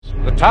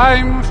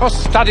time for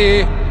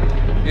study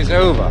is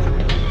over.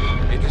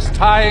 It is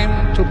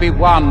time to be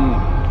one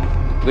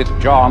with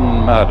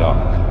John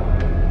Murdoch.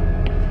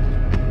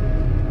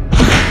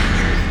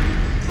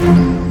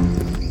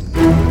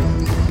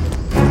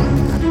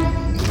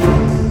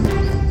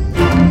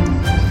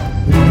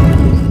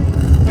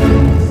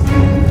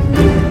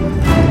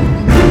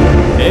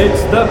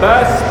 It's the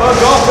Best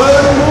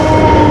Forgotten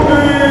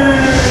Movies!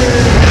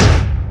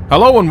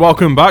 Hello and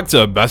welcome back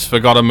to Best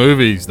Forgotten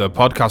Movies, the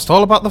podcast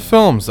all about the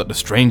films that the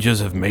strangers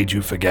have made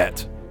you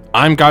forget.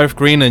 I'm Gareth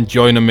Green, and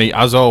joining me,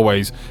 as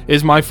always,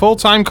 is my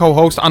full-time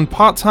co-host and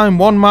part-time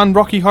one-man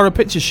Rocky Horror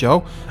Picture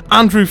Show,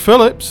 Andrew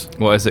Phillips.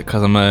 What is it,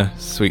 because I'm a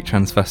sweet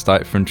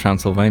transvestite from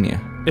Transylvania?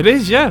 It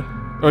is, yeah.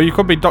 Or you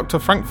could be Dr.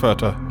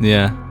 Frankfurter.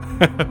 Yeah.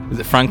 Is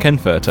it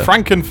Frankenfurter?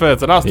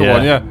 Frankenfurter, that's the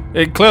one, yeah.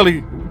 It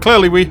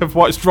clearly we have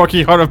watched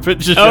Rocky Horror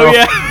Picture Show. Oh,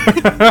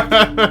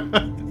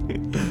 yeah.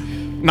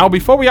 Now,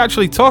 before we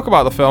actually talk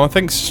about the film, I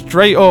think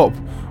straight up,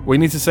 we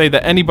need to say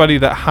that anybody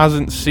that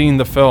hasn't seen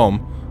the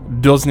film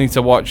does need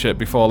to watch it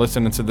before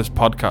listening to this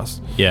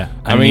podcast. Yeah,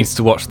 and needs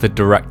to watch the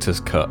director's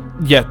cut.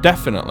 Yeah,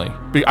 definitely.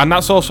 And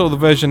that's also the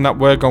version that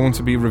we're going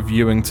to be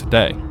reviewing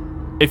today.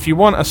 If you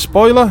want a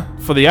spoiler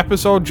for the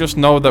episode, just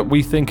know that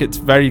we think it's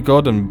very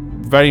good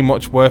and very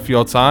much worth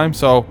your time.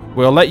 So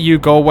we'll let you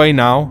go away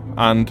now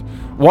and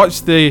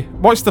watch the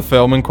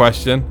film in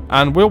question,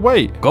 and we'll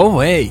wait. Go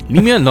away.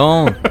 Leave me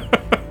alone.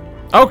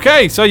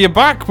 Okay, so you're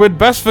back with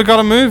Best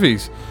Forgotten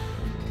Movies.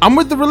 And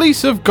with the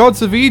release of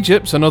Gods of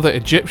Egypt, another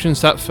Egyptian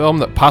set film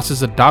that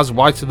passes a Daz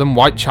Whiter Than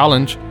White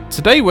challenge,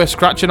 today we're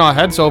scratching our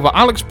heads over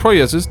Alex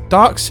Proyas'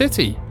 Dark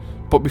City.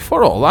 But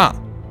before all that,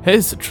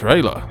 here's the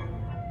trailer.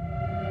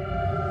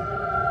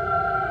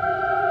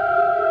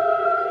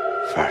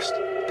 First,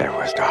 there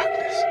was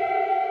darkness.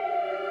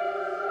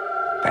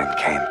 Then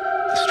came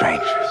the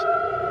strangers.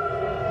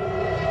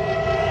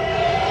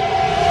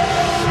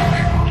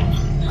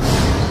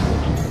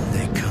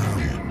 They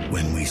come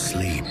when we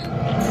sleep.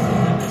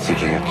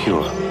 Seeking a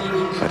cure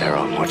for their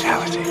own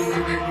mortality.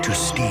 To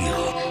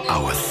steal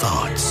our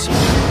thoughts.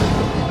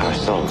 Our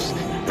souls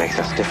makes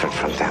us different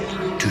from them.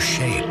 To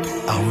shape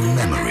our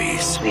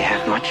memories. We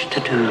have much to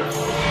do.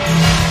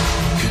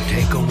 To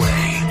take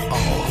away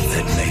all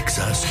that makes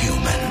us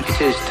human.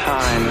 It is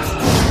time.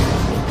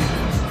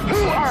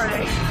 Who are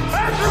they?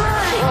 Answer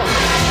me!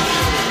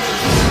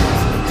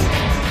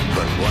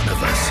 But one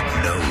of us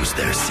knows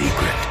their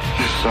secret.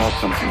 You saw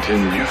something,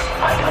 didn't you?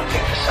 I don't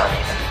think the sun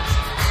even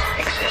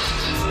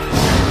exists.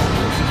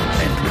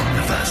 And one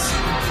of us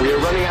We are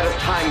running out of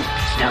time.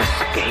 No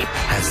escape.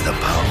 has the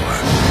power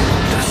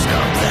to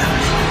stop them.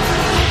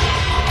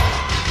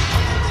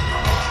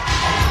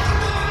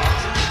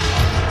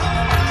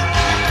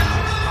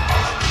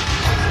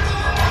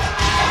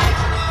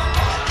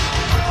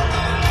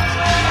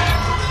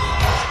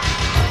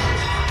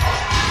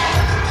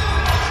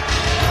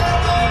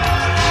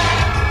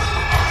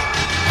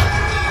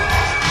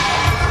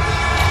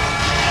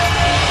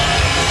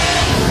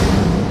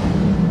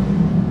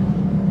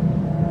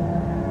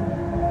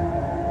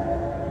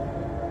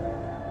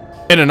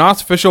 In an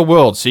artificial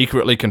world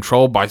secretly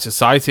controlled by a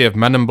society of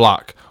men in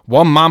black,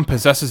 one man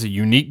possesses a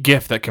unique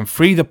gift that can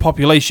free the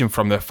population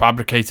from their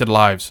fabricated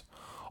lives.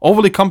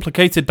 Overly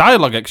complicated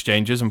dialogue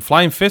exchanges and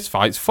flying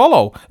fistfights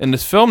follow in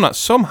this film that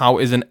somehow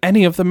isn't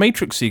any of the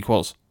Matrix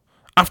sequels.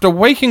 After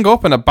waking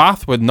up in a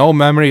bath with no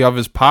memory of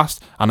his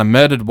past and a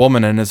murdered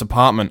woman in his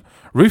apartment,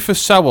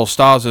 Rufus Sewell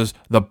stars as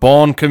the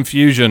Born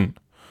Confusion.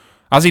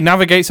 As he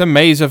navigates a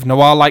maze of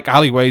noir-like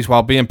alleyways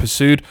while being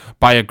pursued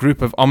by a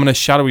group of ominous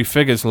shadowy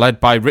figures led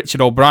by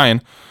Richard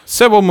O'Brien,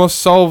 Sewell must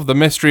solve the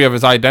mystery of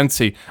his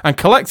identity and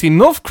collect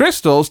enough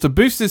crystals to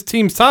boost his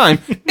team's time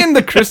in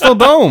the Crystal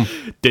Dome.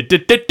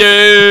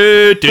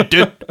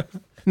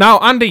 Now,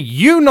 Andy,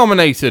 you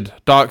nominated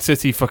Dark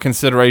City for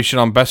consideration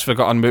on Best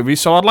Forgotten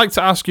Movies, so I'd like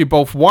to ask you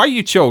both why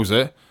you chose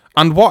it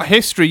and what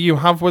history you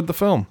have with the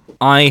film.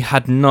 I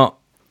had not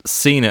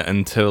seen it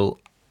until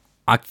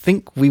I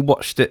think we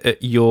watched it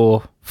at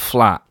your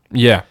flat.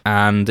 Yeah.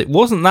 And it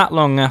wasn't that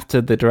long after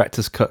the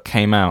director's cut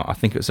came out. I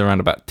think it was around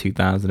about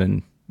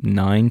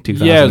 2009,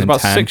 2010. Yeah, it was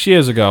about 6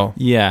 years ago.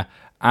 Yeah.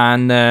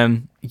 And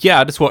I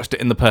just watched it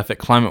in the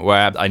perfect climate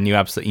where I knew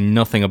absolutely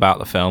nothing about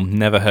the film,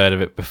 never heard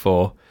of it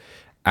before.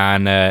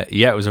 And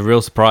it was a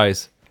real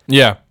surprise.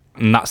 Yeah.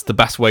 And that's the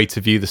best way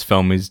to view this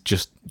film, is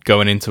just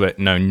going into it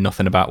knowing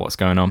nothing about what's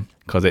going on,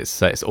 because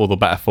it's all the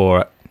better for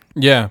it.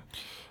 Yeah.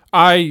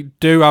 I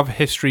do have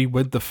history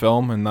with the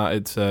film, in that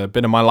it's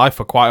been in my life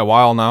for quite a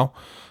while now.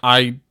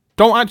 I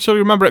don't actually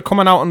remember it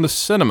coming out in the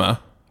cinema.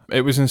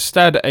 It was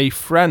instead a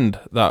friend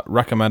that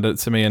recommended it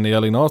to me in the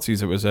early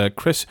noughties. It was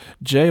Chris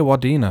J.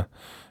 Wadena,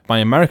 my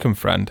American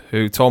friend,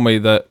 who told me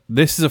that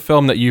this is a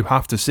film that you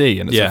have to see,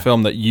 and it's a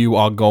film that you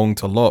are going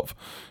to love.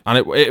 And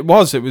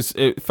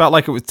it felt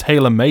like it was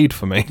tailor-made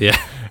for me. Yeah.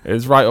 It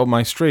was right up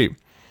my street.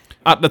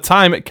 At the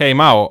time it came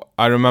out,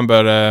 I remember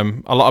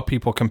a lot of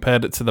people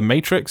compared it to The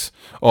Matrix,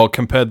 or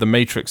compared The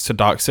Matrix to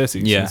Dark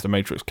City, since The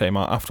Matrix came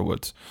out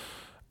afterwards.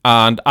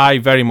 And I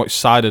very much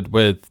sided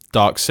with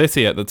Dark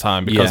City at the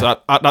time because Yeah.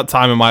 at that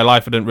time in my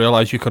life, I didn't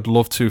realize you could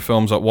love two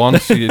films at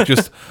once. You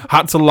just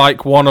had to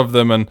like one of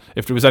them. And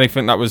if there was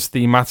anything that was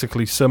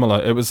thematically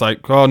similar, it was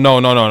like, oh,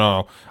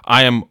 no.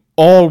 I am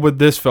all with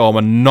this film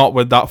and not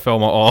with that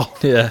film at all.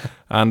 Yeah.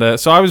 And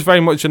so I was very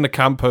much in the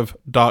camp of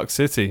Dark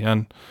City.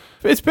 And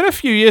it's been a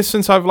few years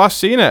since I've last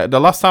seen it. The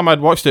last time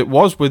I'd watched it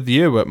was with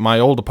you at my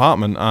old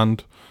apartment.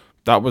 And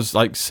that was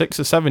like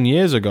 6 or 7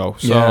 years ago.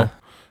 So Yeah.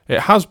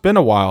 it has been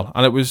a while.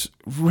 And it was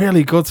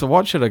really good to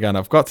watch it again,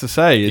 I've got to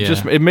say.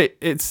 It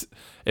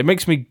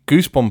makes me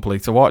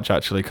goosebumpy to watch,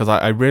 actually, because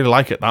I really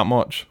like it that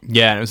much.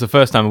 Yeah, and it was the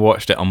first time I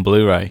watched it on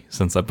Blu-ray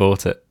since I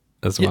bought it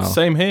as well. Yeah,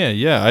 same here,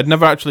 yeah. I'd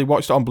never actually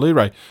watched it on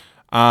Blu-ray.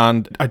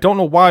 And I don't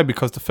know why,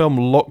 because the film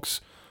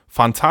looks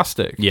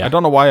fantastic. Yeah. I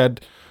don't know why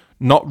I'd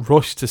not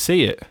rushed to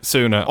see it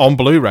sooner on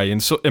Blu-ray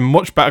in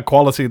much better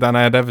quality than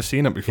I had ever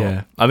seen it before.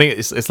 Yeah, I think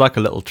it's like a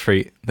little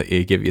treat that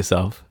you give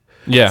yourself.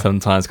 Yeah.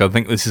 Sometimes, 'cause I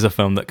think this is a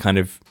film that kind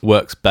of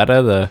works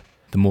better the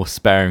more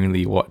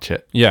sparingly you watch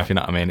it. Yeah. If you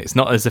know what I mean. It's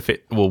not as if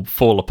it will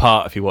fall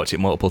apart if you watch it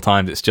multiple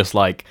times. It's just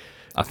like,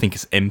 I think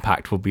its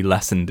impact will be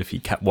lessened if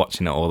you kept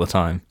watching it all the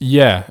time.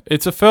 Yeah,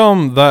 it's a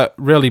film that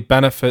really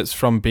benefits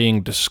from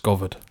being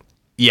discovered.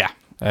 Yeah.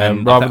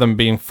 Rather than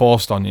being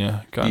forced on you.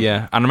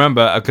 Yeah, and I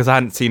remember, because I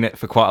hadn't seen it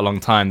for quite a long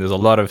time, there's a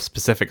lot of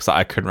specifics that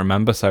I couldn't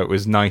remember, so it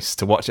was nice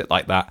to watch it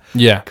like that.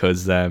 Yeah.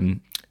 Because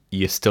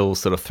you're still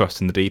sort of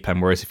thrust in the deep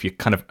end, whereas if you're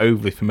kind of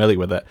overly familiar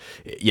with it,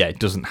 it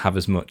doesn't have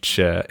as much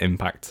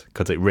impact,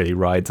 because it really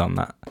rides on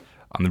that.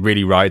 And it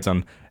really rides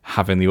on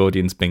having the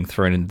audience being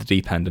thrown in the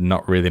deep end and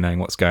not really knowing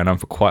what's going on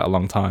for quite a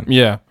long time.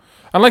 Yeah.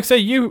 And like I say,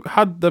 you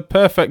had the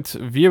perfect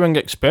viewing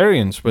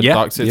experience with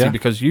Dark City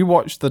because you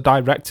watched the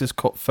director's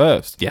cut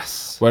first.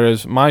 Yes.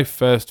 Whereas my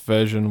first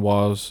version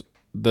was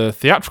the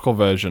theatrical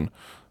version,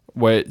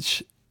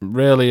 which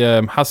really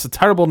has a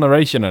terrible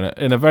narration in it,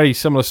 in a very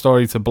similar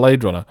story to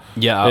Blade Runner.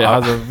 Yeah. It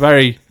has a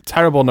very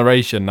terrible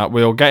narration that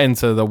we'll get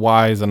into the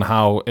whys and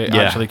how it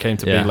actually came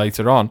to be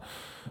later on.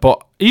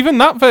 But even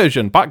that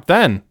version, back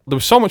then, there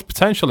was so much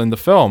potential in the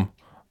film,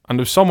 and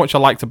there was so much I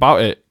liked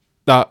about it,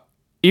 that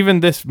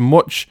even this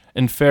much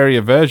inferior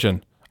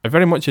version, I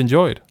very much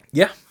enjoyed.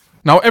 Yeah.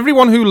 Now,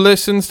 everyone who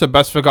listens to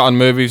Best Forgotten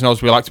Movies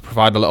knows we like to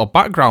provide a little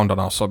background on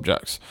our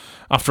subjects.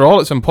 After all,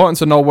 it's important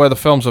to know where the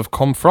films have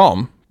come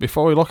from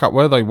before we look at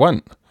where they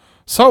went.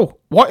 So,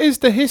 what is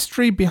the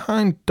history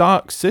behind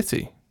Dark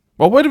City?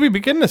 Well, where do we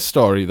begin this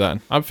story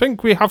then? I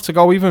think we have to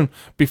go even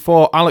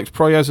before Alex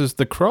Proyas's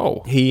The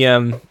Crow. He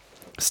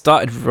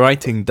started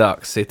writing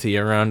Dark City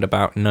around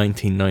about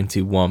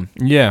 1991.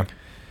 Yeah.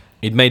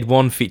 He'd made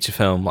one feature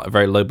film, like a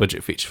very low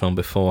budget feature film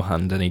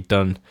beforehand, and he'd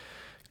done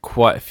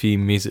quite a few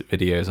music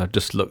videos. I've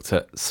just looked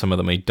at some of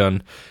them. He'd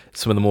done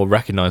some of the more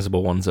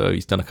recognizable ones. So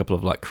he's done a couple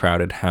of like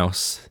Crowded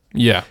House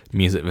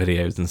music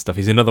videos and stuff.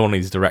 He's another one of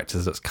these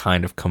directors that's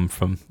kind of come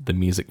from the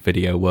music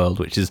video world,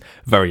 which is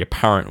very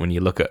apparent when you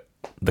look at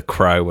The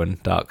Crow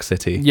and Dark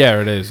City. Yeah,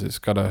 it is. It's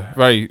got a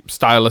very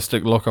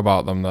stylistic look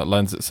about them that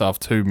lends itself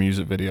to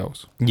music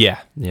videos.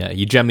 Yeah.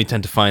 You generally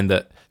tend to find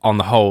that, on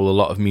the whole, a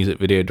lot of music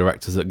video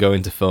directors that go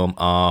into film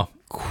are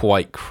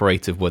quite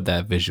creative with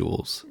their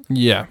visuals.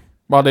 Yeah.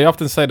 Well, they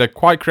often say they're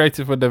quite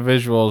creative with their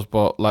visuals,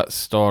 but let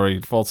story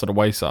fall to the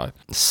wayside.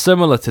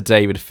 Similar to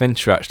David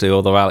Fincher, actually,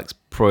 although Alex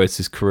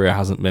Proyas' career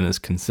hasn't been as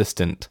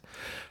consistent.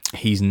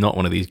 He's not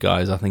one of these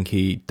guys. I think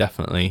he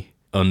definitely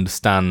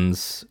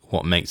understands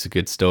what makes a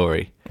good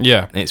story.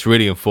 Yeah. And it's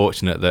really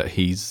unfortunate that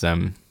he's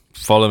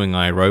following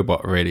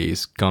iRobot really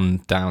has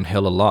gone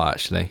downhill a lot,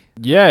 actually.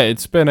 Yeah,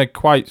 it's been a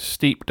quite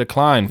steep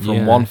decline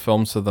from one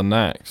film to the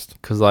next.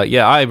 Because,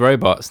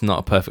 iRobot's not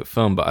a perfect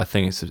film, but I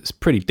think it's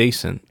pretty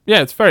decent.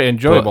 Yeah, it's very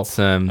enjoyable. But,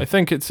 I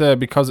think it's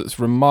because it's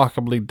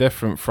remarkably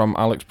different from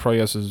Alex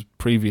Proyas'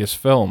 previous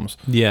films.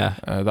 Yeah.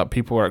 That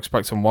people were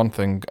expecting one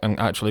thing and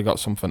actually got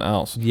something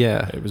else.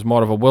 Yeah. It was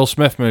more of a Will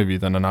Smith movie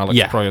than an Alex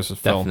Proyas'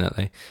 film.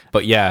 Definitely.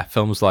 But yeah,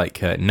 films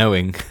like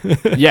Knowing.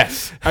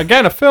 Yes.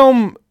 Again, a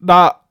film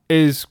that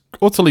is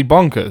utterly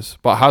bonkers,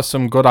 but has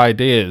some good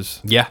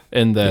ideas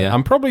in there. Yeah.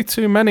 And probably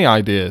too many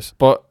ideas.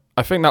 But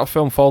I think that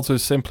film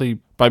falters simply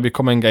by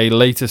becoming a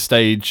later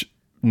stage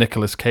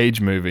Nicolas Cage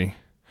movie.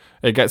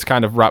 It gets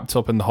kind of wrapped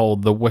up in the whole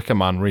The Wicker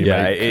Man remake.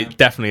 Yeah, it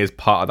definitely is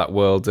part of that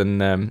world,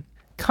 and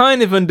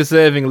kind of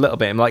undeserving a little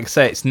bit. And like I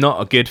say, it's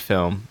not a good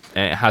film.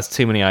 It has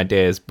too many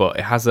ideas, but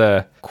it has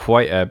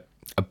quite a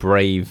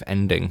brave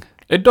ending.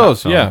 It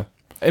does, yeah.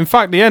 In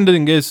fact, the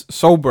ending is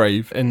so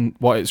brave in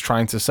what it's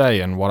trying to say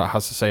and what it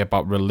has to say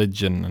about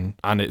religion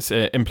and its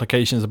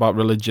implications about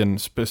religion,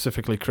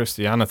 specifically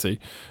Christianity.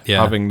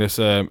 Yeah. Having this,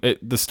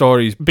 the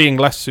stories being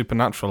less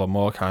supernatural and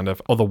more kind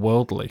of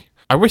otherworldly.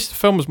 I wish the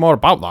film was more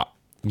about that.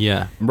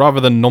 Yeah.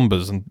 Rather than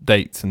numbers and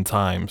dates and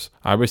times.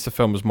 I wish the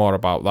film was more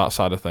about that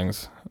side of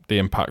things, the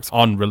impact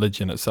on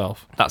religion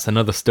itself. That's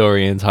another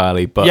story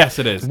entirely. But yes,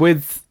 it is.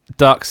 With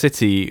Dark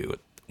City,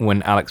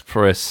 when Alex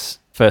Proyas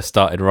first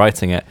started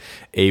writing it,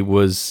 it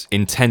was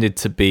intended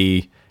to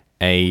be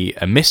a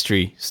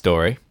mystery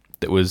story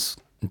that was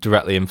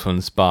directly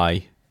influenced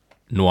by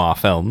noir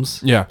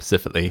films. Yeah.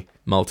 Specifically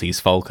Maltese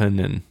Falcon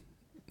and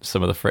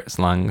some of the Fritz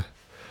Lang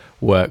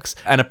works.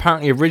 And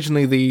apparently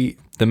originally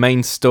the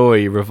main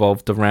story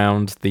revolved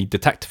around the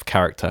detective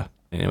character.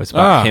 It was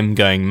about him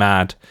going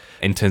mad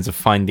in terms of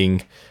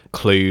finding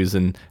clues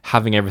and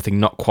having everything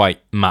not quite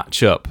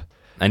match up.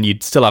 And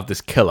you'd still have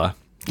this killer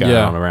going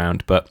on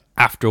around, but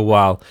after a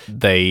while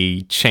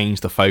they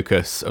changed the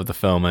focus of the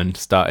film and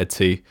started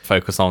to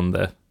focus on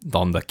the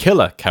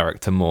killer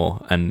character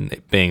more, and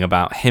it being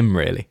about him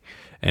really,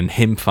 and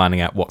him finding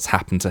out what's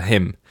happened to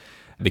him,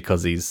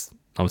 because he's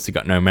obviously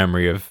got no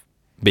memory of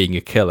being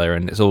a killer,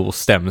 and it all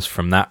stems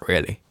from that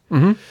really.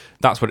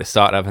 That's what it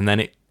started of, and then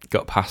it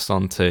got passed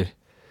on to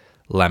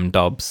Lem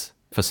Dobbs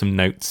for some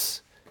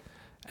notes,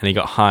 and he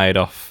got hired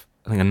off,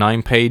 I think, a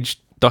 9-page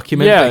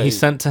document that he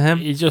sent to him.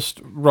 He just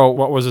wrote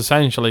what was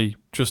essentially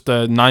just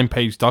a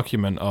 9-page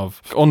document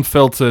of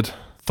unfiltered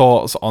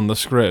thoughts on the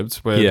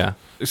script.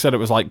 He said it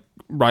was like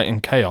writing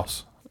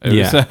chaos.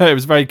 It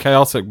was very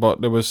chaotic,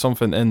 but there was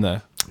something in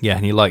there. Yeah,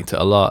 and he liked it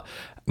a lot.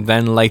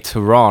 Then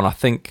later on, I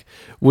think,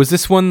 was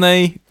this when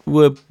they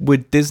were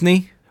with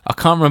Disney? I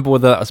can't remember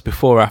whether that was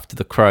before or after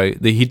The Crow.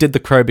 He did The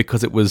Crow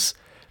because it was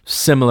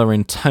similar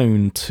in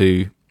tone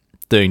to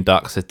doing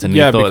Dark City. And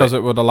because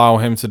it would allow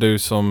him to do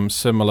some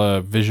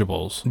similar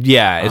visuals.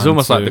 Yeah, it's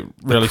almost like the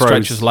really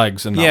stretch his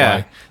legs in that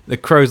way. The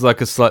Crow's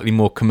like a slightly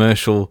more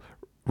commercial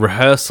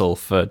rehearsal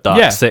for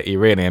Dark City,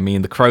 really. I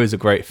mean, The Crow's a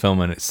great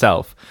film in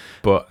itself,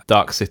 but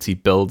Dark City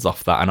builds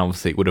off that, and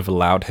obviously it would have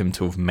allowed him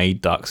to have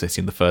made Dark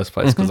City in the first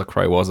place because The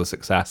Crow was a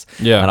success.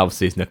 Yeah. And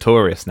obviously he's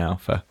notorious now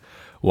for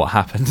what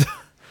happened.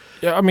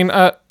 Yeah, I mean,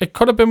 it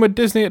could have been with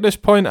Disney at this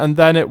point, and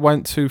then it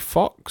went to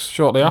Fox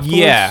shortly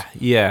afterwards.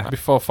 Yeah.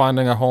 Before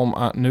finding a home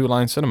at New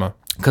Line Cinema.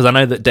 Because I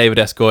know that David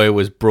S. Goyer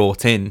was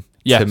brought in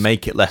to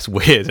make it less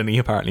weird, and he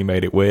apparently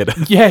made it weirder.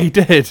 Yeah, he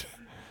did.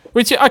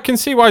 Which I can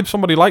see why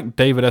somebody like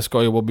David S.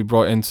 Goyer will be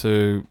brought in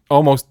to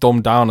almost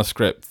dumb down a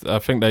script. I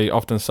think they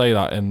often say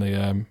that in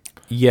the...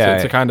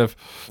 to kind of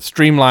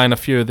streamline a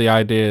few of the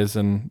ideas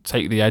and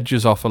take the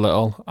edges off a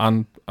little.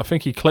 And I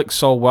think he clicked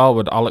so well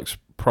with Alex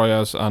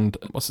Proyas and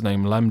what's his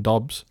name, Lem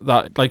Dobbs,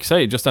 that, like you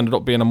say, it just ended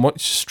up being a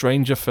much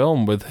stranger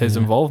film with his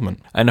involvement.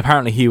 And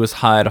apparently he was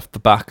hired off the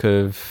back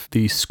of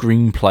the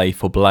screenplay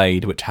for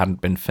Blade, which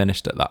hadn't been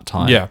finished at that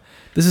time. Yeah.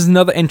 This is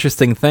another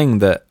interesting thing,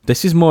 that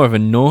this is more of a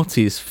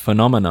noughties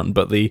phenomenon,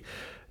 but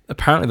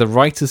apparently the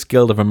Writers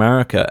Guild of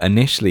America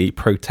initially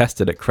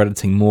protested at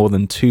crediting more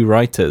than 2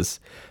 writers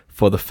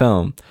for the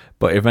film,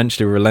 but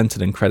eventually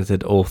relented and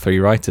credited all 3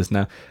 writers.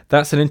 Now,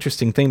 that's an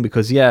interesting thing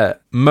because,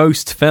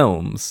 most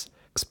films,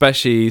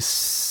 especially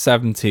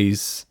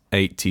 70s,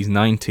 80s,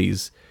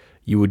 90s,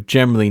 you would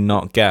generally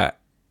not get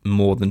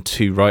more than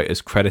 2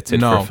 writers credited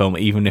for a film.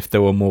 Even if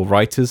there were more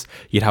writers,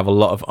 you'd have a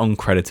lot of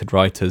uncredited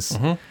writers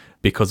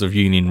because of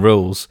union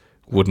rules,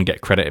 wouldn't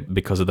get credit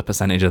because of the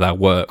percentage of their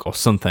work or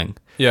something.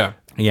 Yeah,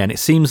 and it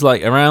seems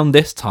like around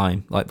this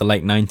time, like the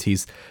late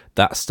 90s,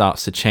 that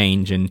starts to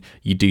change, and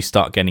you do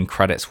start getting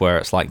credits where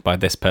it's like by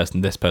this person,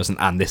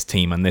 and this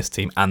team, and this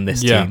team, and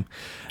this team.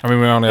 I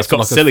mean, we only have to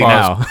look silly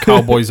as far now. as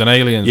Cowboys and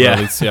Aliens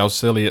really to see how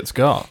silly it's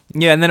got.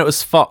 Yeah, and then it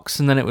was Fox,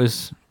 and then it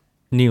was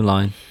New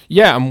Line.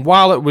 Yeah, and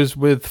while it was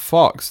with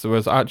Fox, there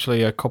was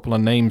actually a couple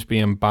of names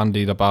being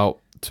bandied about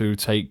to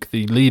take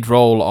the lead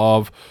role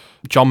of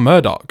John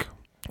Murdoch.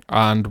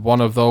 And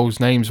one of those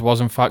names was,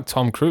 in fact,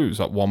 Tom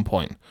Cruise at one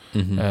point.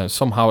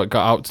 Somehow it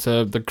got out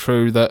to the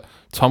crew that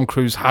Tom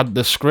Cruise had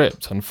the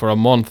script, and for a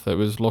month it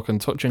was looking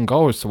touch and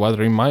go as to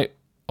whether he might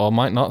or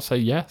might not say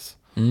yes.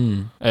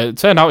 It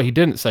turned out he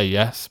didn't say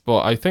yes,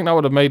 but I think that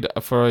would have made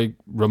for a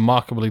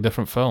remarkably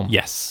different film.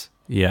 Yes.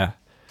 Yeah.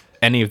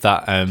 Any of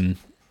that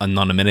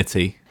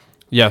anonymity.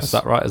 Yes. Is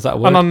that right? Is that a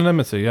word?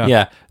 Anonymity, yeah.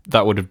 Yeah,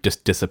 that would have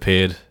just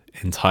disappeared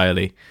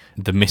entirely.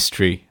 The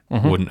mystery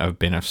wouldn't have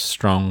been as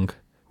strong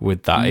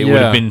with that. It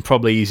would have been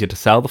probably easier to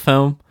sell the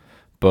film,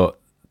 but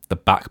the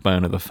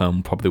backbone of the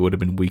film probably would have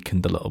been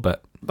weakened a little bit.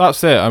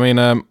 That's it. I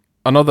mean,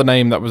 another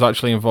name that was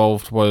actually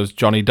involved was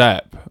Johnny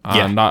Depp,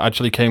 and that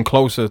actually came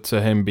closer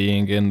to him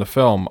being in the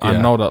film. I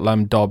know that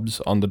Lem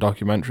Dobbs on the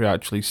documentary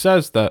actually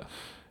says that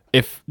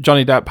if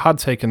Johnny Depp had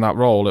taken that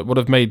role, it would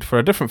have made for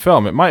a different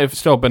film. It might have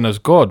still been as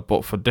good,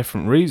 but for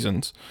different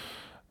reasons.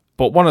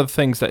 But one of the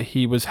things that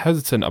he was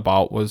hesitant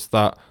about was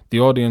that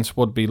the audience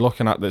would be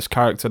looking at this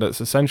character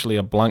that's essentially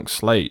a blank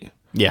slate.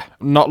 Yeah.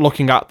 Not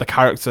looking at the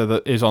character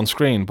that is on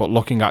screen, but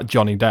looking at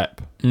Johnny Depp.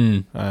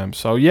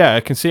 So, yeah, I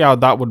can see how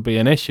that would be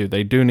an issue.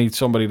 They do need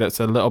somebody that's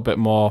a little bit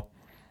more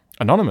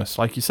anonymous,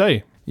 like you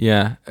say.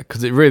 Yeah,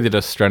 because it really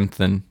does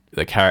strengthen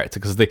the character.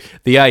 Because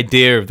the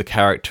idea of the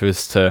character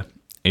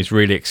is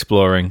really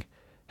exploring,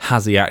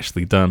 has he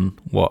actually done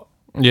what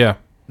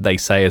they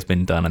say has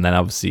been done? And then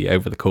obviously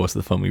over the course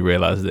of the film we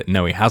realise that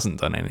no, he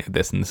hasn't done any of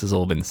this, and this has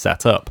all been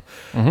set up.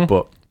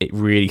 But it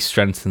really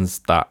strengthens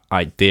that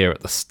idea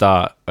at the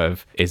start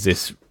of, is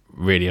this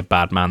really a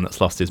bad man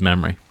that's lost his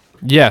memory?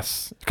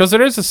 Yes, because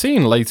there is a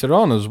scene later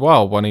on as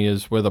well when he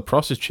is with a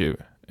prostitute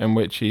in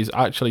which he's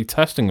actually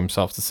testing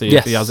himself to see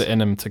if he has it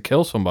in him to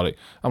kill somebody.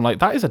 I'm like,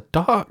 that is a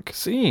dark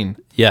scene.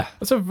 Yeah.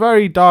 That's a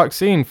very dark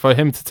scene for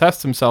him to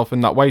test himself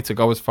in that way, to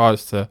go as far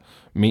as to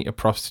meet a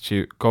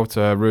prostitute, go to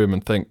her room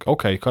and think,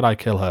 okay, could I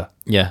kill her?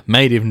 Yeah,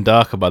 made even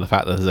darker by the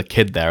fact that there's a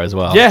kid there as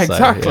well. Yeah, so,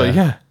 exactly,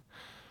 yeah.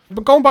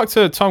 But going back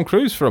to Tom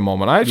Cruise for a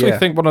moment, I actually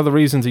think one of the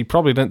reasons he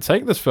probably didn't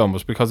take this film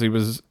was because he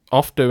was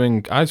off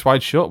doing Eyes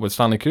Wide Shut with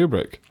Stanley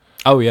Kubrick.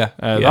 Oh, yeah.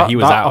 He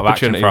was out of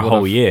action for a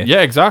whole year.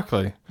 Yeah,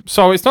 exactly.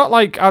 So it's not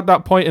like at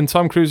that point in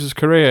Tom Cruise's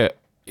career,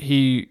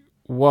 he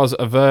was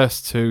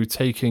averse to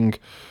taking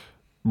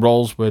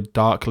roles with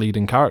dark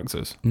leading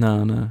characters.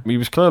 No. He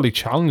was clearly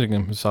challenging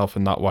himself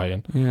in that way.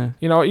 And, Yeah.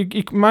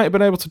 he might have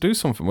been able to do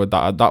something with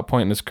that at that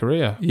point in his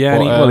career. Yeah,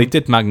 But, and he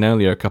did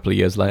Magnolia a couple of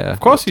years later. Of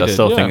course he did, I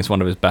still yeah. think it's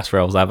one of his best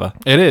roles ever.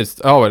 It is.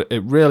 Oh,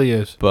 it really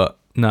is. But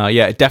no,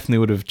 yeah, it definitely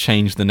would have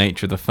changed the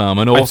nature of the film,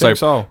 and I also think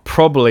so.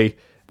 probably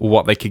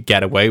what they could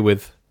get away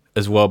with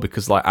as well,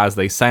 because like as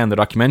they say in the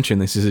documentary,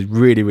 and this is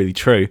really, really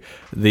true,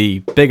 the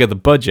bigger the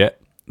budget,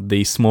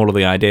 the smaller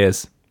the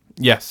ideas.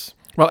 Yes.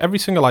 Well, every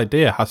single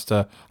idea has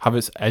to have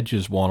its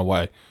edges worn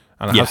away,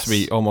 and it has to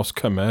be almost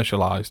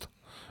commercialized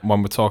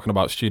when we're talking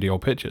about studio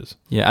pictures.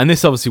 Yeah, and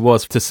this obviously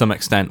was to some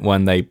extent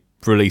when they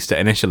released it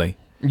initially.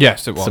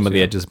 Yes, it was. Some of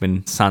the edges have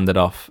been sanded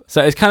off.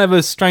 So it's kind of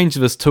as strange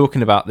of us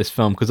talking about this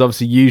film, because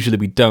obviously usually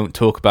we don't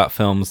talk about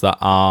films that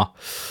are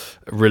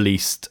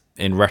released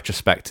in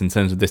retrospect, in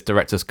terms of this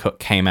director's cut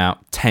came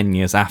out 10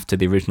 years after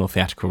the original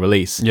theatrical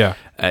release. Yeah.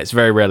 It's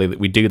very rarely that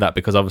we do that,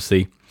 because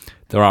obviously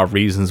there are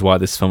reasons why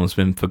this film has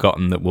been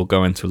forgotten that we'll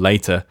go into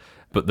later.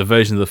 But the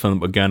version of the film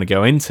that we're going to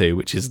go into,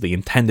 which is the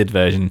intended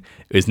version,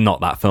 is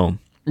not that film.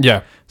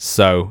 Yeah.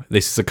 So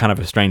this is a kind of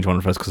a strange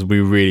one for us, because we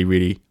really,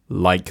 really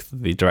like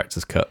the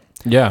director's cut.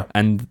 Yeah.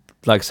 And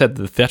like I said,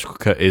 the theatrical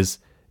cut is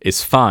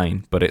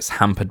fine, but it's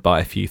hampered by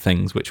a few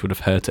things which would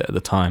have hurt it at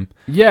the time.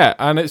 Yeah,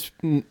 and it's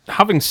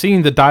having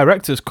seen the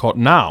director's cut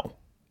now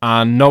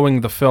and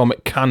knowing the film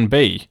it can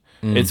be,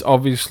 it's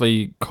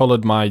obviously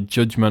coloured my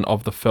judgment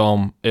of the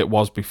film it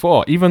was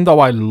before. Even though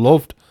I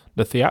loved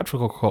the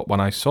theatrical cut when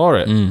I saw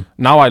it,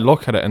 now I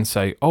look at it and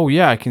say, oh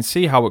yeah, I can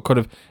see how it could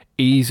have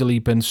easily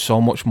been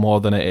so much more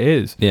than it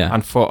is. Yeah.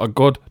 And for a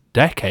good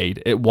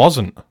decade, it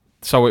wasn't.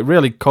 So it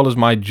really colours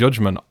my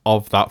judgment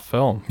of that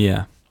film.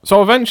 Yeah.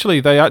 So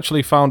eventually they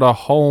actually found a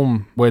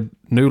home with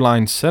New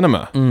Line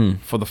Cinema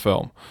for the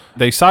film.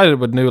 They sided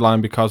with New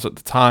Line because at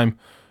the time,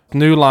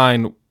 New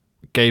Line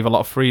gave a lot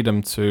of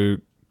freedom to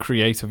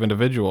creative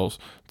individuals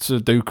to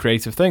do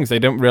creative things. They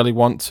didn't really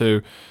want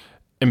to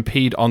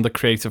impede on the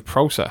creative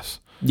process.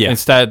 Yeah.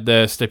 Instead,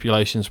 their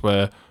stipulations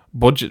were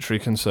budgetary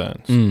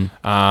concerns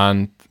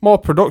and more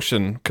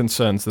production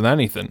concerns than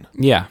anything.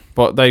 Yeah.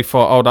 But they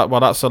thought,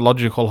 that's a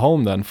logical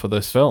home then for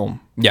this film.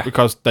 Yeah.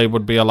 Because they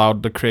would be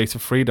allowed the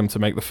creative freedom to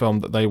make the film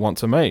that they want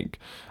to make.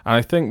 And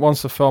I think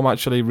once the film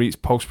actually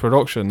reached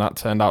post-production, that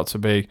turned out to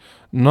be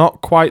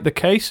not quite the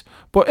case.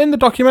 But in the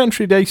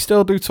documentary, they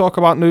still do talk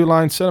about New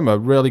Line Cinema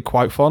really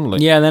quite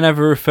fondly. Yeah, they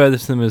never referred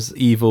to them as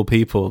evil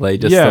people. They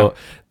just thought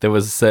there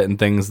was certain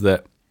things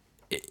that...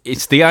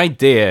 It's the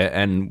idea,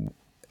 and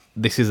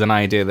this is an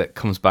idea that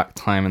comes back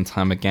time and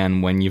time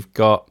again, when you've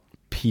got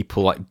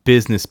people like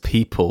business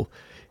people,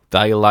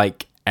 they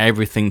like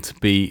everything to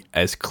be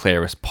as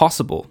clear as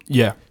possible.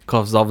 Yeah.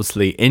 Because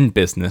obviously in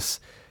business,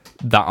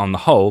 that on the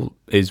whole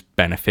is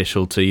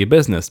beneficial to your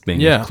business,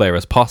 being as clear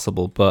as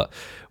possible. But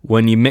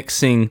when you're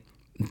mixing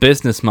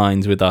business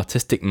minds with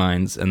artistic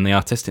minds, and the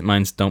artistic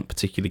minds don't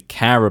particularly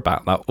care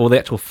about that, or the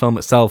actual film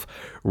itself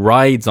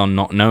rides on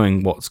not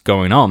knowing what's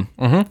going on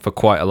for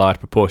quite a large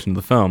proportion of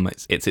the film.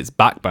 It's its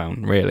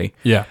backbone, really.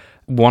 Yeah.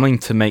 Wanting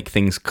to make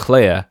things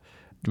clear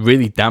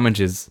really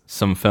damages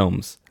some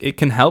films. It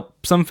can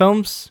help some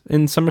films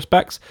in some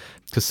respects,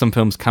 because some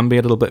films can be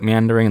a little bit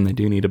meandering and they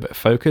do need a bit of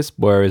focus,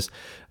 whereas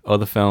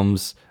other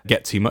films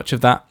get too much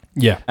of that.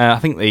 Yeah. I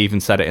think they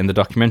even said it in the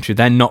documentary,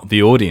 they're not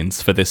the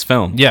audience for this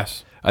film.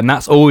 Yes. And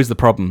that's always the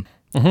problem.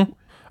 And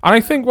I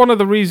think one of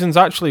the reasons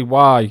actually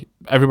why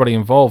everybody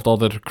involved, all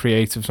the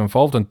creatives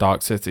involved in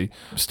Dark City,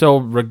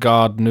 still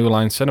regard New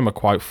Line Cinema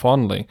quite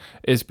fondly,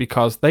 is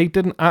because they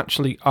didn't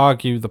actually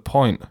argue the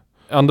point.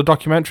 On the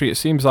documentary, it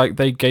seems like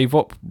they gave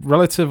up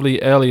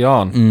relatively early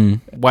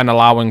on when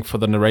allowing for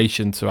the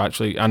narration to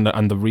actually, and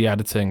the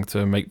re-editing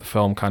to make the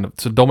film kind of,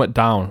 to dumb it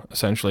down,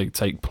 essentially,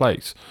 take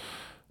place.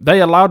 They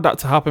allowed that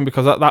to happen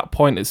because at that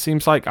point, it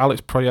seems like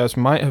Alex Proyas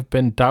might have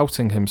been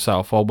doubting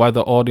himself or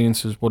whether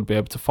audiences would be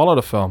able to follow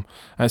the film.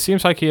 And it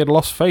seems like he had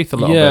lost faith a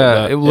little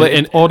bit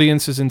in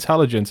audiences'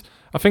 intelligence.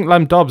 I think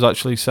Lem Dobbs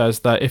actually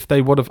says that if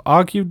they would have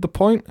argued the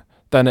point,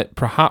 then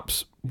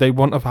perhaps they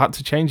wouldn't have had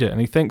to change it.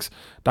 And he thinks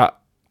that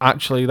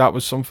actually that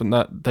was something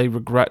that they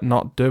regret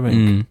not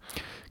doing.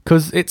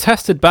 Because it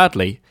tested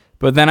badly,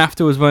 but then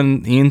afterwards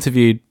when he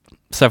interviewed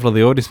several of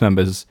the audience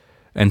members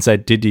and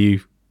said, did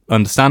you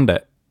understand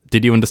it?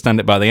 Did you understand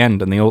it by the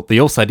end? And they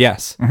all said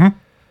yes.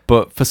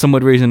 But for some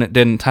weird reason, it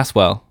didn't test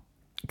well.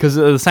 Because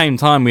at the same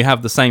time, we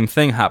have the same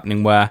thing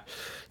happening where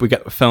we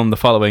get the film the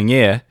following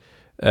year,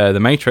 The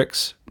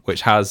Matrix,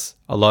 which has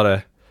a lot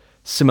of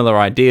similar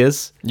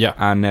ideas. Yeah.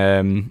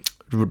 And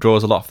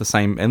draws a lot of the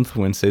same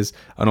influences,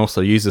 and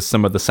also uses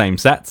some of the same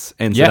sets,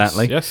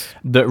 incidentally. Yes.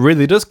 That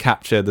really does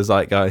capture the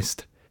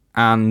zeitgeist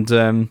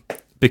and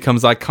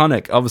becomes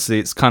iconic. Obviously,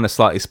 it's kind of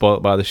slightly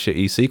spoiled by the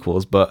shitty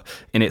sequels, but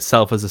in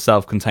itself as a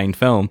self-contained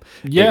film,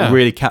 Yeah. it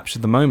really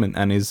captured the moment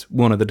and is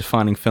one of the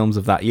defining films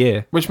of that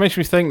year. Which makes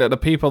me think that the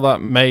people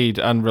that made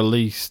and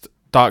released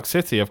Dark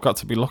City have got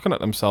to be looking at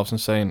themselves and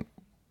saying,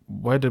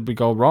 where did we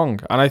go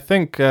wrong? And I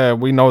think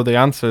we know the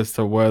answers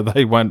to where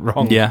they went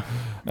wrong. Yeah.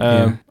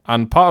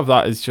 And part of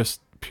that is just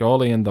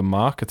purely in the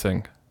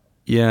marketing.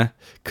 Yeah,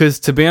 because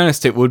to be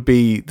honest, it would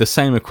be the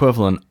same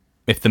equivalent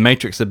if The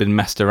Matrix had been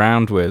messed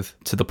around with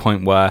to the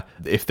point where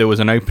if there was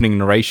an opening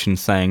narration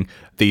saying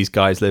these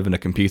guys live in a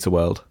computer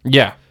world,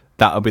 Yeah.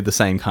 that would be the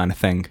same kind of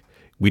thing.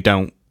 We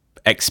don't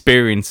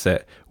experience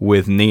it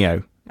with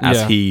Neo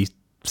as Yeah. he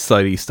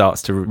slowly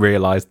starts to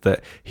realize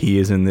that he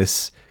is in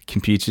this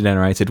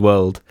computer-generated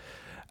world,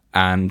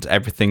 and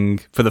everything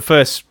for the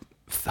first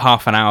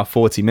half an hour,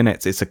 40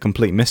 minutes, it's a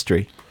complete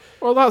mystery.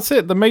 Well, that's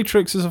it. The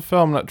Matrix is a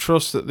film that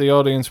trusts that the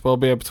audience will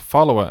be able to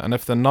follow it. And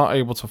if they're not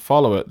able to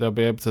follow it, they'll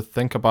be able to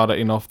think about it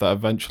enough that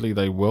eventually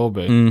they will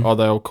be. Or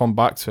they'll come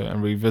back to it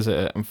and revisit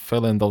it and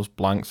fill in those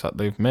blanks that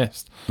they've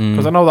missed.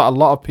 Because I know that a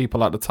lot of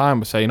people at the time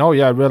were saying, oh,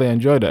 yeah, I really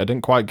enjoyed it. I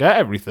didn't quite get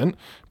everything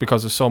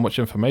because there's so much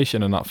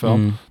information in that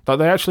film. That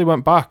they actually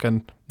went back,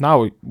 and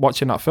now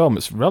watching that film,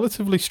 it's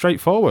relatively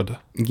straightforward.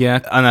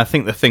 Yeah, and I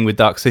think the thing with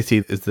Dark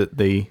City is that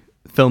the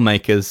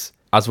filmmakers,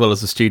 as well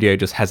as the studio,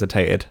 just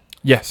hesitated.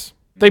 Yes.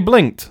 They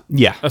blinked.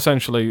 Yeah.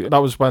 Essentially, that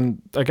was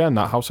when, again,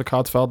 that House of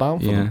Cards fell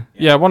down for Yeah. them.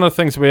 Yeah, one of the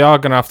things we are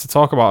going to have to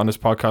talk about on this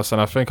podcast,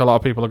 and I think a lot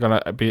of people are going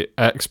to be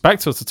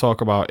expect us to talk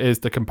about, is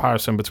the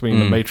comparison between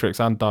The Matrix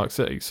and Dark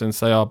City,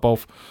 since they are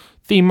both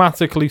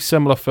thematically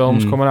similar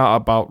films coming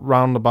out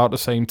round about the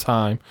same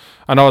time.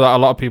 I know that a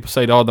lot of people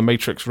say, oh, The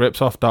Matrix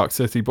rips off Dark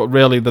City, but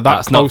really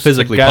that's not close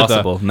physically together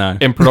possible, no.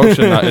 in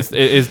production. It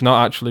is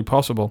not actually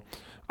possible.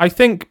 I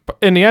think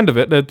in the end of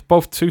it, they're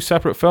both two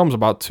separate films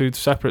about two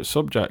separate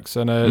subjects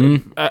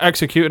and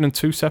executed in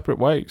two separate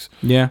ways.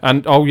 Yeah.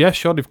 And, oh, yeah,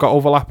 sure, they've got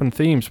overlapping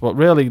themes, but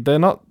really, they're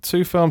not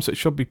two films that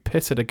should be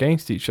pitted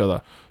against each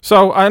other.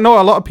 So I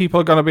know a lot of people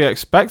are going to be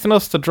expecting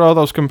us to draw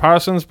those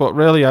comparisons, but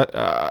really,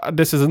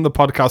 this isn't the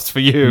podcast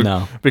for you.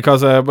 No.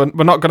 Because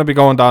we're not going to be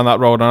going down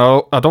that road,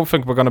 and I don't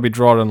think we're going to be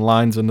drawing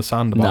lines in the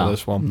sand about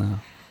this one. No.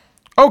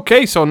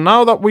 Okay, so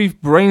now that we've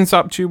brain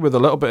zapped you with a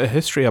little bit of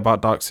history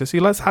about Dark City,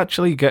 let's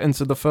actually get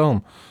into the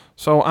film.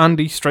 So,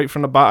 Andy, straight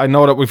from the bat, I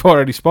know that we've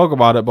already spoke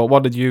about it, but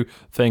what did you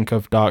think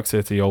of Dark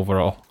City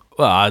overall?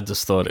 Well, I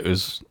just thought it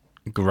was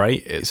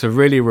great. It's a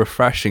really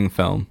refreshing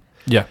film.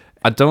 Yeah.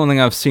 I don't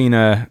think I've seen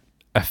a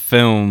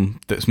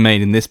film that's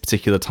made in this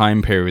particular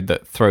time period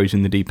that throws you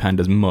in the deep end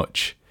as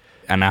much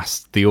and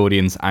asks the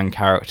audience and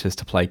characters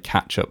to play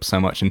catch up so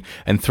much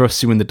and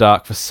thrusts you in the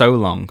dark for so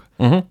long.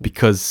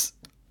 Because,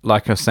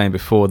 like I was saying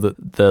before,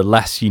 the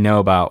less you know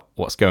about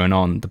what's going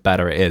on, the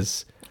better it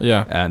is.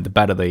 Yeah. And the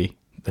better the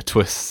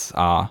twists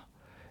are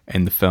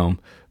in the film.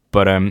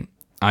 But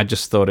I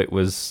just thought it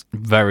was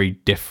very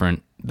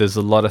different. There's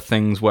a lot of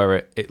things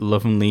where it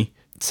lovingly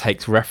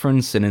takes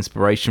reference and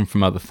inspiration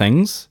from other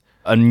things,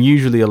 and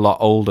usually a lot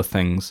older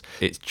things.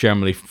 It's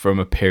generally from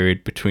a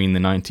period between the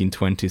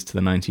 1920s to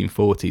the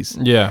 1940s.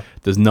 Yeah.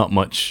 There's not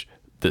much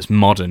that's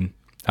modern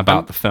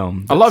about the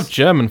film. I love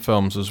German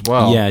films as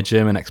well. Yeah,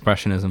 German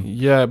expressionism.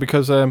 Yeah,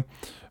 because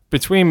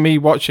between me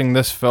watching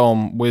this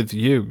film with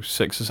you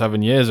 6 or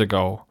 7 years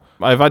ago,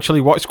 I've actually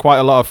watched quite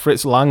a lot of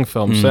Fritz Lang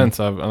films since,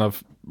 and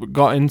I've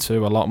got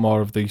into a lot more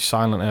of the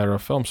silent era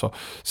films. So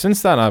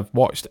since then, I've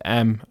watched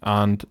M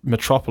and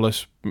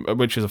Metropolis,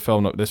 which is a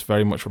film that this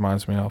very much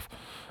reminds me of.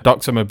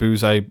 Dr.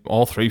 Mabuse,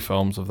 all three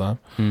films of them.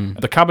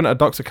 The Cabinet of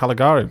Dr.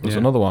 Caligari was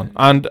another one.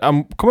 And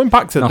I'm coming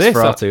back to this.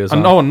 Nosferatu as well.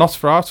 And, oh,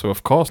 Nosferatu,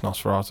 of course,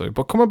 Nosferatu.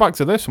 But coming back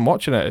to this and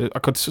watching it, I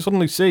could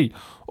suddenly see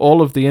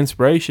all of the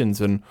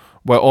inspirations and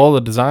where all the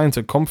designs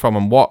had come from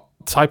and what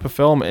type of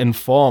film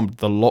informed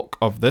the look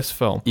of this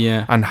film.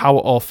 Yeah. And how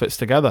it all fits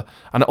together.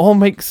 And it all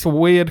makes a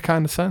weird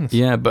kind of sense.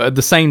 Yeah, but at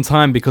the same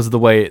time, because of the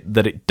way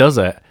that it does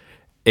it,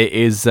 it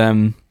is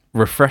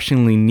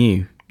refreshingly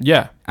new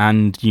Yeah.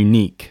 and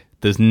unique.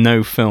 There's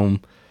no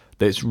film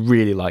that's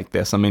really like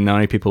this. I mean, I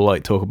know people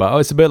like talk about, oh,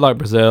 it's a bit like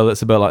Brazil,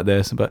 it's a bit like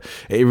this, but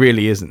it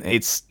really isn't.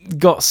 It's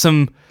got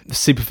some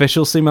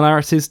superficial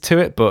similarities to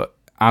it, but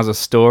as a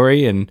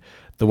story and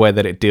the way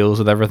that it deals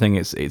with everything,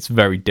 it's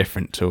very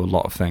different to a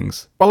lot of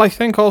things. Well, I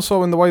think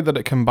also in the way that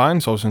it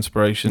combines those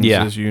inspirations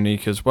is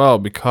unique as well,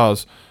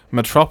 because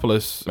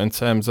Metropolis, in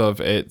terms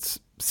of its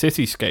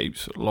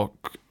cityscapes,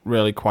 look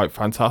really quite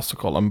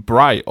fantastical and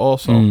bright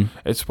also.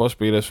 It's supposed to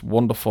be this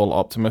wonderful,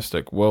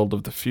 optimistic world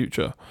of the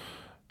future.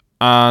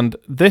 And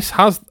this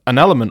has an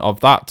element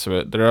of that to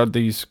it. There are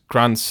these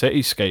grand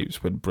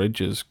cityscapes with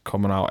bridges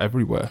coming out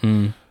everywhere.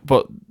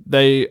 But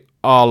they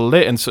are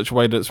lit in such a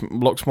way that it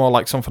looks more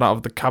like something out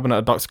of the Cabinet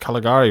of Dr.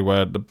 Caligari,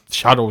 where the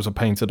shadows are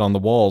painted on the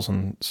walls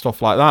and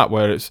stuff like that,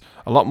 where it's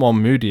a lot more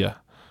moodier.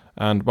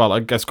 And, well,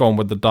 I guess going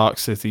with the Dark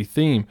City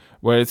theme,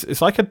 where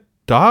it's like a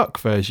dark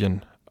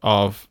version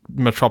of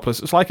Metropolis.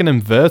 It's like an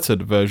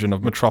inverted version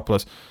of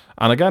Metropolis.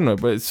 And again,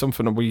 it's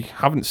something that we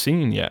haven't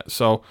seen yet.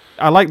 So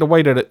I like the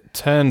way that it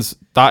turns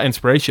that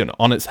inspiration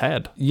on its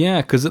head.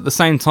 Yeah, because at the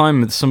same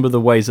time, some of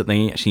the ways that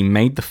they actually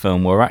made the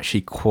film were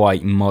actually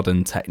quite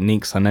modern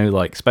techniques. I know,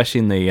 like, especially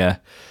in the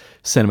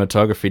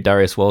cinematography,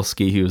 Dariusz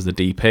Wolski, who was the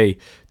DP,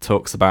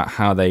 talks about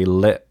how they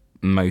lit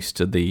most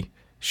of the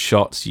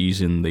shots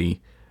using the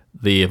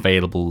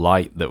available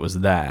light that was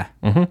there,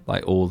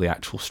 like all the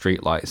actual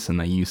street lights, and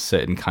they used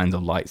certain kinds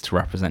of lights to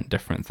represent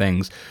different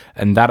things.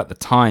 And that at the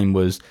time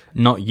was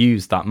not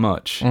used that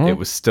much. It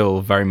was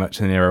still very much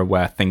an era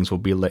where things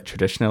would be lit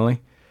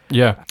traditionally.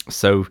 Yeah.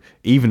 So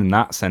even in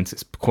that sense,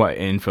 it's quite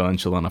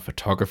influential on a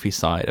photography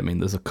side. I mean,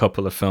 there's a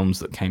couple of films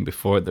that came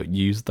before it that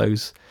used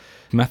those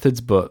methods,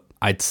 but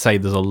I'd say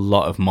there's a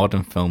lot of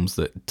modern films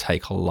that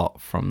take a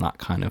lot from that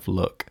kind of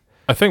look.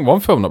 I think one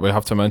film that we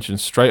have to mention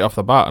straight off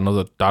the bat,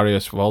 another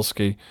Dariusz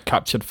Wolski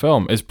captured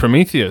film, is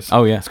Prometheus.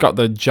 Oh, yeah. It's got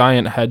the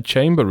giant head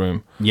chamber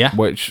room. Yeah.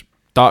 Which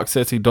Dark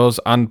City does,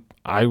 and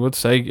I would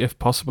say, if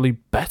possibly,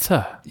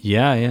 better.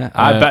 Yeah.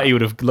 I bet you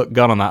would have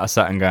gone on that a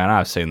set and going,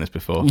 I've seen this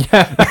before.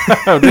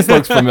 Yeah. This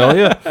looks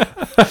familiar.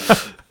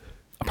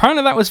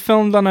 Apparently that was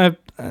filmed on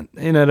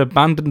in an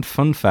abandoned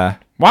fun fair.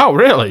 Wow,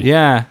 really?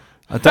 Yeah.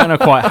 I don't know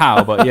quite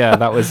how, but yeah,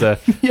 that was an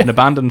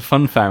abandoned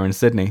fun fair in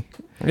Sydney.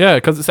 Yeah,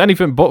 because it's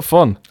anything but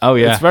fun. Oh,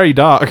 yeah. It's very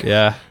dark.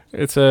 Yeah.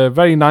 It's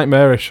very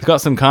nightmarish. It's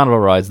got some carnival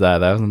rides there,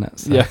 though, hasn't it?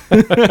 So. Yeah.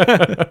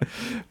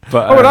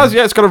 But, it has,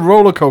 yeah. It's got a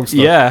roller coaster.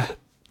 Yeah.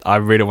 I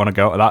really want to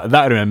go. That would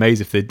have been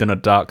amazing if they'd done a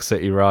Dark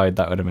City ride.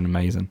 That would have been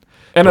amazing.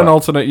 In an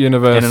alternate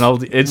universe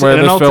where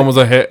this film was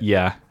a hit.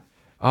 Yeah.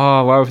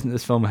 Oh, why wasn't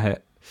this film a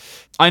hit?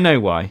 I know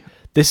why.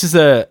 This is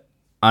an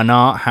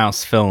art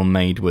house film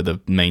made with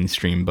a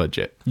mainstream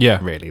budget. Yeah.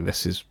 Really,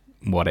 this is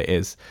what it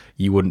is.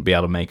 You wouldn't be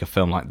able to make a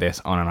film like this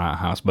on an art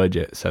house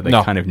budget, so they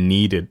kind of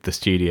needed the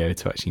studio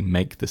to actually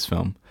make this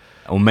film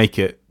or make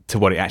it to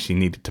what it actually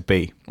needed to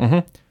be.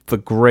 The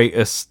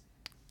greatest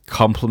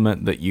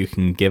compliment that you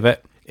can give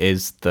it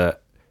is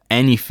that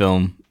any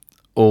film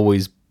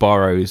always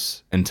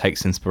borrows and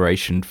takes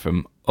inspiration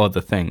from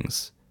other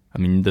things. I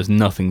mean, there's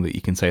nothing that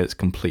you can say that's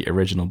complete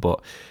original,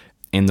 but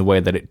in the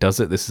way that it does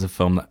it, this is a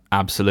film that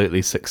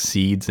absolutely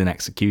succeeds in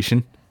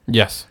execution.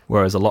 Yes.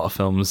 Whereas a lot of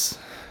films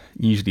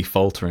usually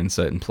falter in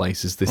certain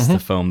places. This is the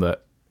film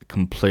that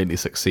completely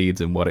succeeds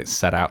in what it's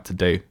set out to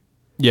do.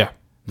 Yeah.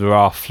 There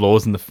are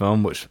flaws in the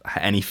film, which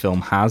any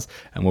film has,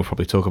 and we'll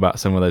probably talk about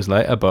some of those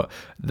later, but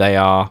they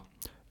are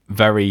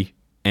very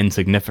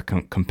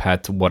insignificant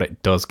compared to what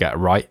it does get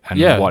right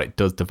and what it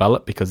does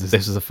develop, because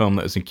this is a film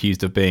that is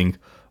accused of being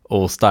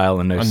all style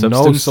and no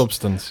substance. No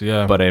substance,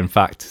 yeah. But in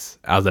fact,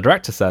 as the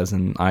director says,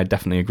 and I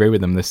definitely agree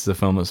with him, this is a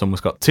film that's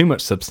almost got too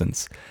much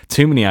substance,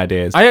 too many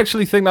ideas. I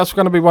actually think that's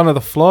going to be one of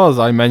the flaws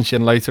I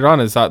mentioned later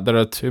on, is that there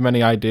are too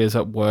many ideas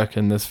at work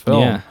in this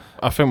film. Yeah.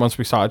 I think once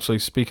we start actually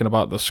speaking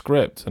about the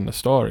script and the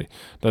story,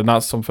 then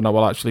that's something that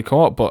will actually come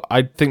up. But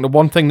I think the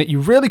one thing that you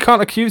really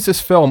can't accuse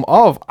this film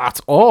of at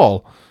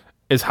all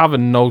is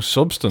having no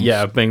substance.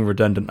 Yeah, of being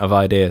redundant of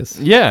ideas.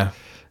 Yeah.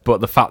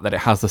 But the fact that it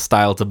has the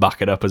style to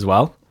back it up as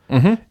well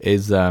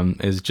is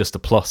just a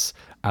plus.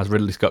 As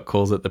Ridley Scott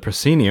calls it, the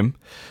proscenium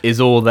is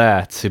all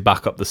there to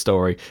back up the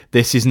story.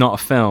 This is not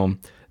a film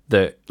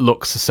that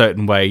looks a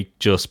certain way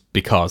just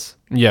because.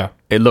 Yeah.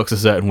 It looks a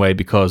certain way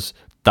because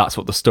that's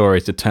what the story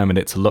has determined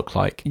it to look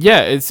like.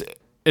 Yeah, it's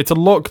a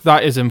look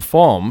that is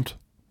informed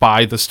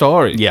by the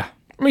story. Yeah.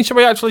 I mean, should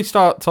we actually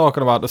start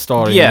talking about the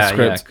story and the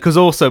script? Because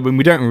also,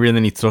 we don't really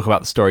need to talk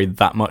about the story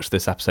that much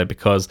this episode,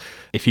 because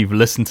if you've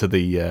listened to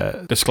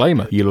the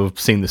disclaimer, you'll have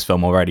seen this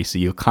film already, so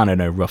you'll kind of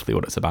know roughly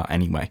what it's about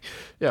anyway.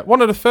 Yeah,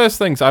 one of the first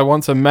things I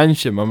want to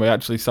mention when we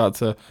actually start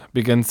to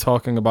begin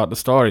talking about the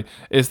story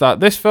is that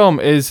this film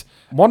is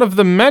one of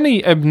the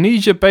many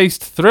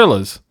amnesia-based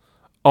thrillers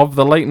of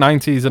the late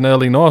 90s and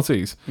early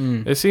noughties.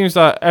 It seems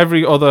that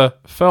every other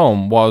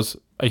film was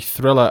a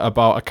thriller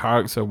about a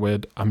character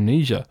with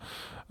amnesia.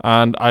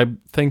 And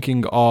I'm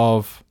thinking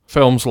of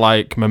films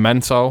like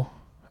Memento,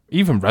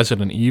 even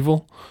Resident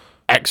Evil,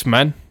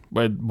 X-Men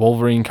with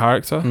Wolverine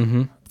character,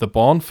 the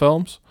Bourne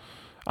films.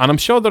 And I'm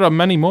sure there are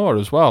many more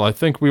as well. I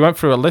think we went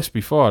through a list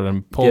before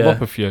and pulled up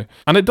a few.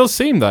 And it does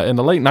seem that in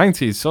the late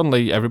 90s,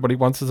 suddenly everybody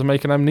wanted to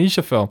make an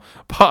amnesia film.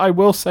 But I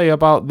will say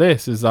about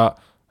this is that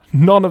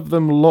none of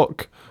them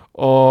look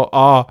or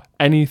are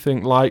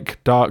anything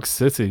like Dark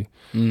City.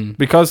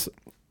 Because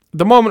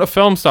the moment a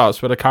film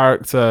starts with a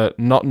character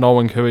not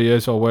knowing who he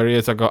is or where he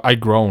is, I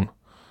groan.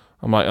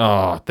 I'm like,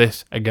 oh,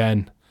 this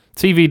again.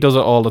 TV does it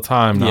all the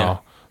time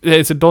now. Yeah.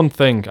 It's a done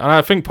thing. And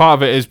I think part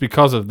of it is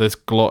because of this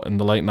glut in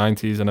the late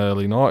 90s and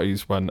early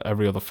noughties when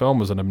every other film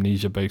was an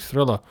amnesia-based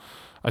thriller.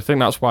 I think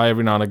that's why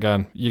every now and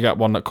again you get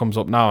one that comes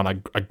up now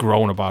and I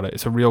groan about it.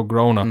 It's a real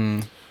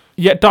groaner.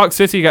 Yet Dark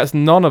City gets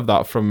none of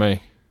that from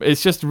me.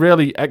 It's just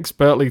really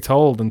expertly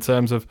told in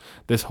terms of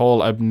this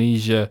whole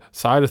amnesia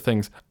side of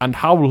things and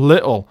how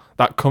little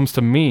that comes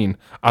to mean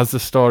as the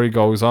story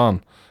goes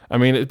on. I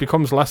mean, it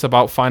becomes less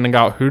about finding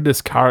out who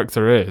this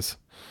character is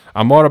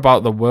and more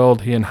about the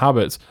world he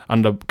inhabits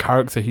and the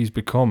character he's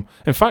become.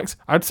 In fact,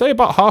 I'd say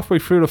about halfway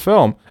through the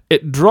film,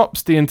 it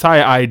drops the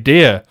entire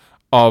idea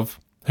of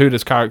who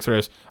this character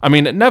is. I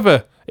mean, it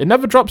never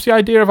drops the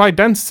idea of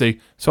identity.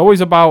 It's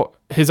always about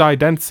his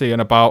identity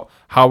and about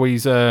how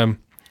he's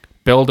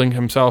building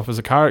himself as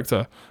a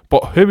character.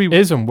 But who he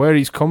is and where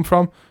he's come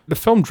from, the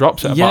film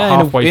drops it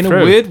about halfway through.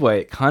 In a weird way,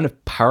 it kind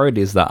of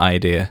parodies that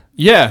idea.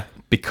 Yeah.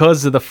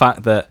 Because of the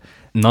fact that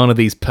none of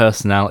these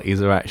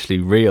personalities are actually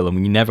real, and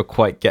we never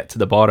quite get to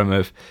the bottom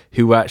of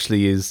who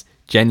actually is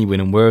genuine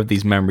and where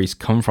these memories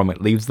come from.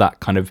 It leaves that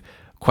kind of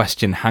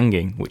question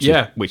hanging,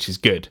 which is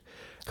good.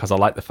 Because I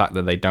like the fact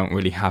that they don't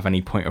really have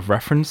any point of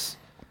reference.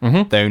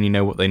 Mm-hmm. They only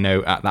know what they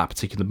know at that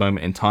particular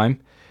moment in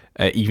time.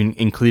 Even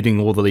including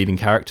all the leading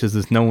characters,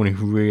 there's no one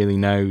who really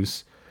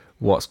knows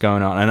what's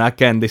going on. And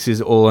again, this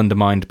is all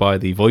undermined by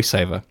the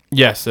voiceover.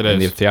 Yes, it is. In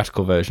the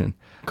theatrical version.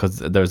 Because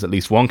there's at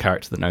least one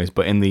character that knows.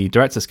 But in the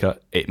director's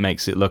cut, it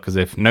makes it look as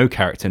if no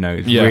character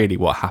knows really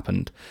what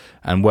happened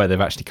and where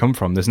they've actually come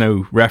from. There's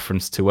no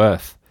reference to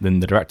Earth in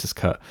the director's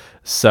cut.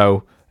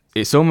 So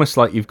it's almost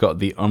like you've got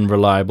the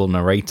unreliable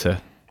narrator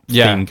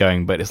theme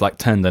going, but it's like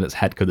turned on its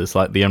head because it's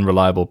like the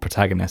unreliable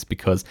protagonist,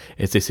 because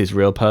is this his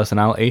real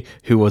personality?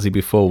 Who was he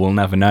before? We'll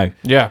never know.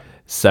 Yeah.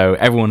 So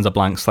everyone's a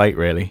blank slate,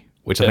 really,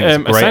 which I think is a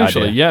great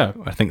essentially, idea.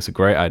 Yeah. I think it's a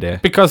great idea.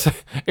 Because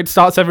it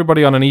starts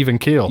everybody on an even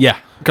keel. Yeah.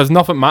 Because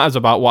nothing matters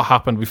about what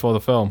happened before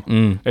the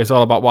film. It's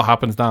all about what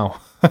happens now.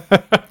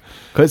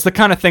 Because it's the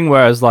kind of thing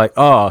where it's like,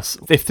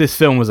 if this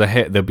film was a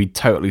hit, there'd be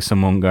totally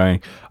someone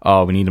going,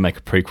 we need to make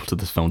a prequel to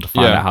this film to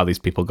find out how these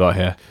people got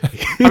here.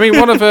 I mean,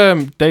 one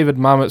of David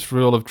Mamet's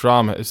rule of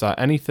drama is that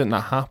anything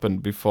that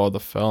happened before the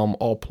film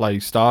or play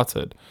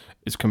started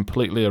is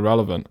completely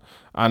irrelevant.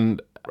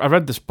 And I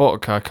read this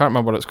book, I can't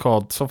remember what it's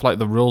called, something like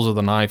The Rules of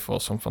the Knife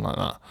or something like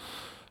that.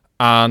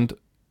 And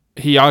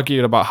he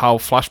argued about how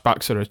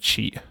flashbacks are a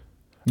cheat.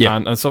 Yeah.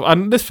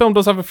 And this film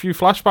does have a few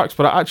flashbacks,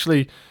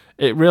 but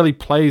it really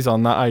plays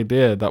on that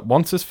idea that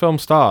once this film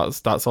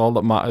starts, that's all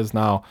that matters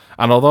now.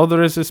 And although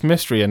there is this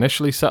mystery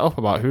initially set up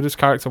about who this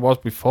character was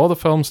before the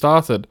film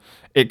started,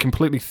 it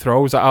completely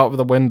throws it out of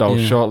the window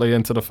shortly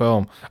into the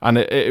film. And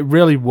it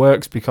really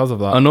works because of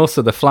that. And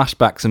also the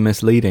flashbacks are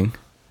misleading.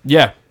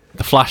 Yeah.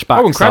 The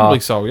flashbacks incredibly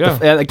so, yeah.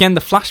 Again,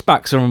 the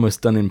flashbacks are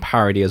almost done in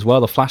parody as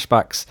well. The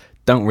flashbacks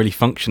don't really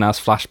function as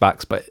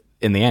flashbacks, but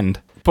in the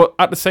end... But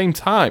at the same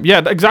time,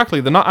 yeah, exactly.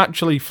 They're not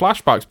actually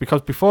flashbacks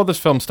because before this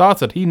film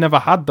started, he never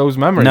had those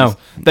memories. No.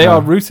 They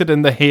are rooted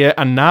in the here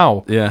and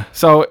now. Yeah.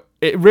 So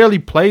it really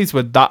plays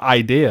with that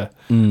idea.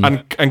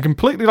 And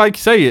completely, like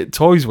you say, it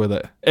toys with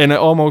it in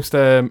almost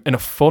in a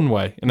fun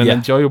way, in an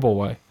enjoyable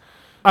way.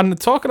 And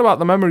talking about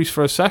the memories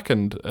for a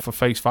second, for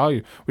face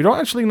value, we don't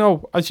actually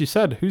know, as you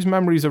said, whose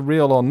memories are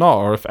real or not,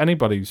 or if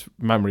anybody's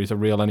memories are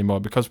real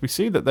anymore, because we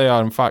see that they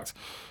are, in fact,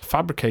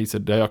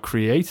 fabricated. They are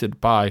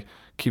created by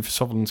Kiefer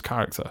Sutherland's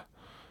character.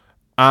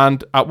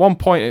 And at one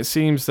point, it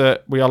seems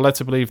that we are led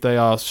to believe they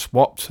are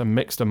swapped and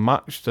mixed and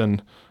matched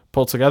and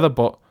pulled together,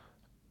 but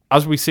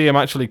as we see him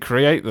actually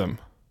create them,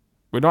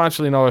 we don't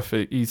actually know if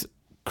he's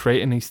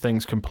creating these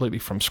things completely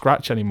from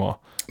scratch anymore.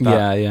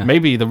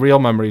 Maybe the real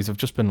memories have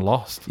just been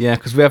lost. Yeah,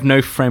 because we have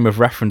no frame of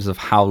reference of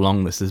how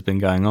long this has been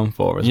going on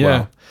for as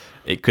well.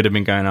 It could have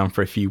been going on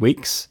for a few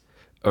weeks,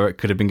 or it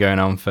could have been going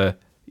on for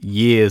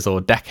years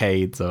or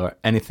decades or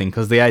anything,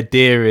 because the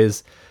idea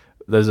is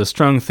there's a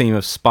strong theme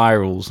of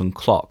spirals and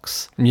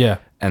clocks. Yeah.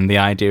 And the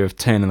idea of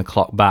turning the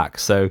clock back.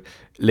 So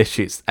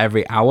literally it's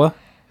every hour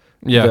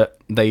that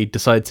they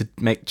decide to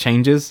make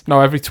changes.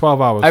 No, every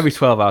 12 hours. Every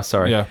 12 hours,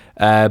 sorry.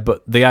 Yeah.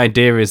 But the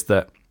idea is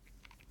that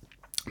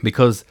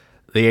because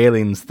the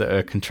aliens that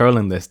are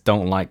controlling this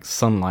don't like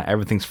sunlight,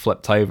 everything's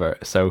flipped over.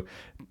 So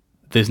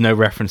there's no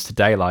reference to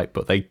daylight,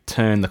 but they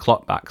turn the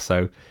clock back.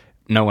 So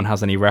no one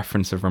has any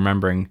reference of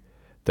remembering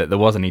that there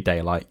was any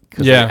daylight.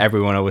 Because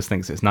everyone always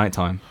thinks it's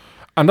nighttime.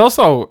 And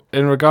also,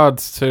 in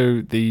regards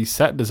to the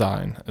set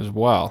design as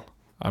well,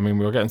 I mean,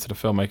 we'll get into the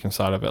filmmaking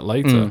side of it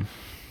later,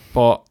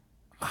 but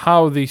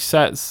how the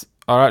sets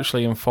are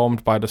actually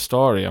informed by the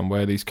story and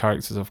where these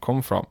characters have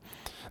come from.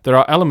 There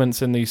are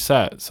elements in these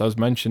sets, as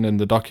mentioned in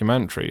the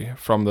documentary,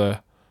 from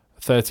the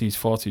 30s,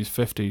 40s,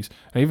 50s,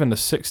 and even the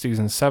 60s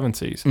and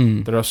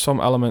 70s. There are some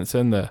elements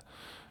in there.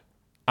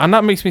 And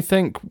that makes me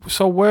think,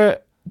 so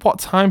what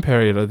time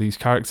period are these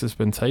characters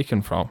been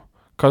taken from?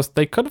 Because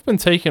they could have been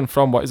taken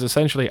from what is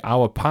essentially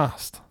our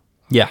past.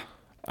 Yeah.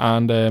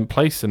 And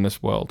placed in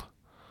this world,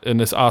 in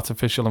this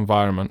artificial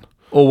environment.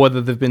 Or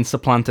whether they've been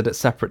supplanted at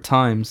separate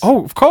times.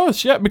 Oh, of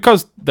course, yeah,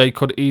 because they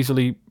could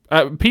easily...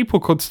 people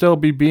could still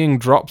be being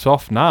dropped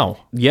off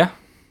now. Yeah.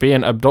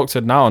 Being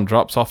abducted now and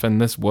dropped off in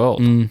this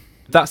world.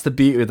 That's the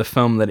beauty of the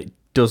film, that it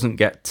doesn't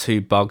get too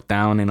bogged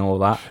down in all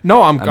that.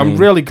 No, I'm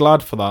really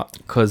glad for that.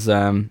 Because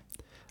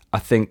I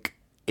think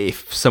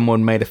if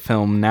someone made a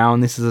film now,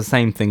 and this is the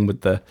same thing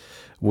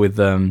with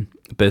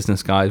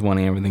business guys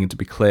wanting everything to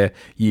be clear,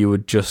 you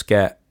would just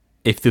get,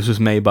 if this was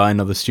made by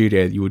another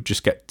studio, you would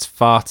just get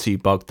far too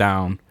bogged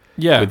down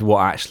with what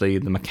actually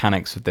the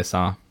mechanics of this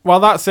are. Well,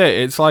 that's it.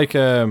 It's like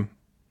a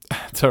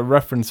to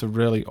reference a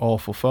really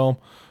awful film,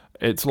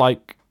 it's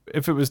like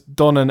if it was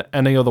done in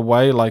any other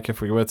way, like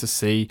if we were to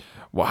see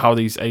how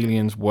these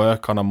aliens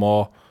work on a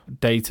more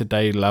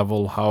day-to-day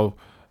level,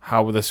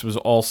 how this was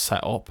all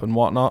set up and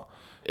whatnot,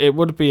 it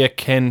would be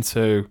akin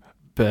to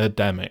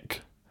Birdemic,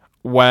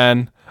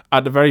 when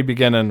at the very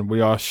beginning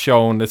we are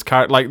shown this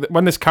character, like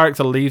when this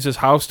character leaves his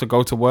house to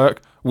go to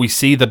work, we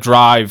see the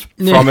drive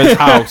from his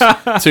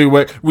house to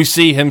work. We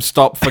see him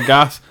stop for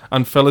gas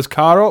and fill his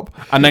car up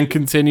and then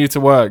continue to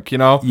work, you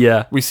know?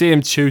 Yeah. We see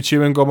him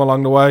chewing gum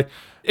along the way.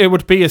 It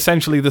would be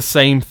essentially the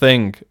same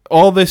thing.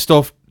 All this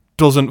stuff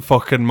doesn't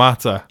fucking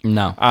matter.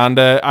 No. And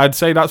I'd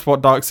say that's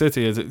what Dark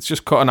City is. It's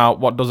just cutting out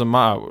what doesn't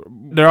matter.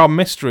 There are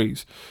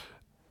mysteries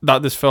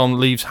that this film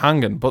leaves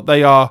hanging, but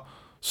they are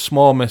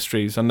small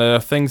mysteries, and there are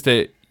things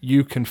that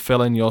you can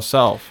fill in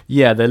yourself.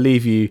 Yeah, they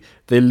leave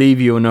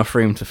you enough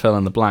room to fill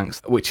in the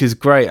blanks, which is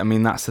great. I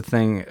mean, that's the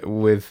thing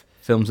with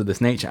films of this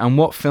nature, and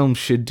what films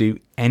should do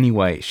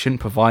anyway. It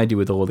shouldn't provide you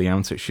with all the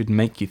answers. It should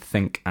make you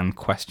think and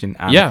question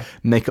and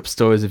make up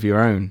stories of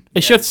your own.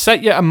 It should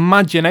set your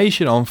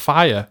imagination on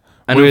fire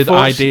with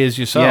ideas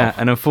yourself. Yeah,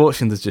 and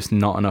unfortunately, there's just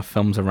not enough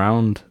films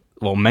around,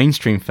 well,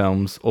 mainstream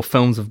films or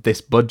films of this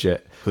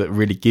budget that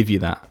really give you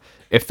that.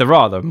 If there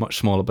are, they're much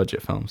smaller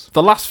budget films.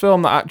 The last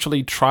film that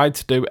actually tried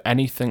to do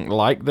anything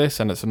like this,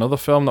 and it's another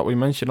film that we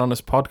mention on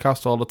this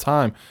podcast all the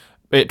time,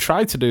 it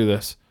tried to do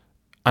this,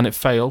 and it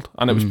failed,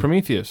 and it was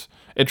Prometheus.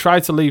 It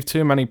tried to leave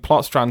too many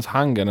plot strands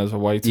hanging as a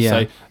way to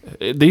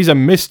say, these are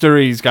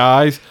mysteries,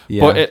 guys,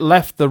 but it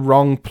left the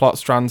wrong plot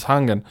strands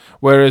hanging.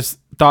 Whereas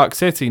Dark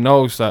City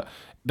knows that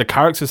the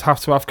characters have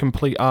to have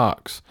complete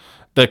arcs.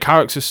 The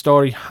character's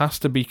story has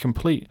to be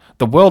complete.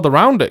 The world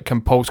around it can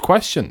pose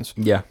questions.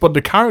 Yeah. But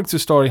the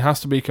character's story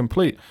has to be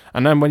complete.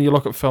 And then when you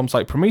look at films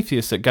like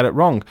Prometheus that get it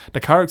wrong, the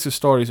character's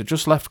stories are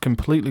just left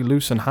completely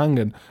loose and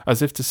hanging,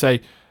 as if to say,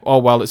 oh,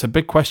 well, it's a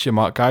big question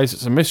mark, guys.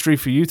 It's a mystery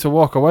for you to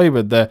walk away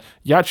with there.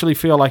 You actually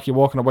feel like you're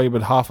walking away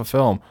with half a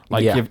film,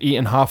 like you've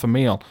eaten half a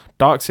meal.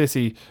 Dark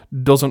City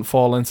doesn't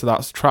fall into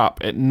that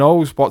trap. It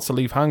knows what to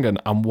leave hanging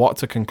and what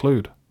to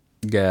conclude.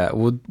 Yeah,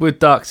 with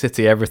Dark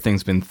City,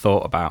 everything's been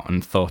thought about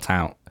and thought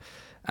out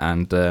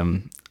and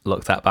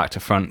looked at back to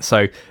front.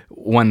 So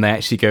when they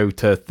actually go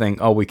to think,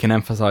 oh, we can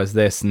emphasize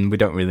this and we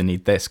don't really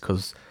need this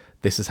because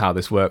this is how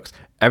this works,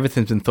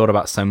 everything's been thought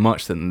about so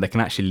much that they can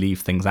actually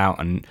leave things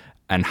out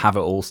and have it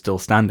all still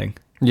standing.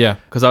 Yeah.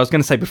 Because I was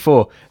going to say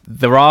before,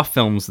 there are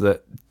films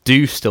that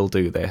do still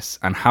do this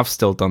and have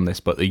still done this,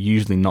 but they're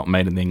usually not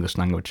made in the English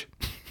language.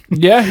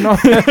 Yeah, no.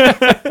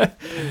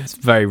 It's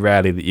very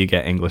rarely that you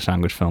get English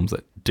language films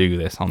that do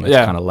this on this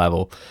kind of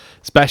level,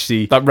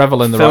 especially that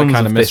revel in the right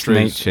kind of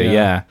mysteries. Nature,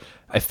 yeah.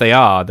 If they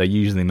are, they're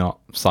usually not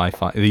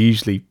sci-fi. They're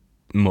usually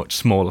much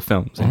smaller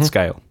films in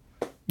scale.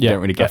 Yeah, you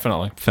don't really get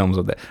films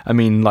with it. I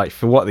mean, like,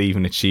 for what they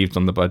even achieved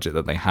on the budget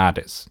that they had,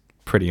 it's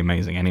pretty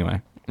amazing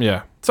anyway.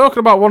 Yeah. Talking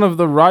about one of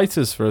the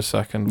writers for a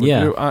second, would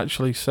you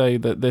actually say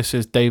that this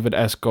is David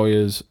S.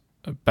 Goya's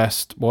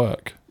best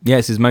work? Yeah,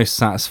 it's his most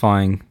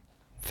satisfying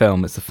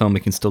film. It's the film we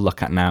can still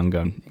look at now and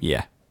go,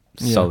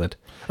 solid.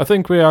 I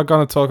think we are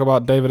going to talk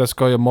about David S.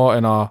 Goya more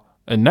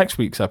in next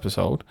week's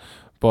episode,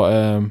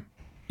 but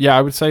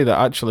I would say that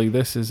actually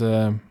this is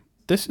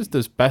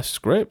his best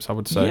scripts, I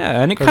would say.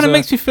 Yeah, and it kind of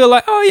makes me feel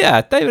like, oh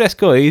yeah, David S.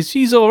 Goya,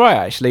 he's all right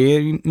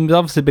actually. He's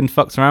obviously been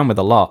fucked around with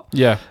a lot.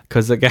 Yeah,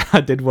 because again,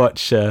 I did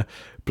watch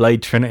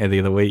Blade Trinity the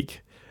other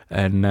week,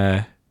 and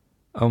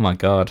oh my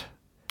god,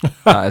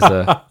 that is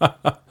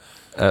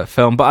a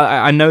film. But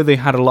I know they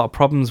had a lot of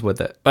problems with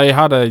it. They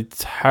had a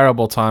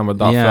terrible time with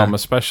that film,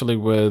 especially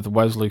with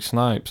Wesley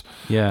Snipes.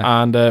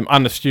 Yeah, and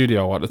the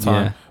studio at the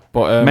time. Yeah.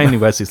 But mainly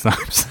Wesley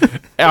Snipes.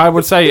 I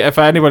would say, if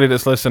anybody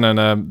that's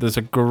listening, there's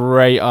a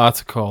great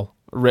article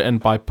written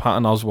by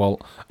Patton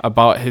Oswalt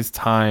about his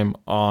time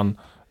on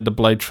the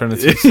Blade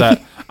Trinity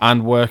set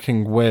and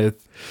working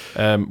with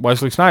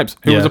Wesley Snipes,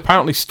 who was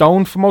apparently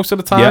stoned for most of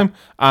the time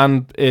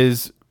and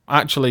is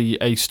actually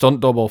a stunt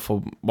double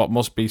for what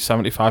must be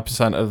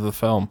 75% of the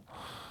film.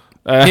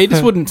 He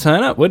just wouldn't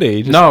turn up, would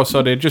he? No,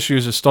 so they'd just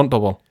use a stunt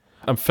double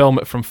and film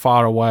it from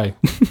far away.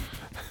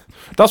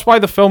 That's why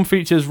the film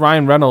features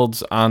Ryan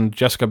Reynolds and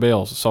Jessica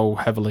Biel so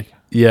heavily.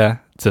 Yeah,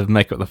 to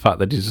make up the fact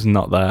that he's just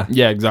not there.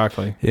 Yeah,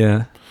 exactly.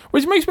 Yeah.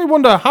 Which makes me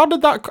wonder, how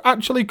did that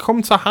actually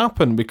come to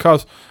happen?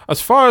 Because as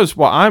far as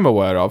what I'm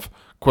aware of,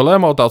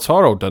 Guillermo del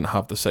Toro didn't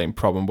have the same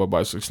problem with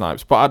Wesley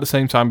Snipes, but at the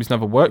same time, he's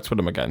never worked with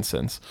him again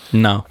since.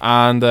 No.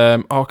 And, I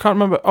can't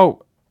remember,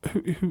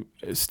 who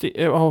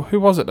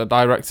was it that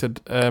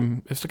directed?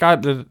 It's the guy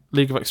that did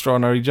League of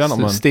Extraordinary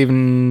Gentlemen.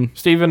 Stephen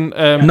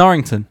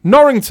Norrington.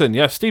 Norrington,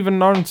 yeah, Stephen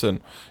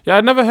Norrington. Yeah,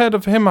 I'd never heard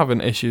of him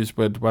having issues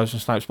with Wesley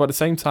Snipes, but at the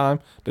same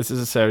time, this is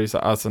a series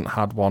that hasn't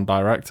had one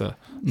director.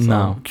 So,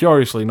 no.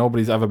 Curiously,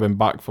 nobody's ever been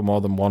back for more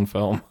than one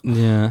film.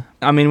 Yeah.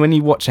 I mean, when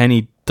you watch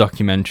any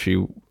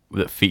documentary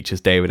that features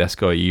David S.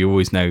 Goya, you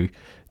always know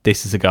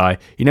this is a guy,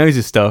 he knows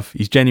his stuff,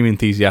 he's genuinely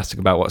enthusiastic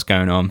about what's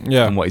going on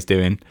and what he's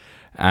doing.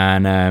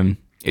 And,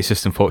 it's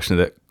just unfortunate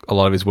that a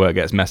lot of his work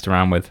gets messed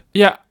around with.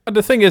 Yeah,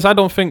 the thing is, I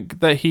don't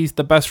think that he's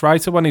the best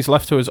writer when he's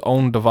left to his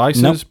own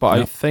devices,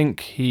 I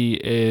think he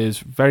is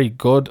very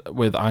good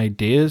with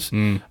ideas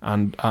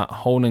and at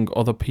honing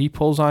other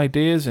people's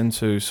ideas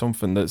into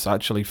something that's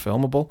actually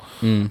filmable.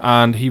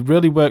 And he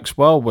really works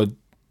well with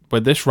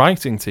this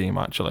writing team,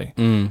 actually.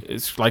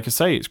 It's like I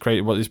say, it's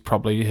created what is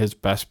probably his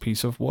best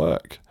piece of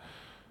work.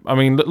 I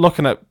mean,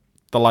 looking at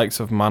the likes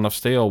of Man of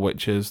Steel,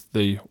 which is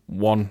the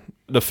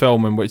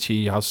film in which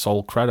he has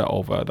sole credit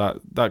over,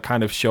 that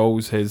kind of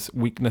shows his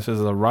weaknesses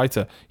as a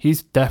writer.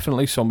 He's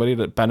definitely somebody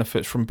that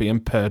benefits from being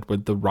paired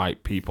with the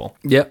right people.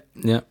 Yep.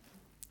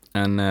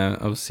 And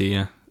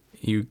obviously,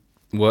 you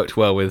worked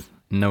well with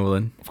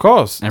Nolan. Of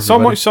course. Everybody. So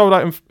much so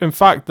that, in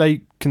fact,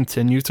 they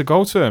continue to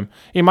go to him.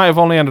 He might have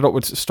only ended up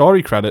with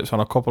story credits on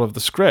a couple of the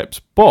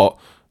scripts, but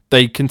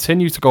they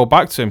continue to go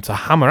back to him to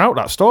hammer out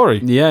that story.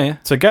 Yeah.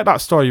 To get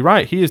that story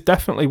right. He is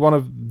definitely one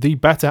of the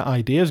better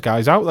ideas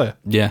guys out there.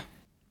 Yeah.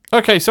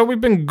 Okay, so we've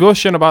been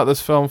gushing about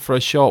this film for a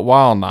short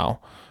while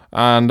now.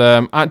 And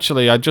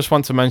actually, I just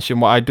want to mention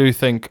what I do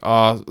think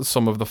are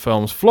some of the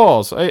film's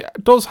flaws. It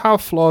does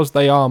have flaws,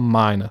 they are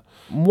minor.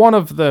 One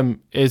of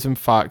them is, in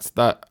fact,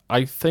 that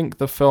I think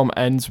the film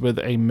ends with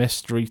a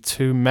mystery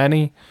too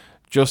many,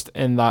 just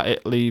in that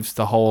it leaves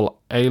the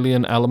whole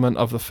alien element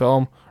of the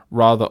film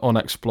rather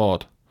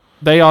unexplored.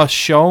 They are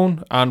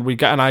shown, and we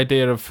get an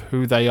idea of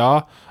who they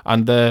are,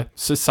 and their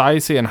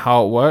society and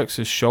how it works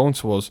is shown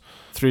to us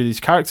through these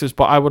characters,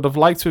 but I would have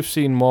liked to have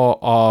seen more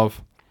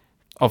of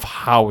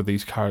how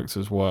these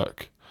characters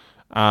work.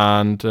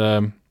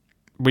 And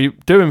we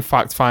do, in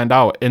fact, find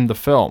out in the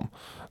film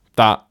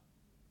that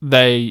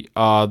they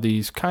are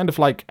these kind of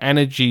like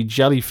energy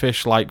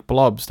jellyfish-like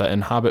blobs that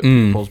inhabit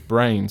people's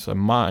brains and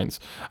minds.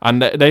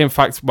 And they in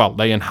fact,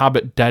 they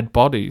inhabit dead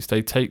bodies.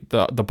 They take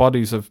the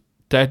bodies of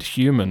dead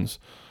humans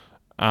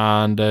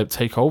and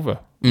take over,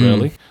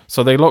 really.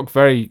 So they look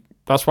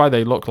that's why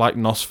they look like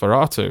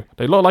Nosferatu.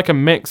 They look like a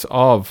mix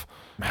of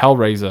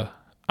Hellraiser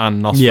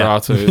and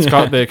Nosferatu. Yeah. It's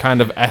got the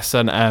kind of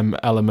S&M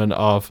element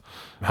of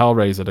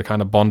Hellraiser, the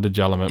kind of bondage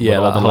element. Yeah,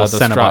 with all the the leather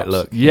Cenobite straps.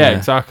 look. Yeah,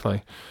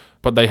 exactly.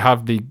 But they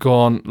have the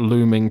gaunt,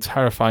 looming,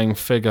 terrifying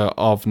figure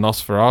of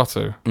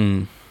Nosferatu.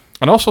 And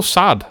also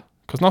sad,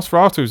 because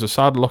Nosferatu is a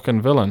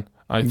sad-looking villain,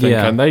 I think,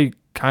 and they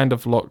kind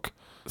of look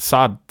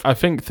sad. I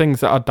think things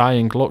that are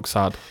dying look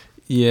sad.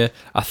 Yeah,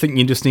 I think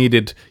you just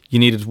needed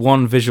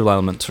one visual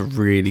element to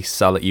really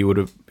sell it. You would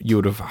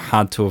have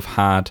had to have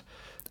had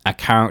a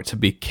character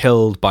be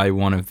killed by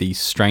one of these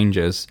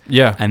strangers,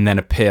 and then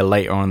appear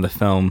later on in the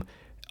film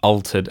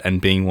altered and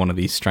being one of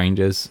these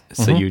strangers.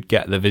 So you'd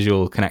get the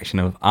visual connection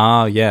of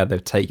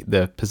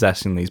they're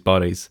possessing these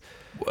bodies.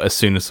 As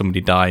soon as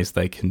somebody dies,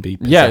 they can be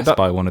possessed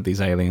by one of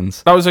these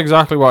aliens. That was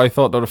exactly what I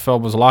thought that the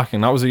film was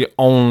lacking. That was the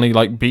only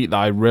beat that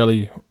I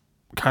really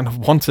kind of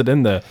wanted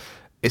in there.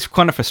 It's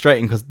kind of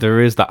frustrating because there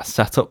is that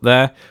setup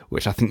there,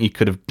 which I think you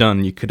could have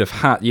done. You could have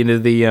had,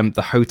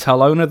 the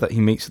hotel owner that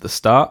he meets at the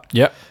start.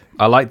 Yep.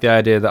 I like the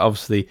idea that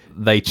obviously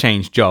they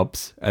change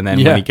jobs, and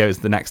then when he goes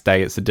the next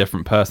day, it's a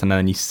different person, and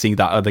then you see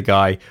that other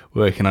guy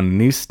working on a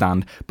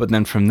newsstand. But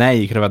then from there,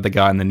 you could have had the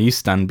guy on the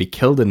newsstand be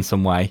killed in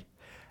some way,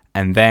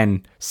 and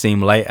then see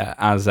him later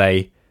as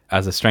a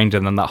stranger,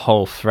 and then that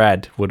whole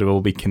thread would have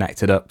all be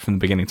connected up from the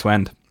beginning to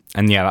end.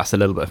 And that's a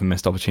little bit of a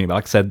missed opportunity. But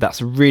like I said,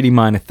 that's a really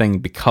minor thing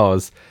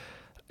because,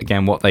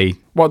 again, what they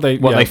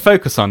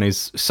focus on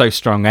is so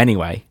strong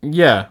anyway.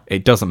 Yeah,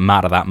 it doesn't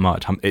matter that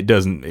much.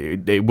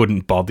 It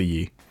wouldn't bother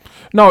you.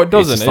 No, it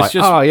doesn't. It's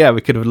just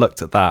we could have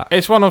looked at that.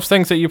 It's one of those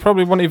things that you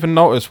probably wouldn't even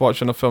notice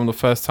watching a film the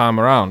first time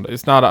around.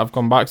 It's now that I've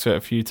gone back to it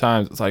a few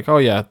times, it's like,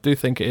 I do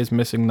think it is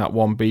missing that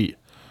one beat.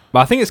 But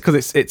I think it's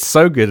because it's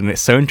so good and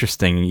it's so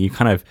interesting.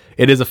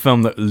 It is a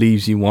film that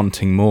leaves you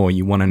wanting more.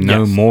 You want to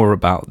know more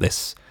about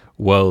this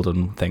world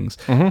and things.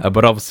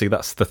 But obviously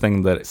that's the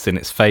thing that it's in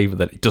its favour,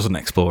 that it doesn't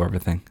explore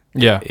everything.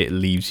 Yeah. It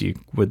leaves you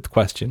with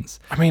questions.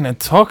 I mean, and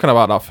talking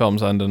about that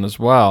film's ending as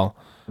well,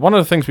 one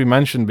of the things we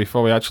mentioned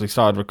before we actually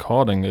started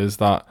recording is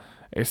that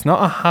it's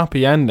not a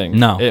happy ending.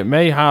 No. It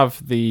may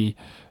have the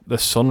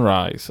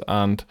sunrise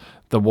and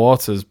the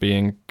waters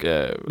being,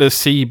 the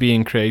sea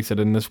being created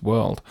in this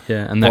world.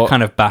 Yeah, and they're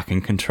kind of back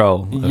in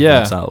control of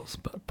themselves.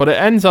 But it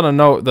ends on a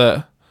note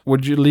that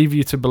would leave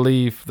you to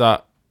believe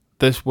that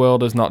this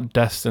world is not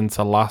destined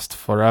to last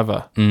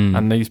forever,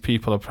 and these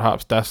people are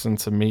perhaps destined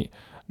to meet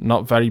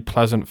not very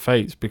pleasant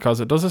fates, because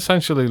it does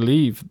essentially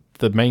leave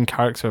the main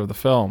character of the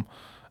film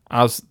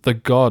as the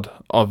god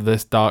of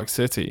this dark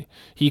city.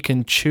 He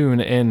can tune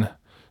in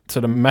to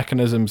the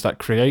mechanisms that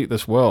create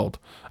this world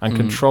and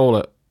control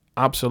it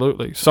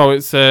absolutely. So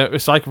it's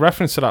like a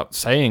reference to that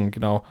saying,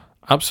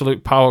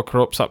 absolute power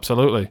corrupts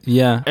absolutely.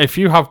 Yeah. If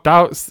you have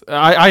doubts,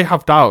 I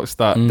have doubts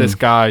that this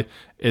guy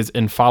is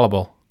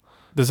infallible.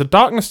 There's a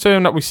darkness to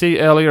him that we see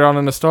earlier on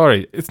in the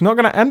story. It's not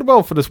going to end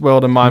well for this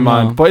world in my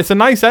mind, but it's a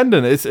nice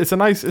ending.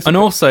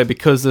 Also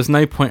because there's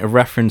no point of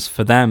reference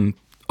for them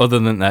other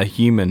than they're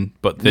human,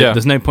 but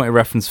there's no point of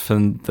reference for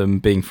them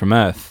being from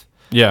Earth.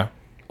 Yeah.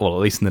 Well, at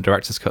least in the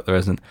director's cut, there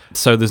isn't.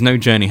 So there's no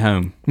journey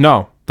home.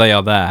 No, They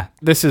are there.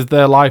 this is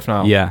their life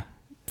now. Yeah.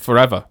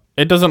 Forever.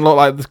 It doesn't look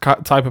like the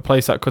type of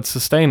place that could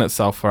sustain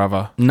itself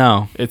forever.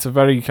 No. It's a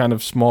very kind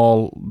of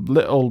small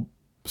little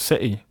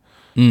city,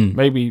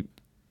 maybe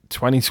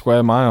 20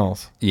 square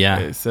miles. Yeah.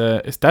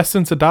 It's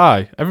destined to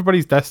die.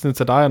 Everybody's destined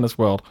to die in this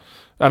world,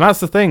 and that's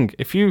the thing.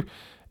 If you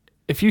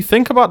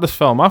think about this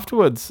film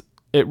afterwards,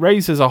 it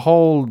raises a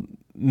whole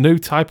new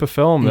type of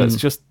film that's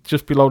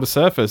just below the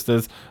surface.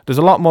 There's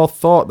a lot more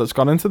thought that's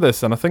gone into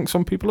this, and I think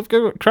some people have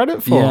given it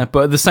credit for. Yeah,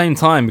 but at the same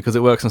time, because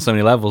it works on so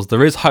many levels,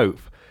 there is hope,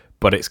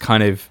 but it's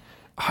kind of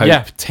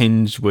hope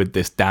tinged with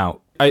this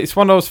doubt. It's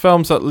one of those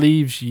films that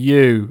leaves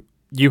you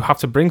have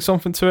to bring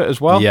something to it as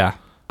well. Yeah.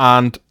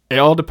 And it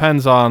all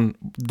depends on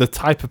the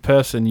type of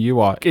person you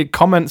are. It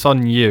comments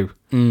on you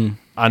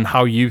and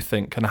how you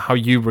think and how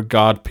you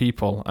regard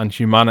people and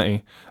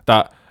humanity.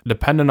 That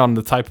depending on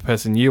the type of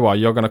person you are,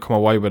 you're going to come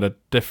away with a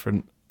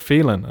different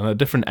feeling and a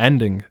different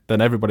ending than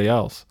everybody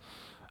else.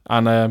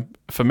 And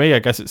for me, I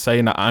guess it's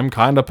saying that I'm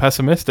kind of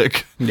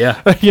pessimistic.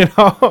 Yeah. You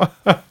know?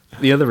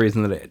 The other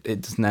reason that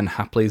it doesn't end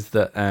happily is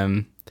that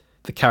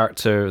the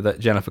character that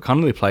Jennifer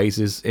Connelly plays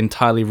is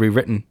entirely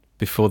rewritten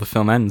before the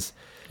film ends.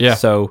 Yeah.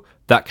 So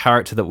that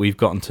character that we've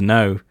gotten to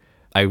know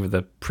over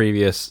the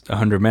previous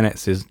 100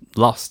 minutes is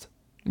lost.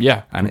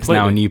 Yeah. And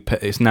completely.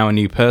 it's now a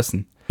new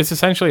person. It's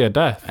essentially a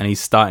death. And he's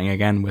starting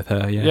again with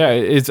her. Yeah. Yeah,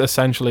 it is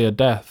essentially a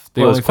death.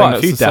 There's quite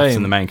a few deaths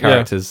in the main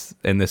characters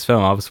in this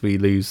film. Obviously, we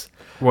lose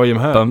William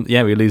Hurt.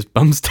 we lose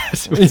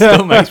Bumstead, which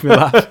still makes me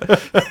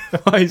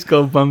laugh. Why he's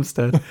called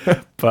Bumstead.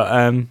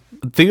 But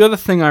the other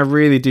thing I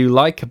really do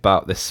like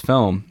about this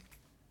film,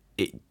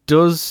 it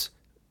does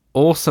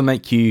also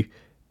make you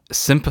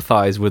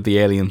sympathize with the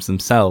aliens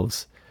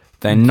themselves.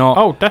 They're not.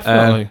 Oh,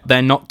 definitely.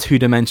 They're not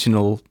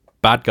two-dimensional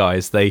bad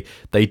guys. They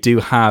do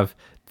have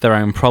their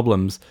own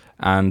problems,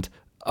 and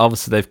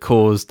obviously they've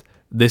caused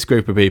this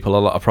group of people a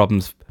lot of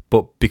problems.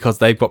 But because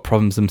they've got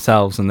problems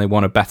themselves and they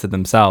want to better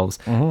themselves,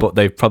 but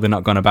they've probably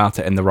not gone about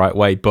it in the right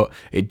way. But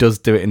it does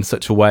do it in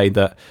such a way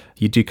that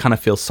you do kind of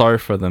feel sorry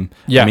for them.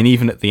 Yeah. I mean,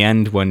 even at the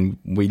end when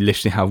we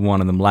literally have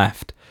one of them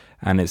left,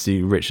 and it's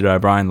Richard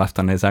O'Brien left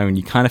on his own,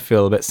 you kind of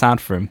feel a bit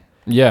sad for him.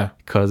 Yeah.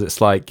 Because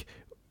it's like,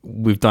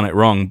 we've done it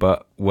wrong,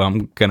 but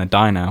I'm going to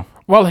die now.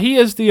 Well, he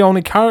is the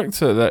only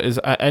character that is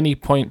at any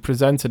point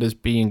presented as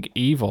being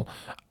evil.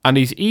 And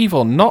he's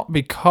evil not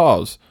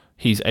because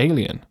he's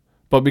alien,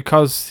 but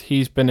because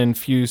he's been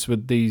infused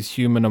with these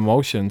human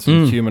emotions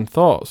and human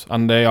thoughts,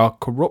 and they are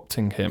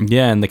corrupting him.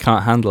 Yeah, and they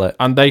can't handle it.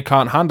 And they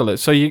can't handle it.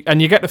 So you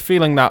get the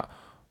feeling that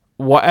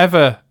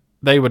whatever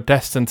they were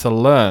destined to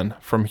learn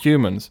from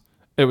humans,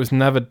 it was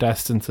never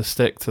destined to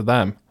stick to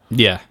them.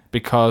 Yeah.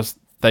 Because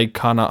they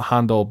cannot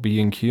handle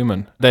being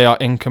human. They are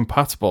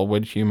incompatible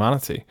with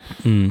humanity.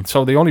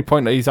 So the only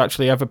point that he's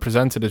actually ever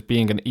presented as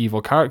being an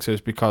evil character is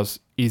because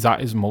he's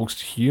at his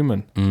most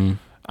human.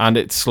 And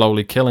it's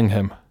slowly killing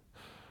him.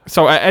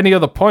 So at any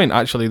other point,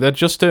 actually, they're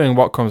just doing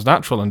what comes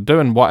natural and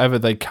doing whatever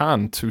they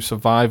can to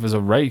survive as a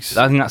race.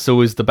 I think that's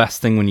always the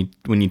best thing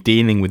when you're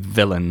dealing with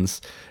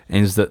villains,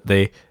 is that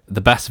the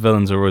best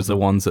villains are always the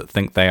ones that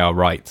think they are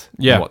right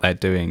in what they're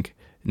doing,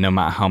 no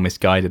matter how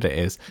misguided it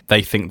is.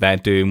 They think they're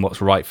doing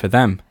what's right for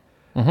them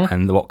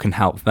and what can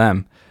help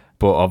them,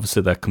 but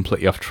obviously they're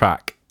completely off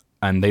track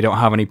and they don't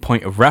have any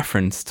point of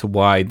reference to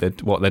why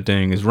what they're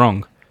doing is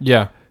wrong.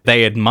 Yeah.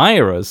 They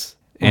admire us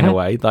in a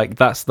way, like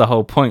that's the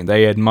whole point.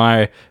 They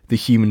admire the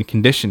human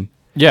condition.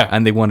 Yeah.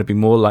 And they want to be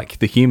more like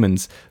the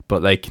humans, but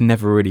they can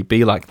never really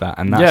be like that.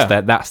 And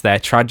that's their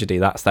tragedy.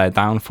 That's their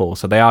downfall.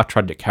 So they are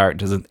tragic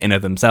characters in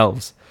of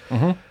themselves.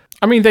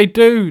 I mean, they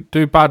do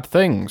bad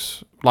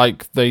things.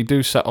 Like, they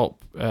do set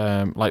up,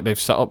 like, they've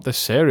set up this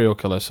serial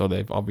killer, so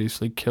they've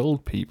obviously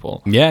killed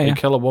people. Yeah, They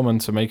kill a woman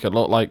to make it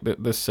look like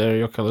this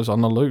serial killer's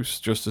on the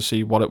loose, just to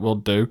see what it will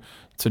do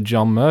to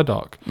John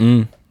Murdoch.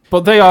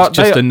 But they are... It's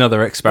just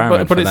another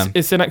experiment but for them.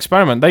 it's an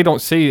experiment. They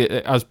don't see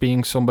it as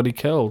being somebody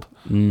killed.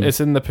 It's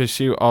in the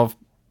pursuit of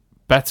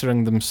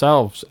bettering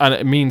themselves, and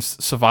it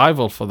means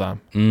survival for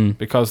them.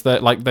 Because,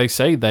 like they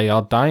say, they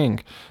are dying.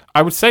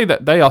 I would say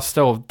that they are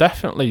still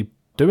definitely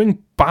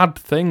doing bad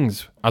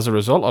things as a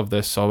result of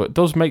this, so it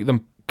does make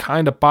them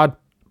kind of bad,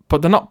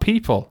 but they're not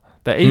people.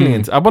 They're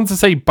aliens. I want to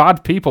say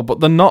bad people, but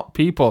they're not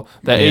people.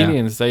 They're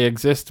aliens. They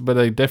exist with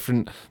a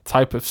different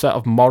type of set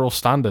of moral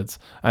standards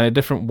and a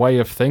different way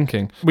of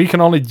thinking. We can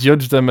only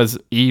judge them as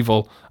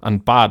evil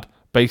and bad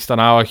based on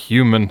our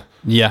human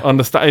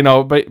understand. You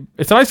know, but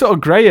it's a nice little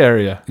grey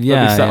area that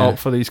we set up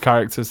for these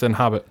characters to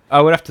inhabit.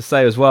 I would have to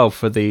say as well,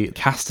 for the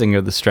casting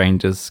of the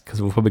strangers, because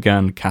we'll probably go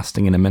on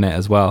casting in a minute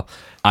as well,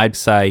 I'd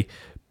say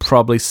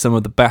probably some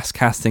of the best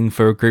casting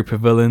for a group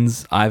of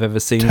villains I've ever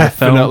seen in a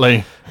film.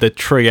 Definitely. The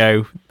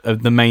trio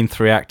of the main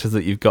three actors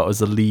that you've got as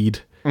the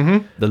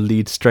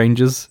lead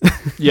strangers.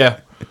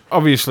 Yeah.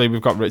 Obviously,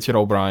 we've got Richard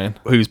O'Brien.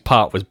 Whose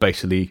part was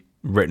basically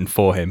written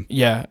for him.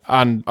 Yeah,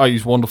 and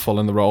he's wonderful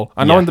in the role.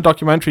 I know in the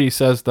documentary he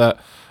says that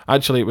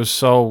actually it was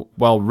so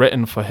well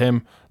written for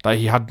him that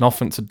he had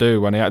nothing to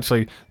do when he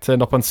actually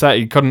turned up on set.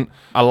 He couldn't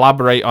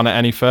elaborate on it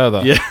any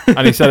further. Yeah.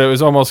 And he said it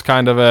was almost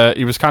kind of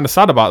he was kind of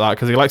sad about that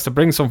because he likes to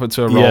bring something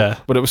to a role,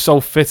 but it was so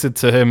fitted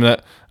to him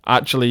that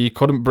actually he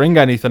couldn't bring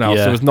anything else.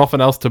 Yeah. There was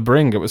nothing else to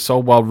bring. It was so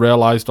well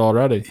realised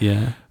already.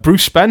 Yeah.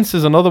 Bruce Spence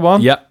is another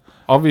one. Yep.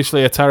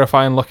 Obviously a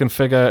terrifying looking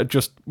figure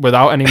just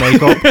without any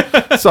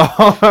makeup. So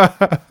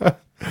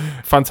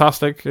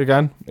fantastic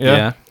again.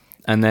 Yeah.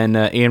 And then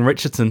Ian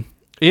Richardson.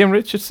 Ian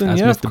Richardson, As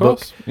yeah, Mr. of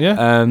course. Book. Yeah.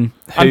 Who?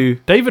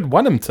 And David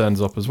Wenham turns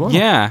up as well.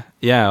 Yeah,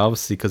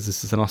 obviously because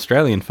this is an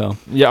Australian film.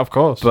 Yeah, of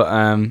course. But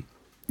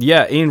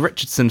Ian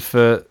Richardson,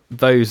 for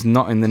those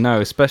not in the know,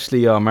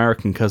 especially our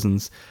American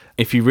cousins,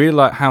 if you really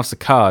like House of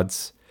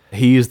Cards,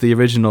 he is the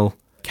original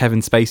Kevin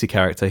Spacey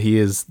character. He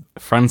is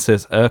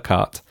Francis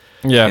Urquhart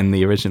in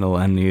the original,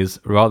 and he is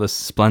rather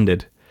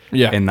splendid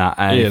in that.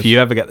 And if you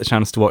ever get the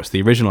chance to watch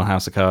the original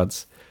House of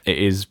Cards, it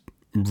is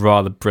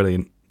rather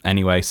brilliant.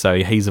 Anyway, so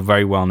he's a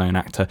very well-known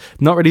actor.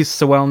 Not really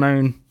so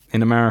well-known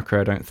in America,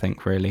 I don't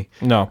think, really.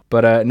 No.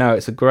 But no,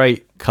 it's a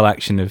great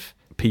collection of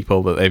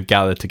people that they've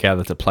gathered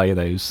together to play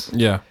those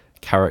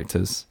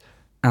characters.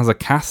 As a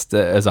cast,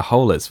 as a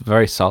whole, it's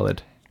very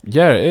solid.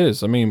 Yeah, it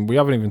is. I mean, we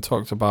haven't even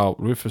talked about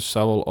Rufus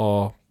Sewell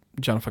or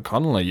Jennifer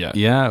Connelly yet.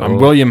 Yeah. And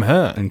William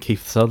Hurt. And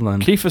Kiefer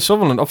Sutherland. Kiefer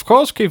Sutherland. Of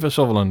course, Kiefer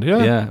Sutherland,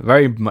 yeah. Yeah,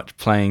 very much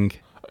playing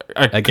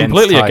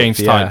completely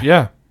against type,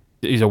 yeah.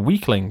 He's a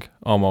weakling,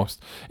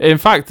 almost. In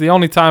fact, the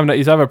only time that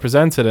he's ever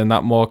presented in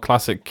that more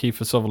classic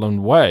Kiefer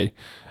Sutherland way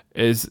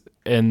is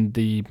in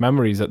the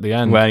memories at the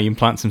end. Where he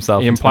implants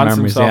himself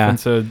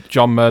into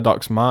John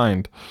Murdoch's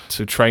mind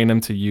to train him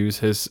to use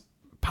his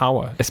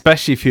power.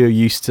 Especially if you're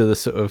used to the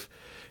sort of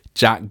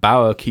Jack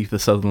Bauer Kiefer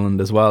Sutherland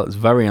as well. It's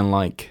very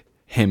unlike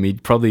him.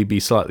 He'd probably be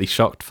slightly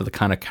shocked for the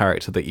kind of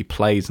character that he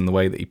plays and the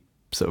way that he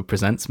sort of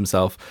presents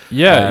himself.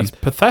 Yeah, he's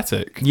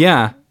pathetic.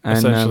 Yeah. And,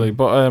 essentially,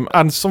 but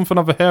and something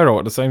of a hero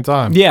at the same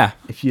time. Yeah,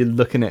 if you're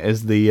looking at it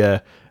as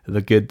the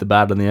good, the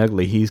bad, and the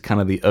ugly, he's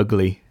kind of the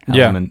ugly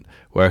element,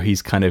 where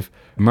he's kind of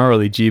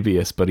morally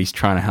dubious, but he's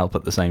trying to help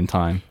at the same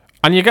time.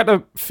 And you get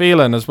the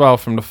feeling as well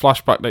from the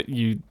flashback that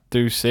you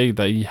do see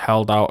that he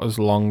held out as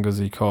long as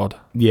he could.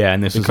 Yeah,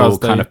 and this is all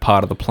kind of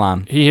part of the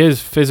plan. He is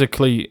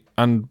physically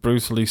and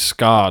brutally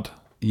scarred.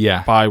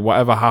 Yeah, by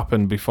whatever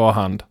happened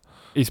beforehand.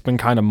 He's been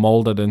kind of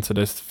molded into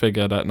this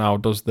figure that now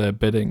does their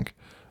bidding.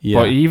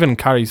 Yeah. But he even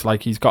carries,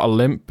 like, he's got a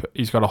limp,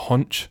 he's got a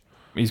hunch,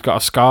 he's got a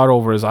scar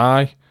over his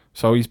eye.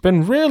 So he's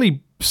been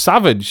really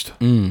savaged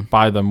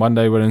by them when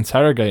they were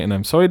interrogating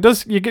him. So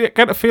you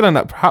get a feeling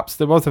that perhaps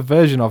there was a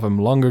version of him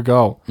long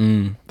ago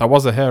that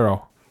was a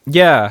hero.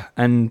 Yeah,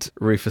 and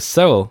Rufus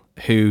Sewell,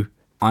 who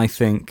I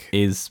think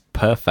is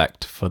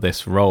perfect for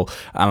this role.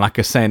 And like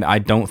I was saying, I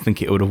don't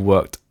think it would have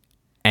worked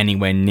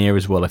anywhere near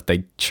as well if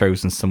they'd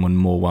chosen someone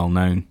more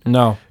well-known.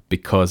 No.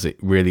 Because it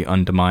really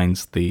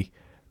undermines the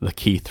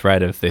key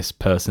thread of this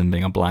person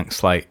being a blank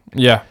slate.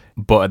 Yeah.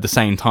 But at the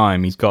same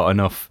time, he's got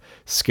enough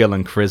skill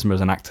and charisma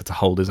as an actor to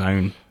hold his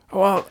own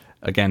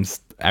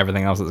against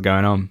everything else that's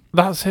going on.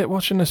 That's it,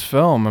 watching this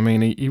film. I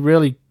mean, he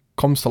really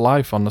comes to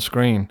life on the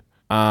screen,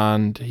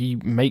 and he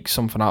makes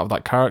something out of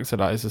that character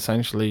that is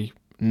essentially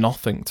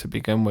nothing to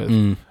begin with.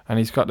 And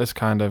he's got this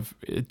kind of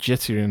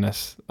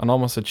jitteriness and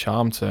almost a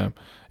charm to him.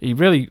 He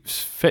really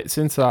fits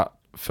into that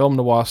film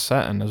noir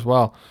setting as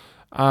well.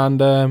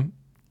 And,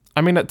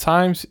 I mean, at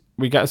times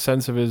we get a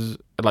sense of his,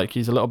 like,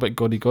 he's a little bit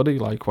goody-goody,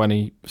 like when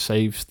he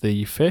saves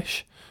the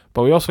fish.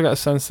 But we also get a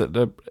sense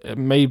that it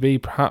may be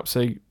perhaps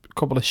a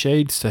couple of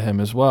shades to him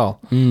as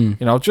well. You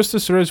know, just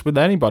as there is with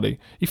anybody.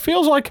 He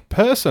feels like a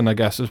person, I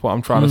guess, is what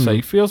I'm trying to say.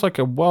 He feels like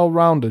a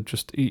well-rounded,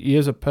 he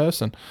is a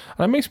person.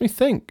 And it makes me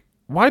think,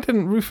 why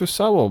didn't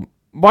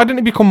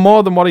he become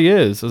more than what he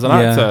is as an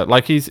actor?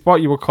 Like, he's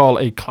what you would call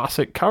a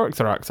classic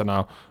character actor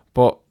now.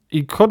 But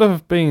he could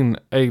have been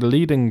a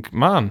leading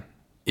man.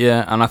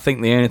 Yeah, and I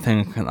think the only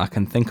thing I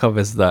can think of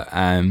is that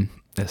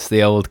it's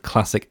the old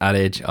classic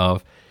adage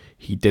of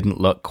he didn't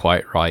look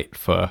quite right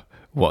for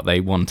what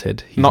they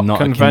wanted. He's not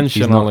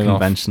conventional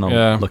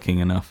looking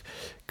enough,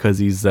 because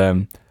he's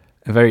a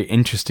very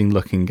interesting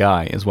looking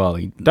guy as well.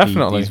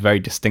 He's very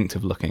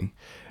distinctive looking,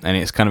 and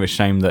it's kind of a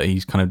shame that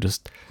he's kind of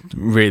just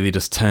really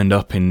just turned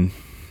up in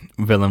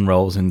villain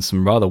roles in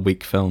some rather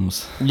weak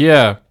films.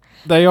 Yeah.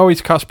 They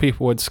always cast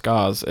people with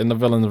scars in the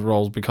villain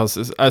roles,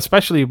 because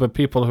especially with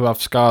people who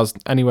have scars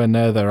anywhere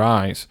near their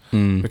eyes,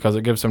 because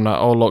it gives them that,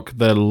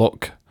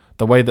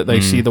 the way that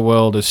they see the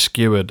world is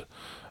skewered.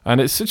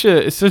 And it's such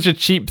a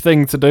cheap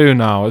thing to do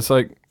now. It's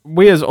like,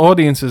 we as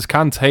audiences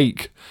can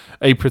take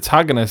a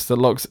protagonist that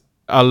looks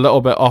a little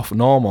bit off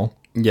normal.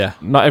 Yeah.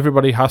 Not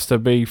everybody has to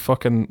be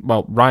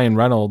Ryan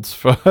Reynolds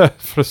for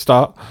a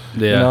start.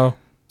 Yeah. You know?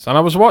 And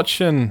I was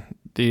watching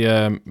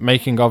the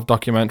making of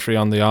documentary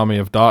on the Army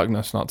of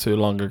Darkness not too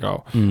long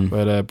ago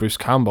with Bruce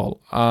Campbell,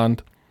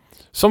 and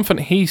something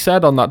he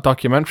said on that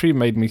documentary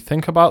made me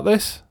think about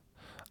this,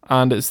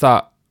 and it's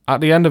that at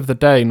the end of the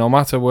day, no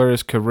matter where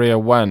his career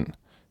went,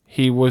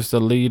 he was the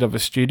lead of a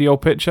studio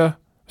picture,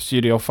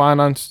 studio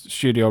financed,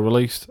 studio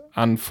released,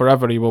 and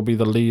forever he will be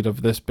the lead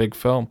of this big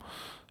film.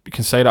 You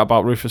can say that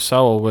about Rufus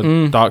Sewell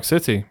with Dark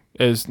City.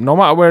 Is no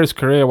matter where his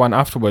career went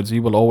afterwards, he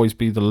will always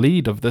be the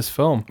lead of this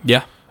film.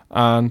 Yeah.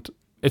 And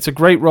it's a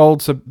great role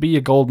to be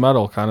a gold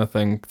medal kind of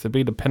thing, to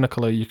be the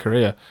pinnacle of your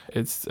career.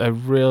 It's a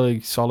really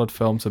solid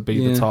film to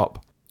be the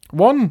top.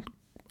 One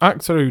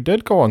actor who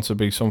did go on to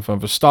be something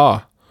of a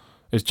star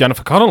is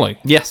Jennifer Connelly.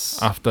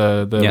 Yes.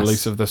 After the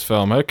release of this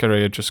film, her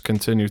career just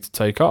continued to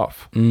take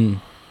off.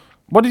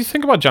 What do you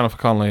think about Jennifer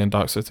Connelly in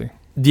Dark City?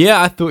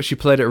 Yeah, I thought she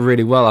played it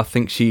really well. I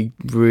think she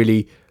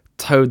really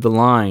towed the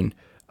line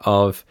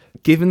of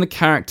giving the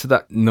character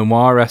that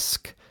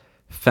noir-esque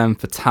femme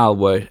fatale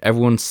where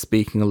everyone's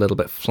speaking a little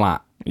bit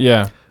flat.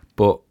 Yeah.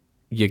 But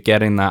you're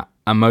getting that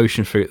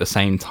emotion through at the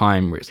same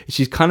time.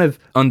 She kind of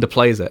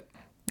underplays it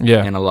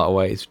in a lot of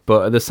ways.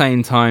 But at the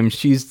same time,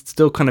 she's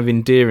still kind of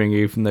endearing,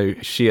 even though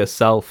she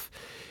herself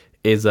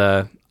is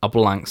a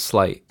blank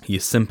slate. You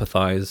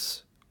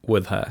sympathise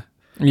with her.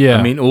 Yeah.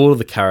 I mean, all of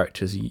the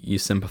characters you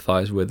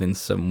sympathise with in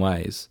some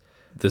ways.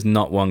 There's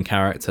not one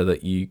character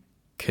that you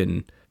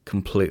can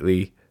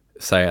completely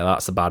say, oh,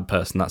 that's a bad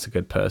person, that's a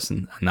good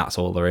person, and that's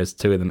all there is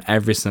to them.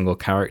 Every single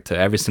character,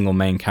 every single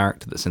main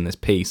character that's in this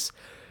piece,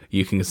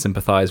 you can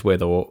sympathise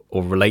with or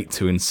relate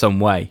to in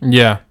some way.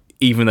 Yeah.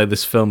 Even though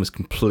this film is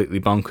completely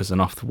bonkers and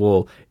off the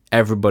wall,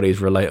 everybody's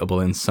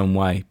relatable in some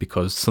way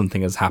because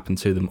something has happened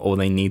to them or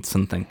they need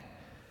something.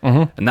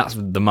 Mm-hmm. And that's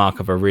the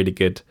mark of a really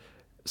good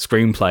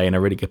screenplay and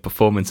a really good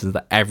performance, is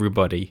that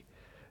everybody,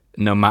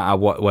 no matter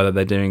whether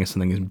they're doing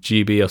something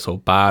dubious or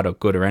bad or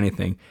good or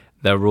anything,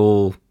 they're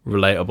all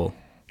relatable.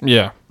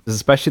 Yeah.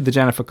 Especially the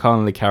Jennifer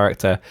Connelly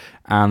character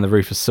and the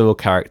Rufus Sewell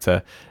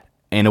character.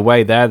 In a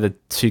way, they're the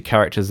two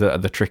characters that are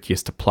the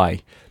trickiest to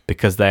play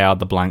because they are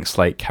the blank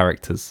slate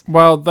characters.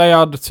 Well, they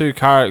are the two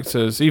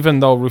characters, even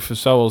though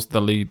Rufus Sewell's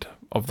the lead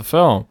of the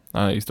film,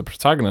 he's the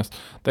protagonist,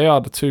 they are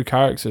the two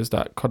characters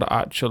that could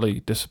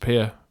actually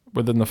disappear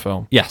within the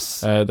film.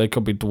 Yes. They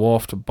could be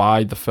dwarfed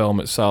by the film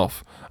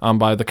itself and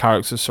by the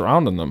characters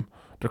surrounding them,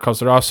 because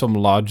there are some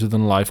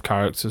larger-than-life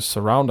characters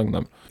surrounding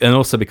them. And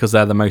also because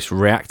they're the most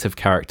reactive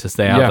characters.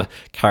 They are the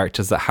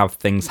characters that have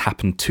things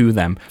happen to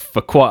them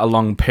for quite a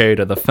long period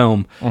of the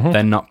film. Mm-hmm.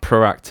 They're not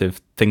proactive.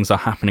 Things are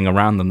happening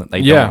around them that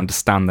they don't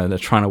understand. They're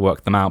trying to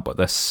work them out, but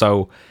they're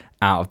so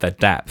out of their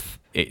depth.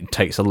 It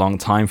takes a long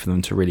time for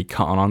them to really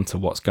cut on to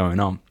what's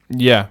going on.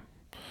 Yeah.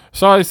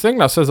 So I think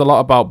that says a lot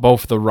about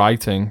both the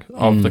writing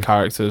of the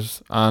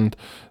characters and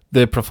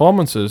the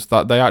performances,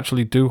 that they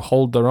actually do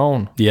hold their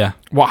own. Yeah.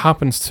 What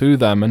happens to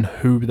them and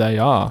who they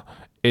are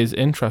is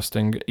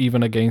interesting,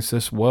 even against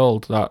this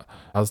world that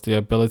has the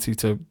ability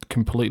to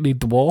completely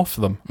dwarf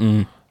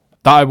them.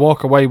 That I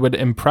walk away with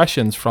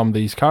impressions from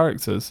these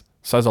characters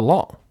says a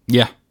lot.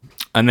 Yeah.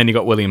 And then you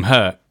got William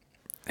Hurt,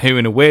 who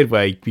in a weird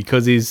way,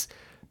 because he's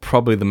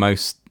probably the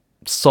most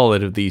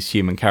solid of these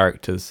human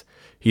characters,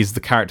 he's the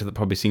character that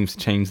probably seems to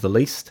change the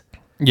least.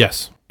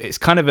 Yes. It's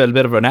kind of a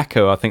bit of an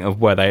echo, I think, of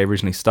where they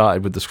originally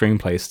started with the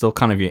screenplay. It's still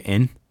kind of your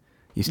in.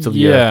 He's still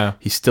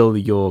he's still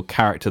your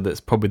character that's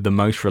probably the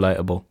most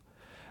relatable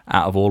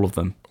out of all of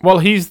them. Well,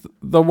 he's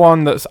the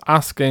one that's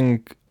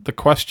asking the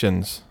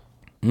questions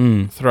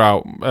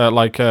throughout.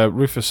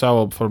 Rufus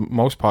Sewell, for the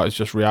most part, is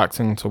just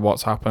reacting to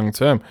what's happening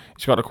to him.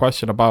 He's got a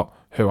question about,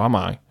 who am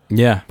I?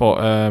 Yeah.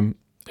 But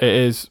it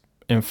is,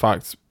 in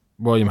fact,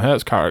 William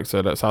Hurt's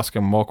character that's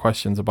asking more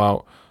questions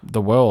about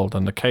the world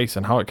and the case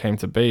and how it came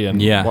to be and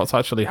what's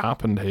actually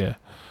happened here.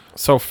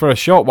 So for a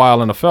short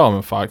while in the film,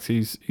 in fact,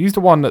 he's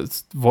the one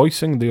that's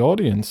voicing the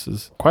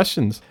audience's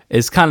questions.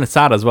 It's kind of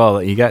sad as well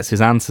that he gets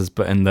his answers,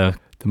 but in the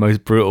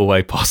most brutal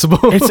way possible.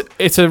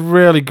 It's a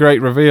really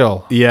great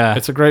reveal. Yeah.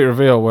 It's a great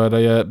reveal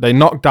where they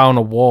knock down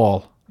a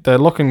wall. They're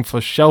looking for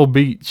Shell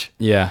Beach.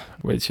 Yeah.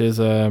 Which is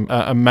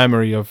a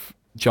memory of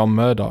John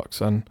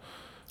Murdoch's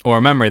or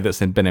a memory that's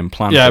been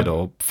implanted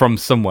or from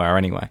somewhere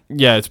anyway.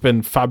 Yeah, it's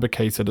been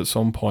fabricated at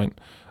some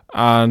point.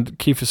 And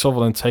Kiefer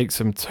Sutherland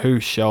takes him to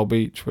Shell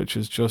Beach, which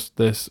is just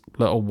this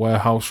little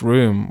warehouse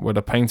room with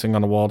a painting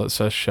on the wall that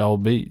says Shell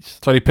Beach.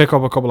 So they pick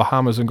up a couple of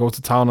hammers and go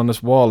to town on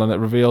this wall, and it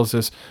reveals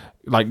this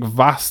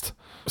vast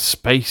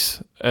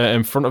space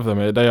in front of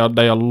them. They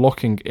are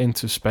looking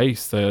into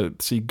space. They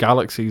see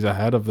galaxies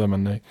ahead of them,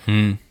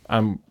 and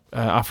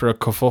after a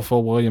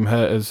kerfuffle, William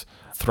Hurt is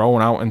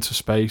thrown out into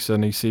space,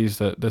 and he sees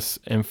that this,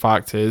 in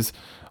fact, is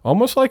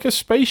almost like a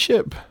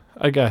spaceship.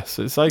 I guess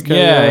it's like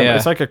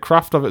it's like a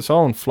craft of its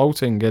own,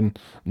 floating in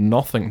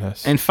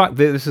nothingness. In fact,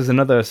 this is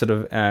another sort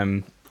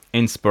of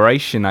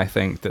inspiration I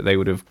think that they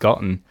would have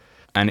gotten,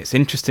 and it's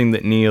interesting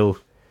that Neil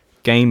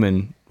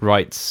Gaiman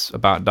writes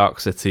about Dark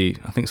City.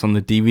 I think it's on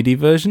the DVD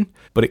version,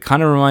 but it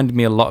kind of reminded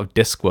me a lot of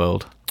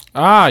Discworld.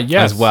 Ah,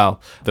 yes, as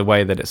well. The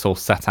way that it's all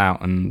set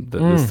out and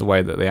the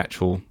way that the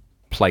actual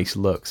place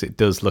looks, it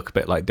does look a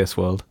bit like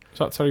Discworld. Is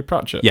that Terry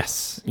Pratchett?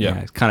 Yes. Yeah.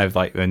 It's kind of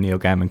like the Neil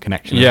Gaiman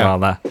connection as well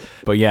there.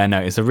 But yeah, no,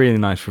 it's a really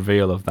nice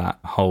reveal of that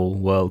whole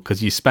world,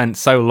 because you spent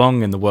so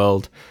long in the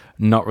world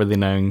not really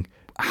knowing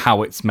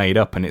how it's made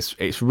up, and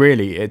it's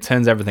really, it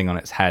turns everything on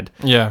its head.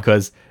 Yeah.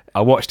 Because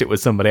I watched it with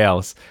somebody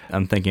else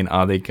and thinking,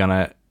 are they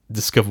gonna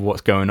discover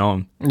what's going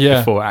on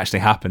before it actually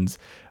happens?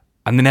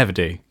 And they never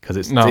do, because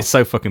it's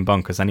so fucking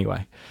bonkers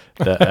anyway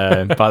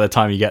that by the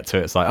time you get to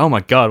it, it's like, oh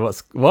my god,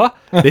 what?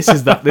 This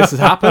has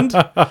happened.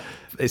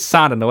 It's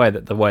sad in the way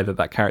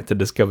that character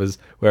discovers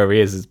where he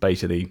is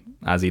basically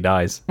as he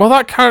dies. Well,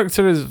 that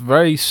character is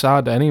very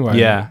sad anyway.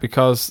 Yeah.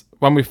 Because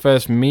when we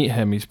first meet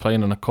him, he's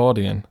playing an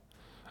accordion.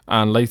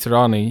 And later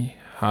on, he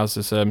has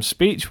this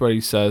speech where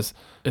he says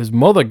his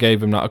mother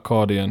gave him that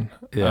accordion.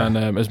 Yeah.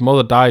 And his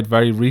mother died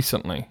very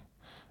recently.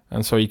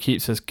 And so he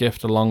keeps this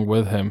gift along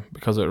with him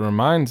because it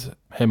reminds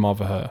him of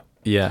her.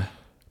 Yeah.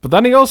 But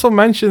then he also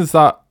mentions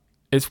that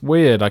it's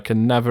weird. I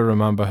can never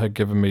remember her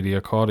giving me the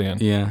accordion.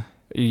 Yeah.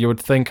 You would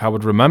think I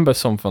would remember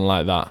something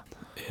like that.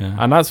 Yeah.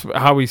 And that's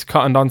how he's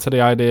cutting on to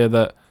the idea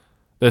that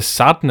this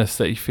sadness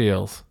that he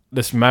feels,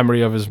 this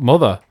memory of his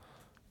mother,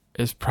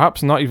 is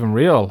perhaps not even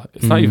real.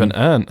 It's not even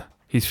earned.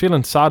 He's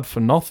feeling sad for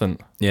nothing,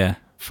 Yeah.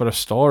 for a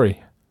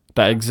story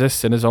that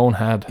exists in his own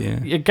head. Yeah.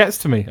 It gets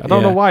to me. I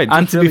don't know why. It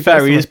And just to really be fair,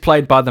 gets he to is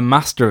played by the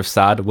master of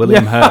sad,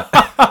 William Hurt.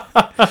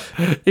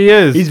 me. He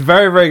is. He's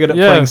very, very good at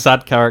playing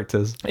sad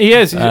characters. He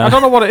is. I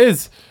don't know what it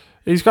is.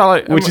 He's got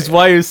like... Which is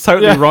why he was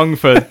totally wrong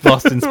for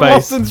Lost in Space.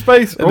 Lost in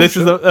Space. Oh, This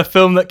is a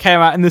film that came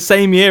out in the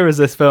same year as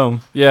this film.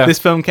 Yeah. This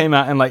film came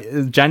out in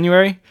like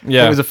January.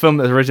 Yeah. It was a film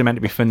that was originally meant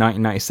to be for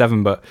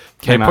 1997, but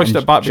came out pushed in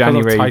it back because of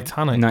January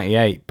Titanic.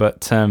 98.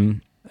 But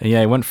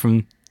it went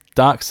from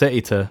Dark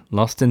City to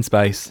Lost in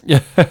Space. Yeah.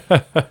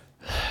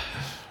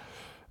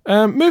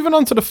 Moving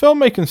on to the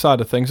filmmaking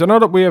side of things, I know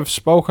that we have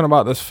spoken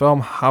about this film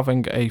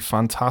having a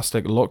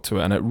fantastic look to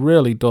it, and it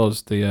really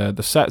does. The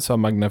sets are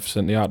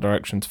magnificent, the art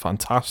direction's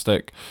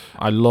fantastic.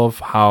 I love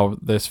how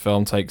this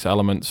film takes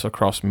elements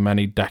across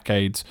many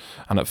decades,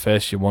 and at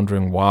first you're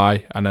wondering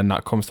why, and then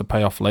that comes to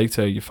pay off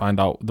later. You find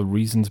out the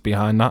reasons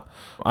behind that.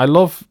 I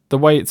love the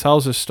way it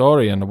tells a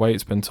story and the way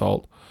it's been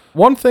told.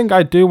 One thing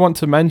I do want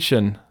to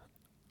mention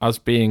as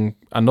being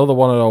another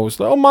one of those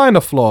little minor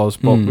flaws,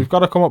 but we've got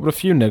to come up with a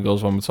few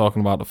niggles when we're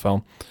talking about the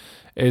film,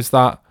 is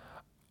that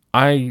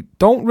I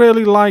don't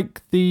really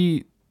like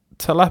the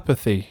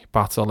telepathy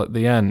battle at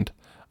the end.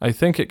 I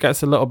think it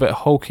gets a little bit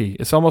hokey.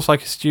 It's almost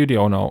like a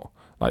studio note.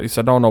 Like you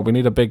said, oh no, we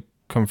need a big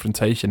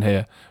confrontation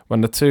here.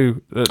 When the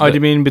two... Do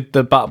you mean with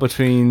the battle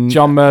between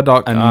John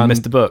Murdoch and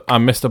Mr. Book?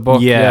 And Mr.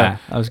 Book, Yeah,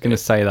 I was going to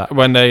say that.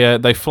 When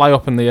they fly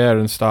up in the air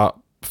and start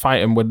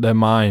fighting with their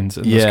minds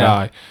in the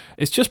sky.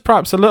 It's just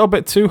perhaps a little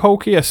bit too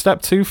hokey, a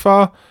step too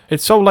far.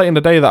 It's so late in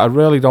the day that I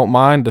really don't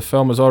mind. The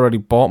film has already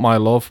bought my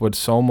love with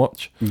so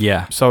much.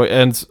 Yeah. So it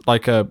ends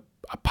like a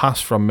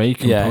pass from me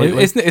completely.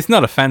 Yeah, it's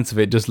not offensive.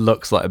 It just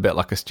looks like a bit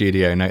like a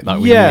studio note.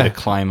 Like we need a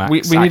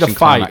climax. We need a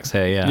fight. Climax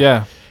here,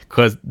 Yeah.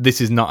 Because this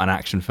is not an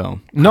action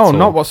film. No, at all.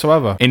 not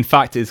whatsoever. In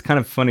fact, it's kind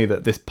of funny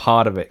that this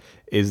part of it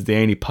is the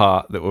only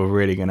part that we're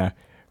really going to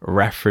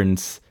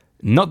reference,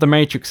 not The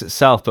Matrix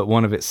itself, but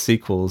one of its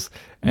sequels.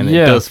 And it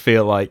does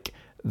feel like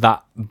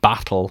that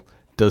battle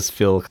does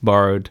feel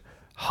borrowed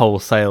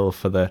wholesale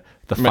for the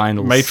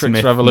final Matrix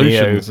Smith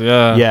Revolutions.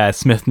 Neo,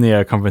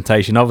 Smith-Neo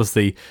confrontation.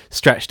 Obviously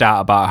stretched out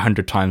about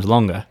 100 times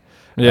longer.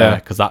 Yeah.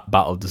 Because that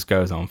battle just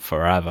goes on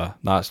forever.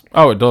 It does.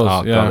 Oh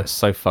god, it's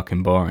so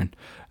fucking boring.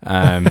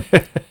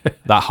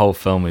 That whole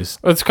film is...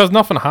 It's because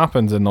nothing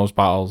happens in those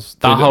battles.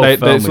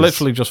 It's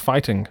literally just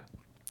fighting.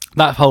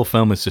 That whole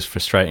film is just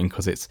frustrating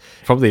because it's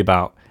probably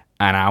about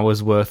an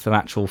hour's worth of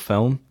actual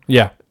film.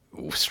 Yeah.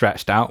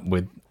 Stretched out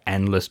with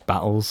endless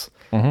battles.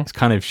 It's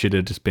kind of should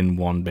have just been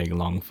one big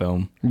long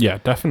film. Yeah,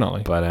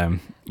 definitely. But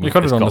you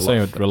could have done the same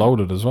with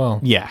Reloaded as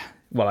well. Yeah.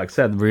 Well, like I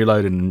said,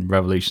 Reloaded and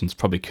Revolutions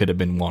probably could have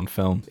been one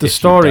film. The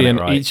story in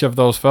each of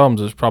those films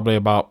is probably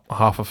about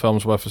half a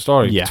film's worth of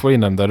story. Yeah.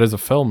 Between them, there is a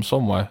film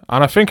somewhere.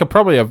 And I think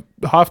probably a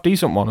half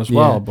decent one as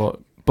well.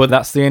 But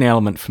that's the only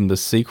element from the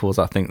sequels,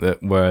 I think,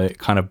 that where it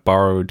kind of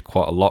borrowed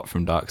quite a lot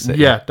from Dark City.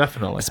 Yeah,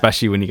 definitely.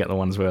 Especially when you get the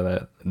ones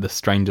where the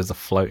strangers are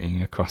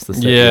floating across the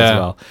city as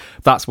well.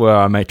 That's where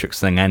our Matrix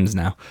thing ends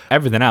now.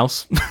 Everything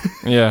else,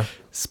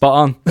 spot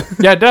on.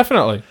 Yeah,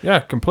 definitely. Yeah,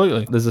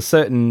 completely. There's a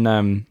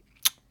certain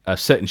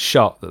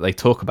shot that they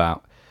talk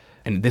about,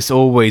 and this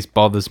always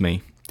bothers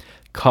me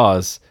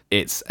because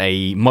it's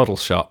a model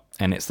shot,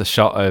 and it's the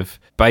shot of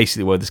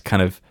basically where this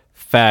kind of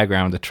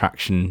fairground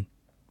attraction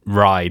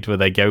ride where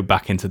they go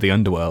back into the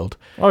underworld.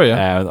 Oh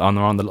yeah.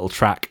 On the little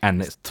track, and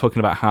it's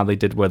talking about how they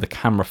did where the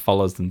camera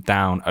follows them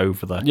down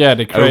over the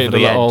they created a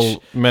little edge.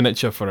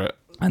 miniature for it.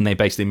 And they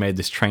basically made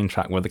this train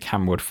track where the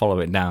camera would follow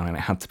it down, and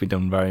it had to be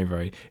done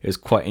it was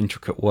quite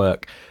intricate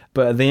work.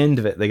 But at the end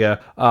of it, they go,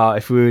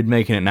 if we were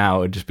making it now,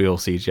 it would just be all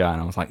CGI.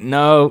 And I was like,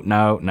 no.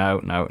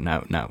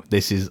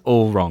 This is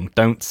all wrong.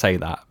 Don't say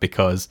that,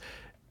 because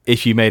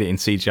if you made it in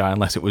CGI,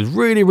 unless it was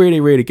really,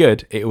 really, really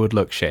good, it would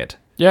look shit.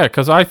 Yeah,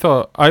 because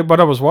when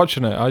I was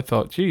watching it, I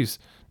thought, geez,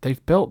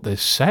 they've built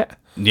this set.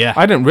 Yeah.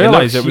 I didn't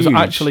realize it was huge.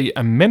 actually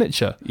a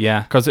miniature.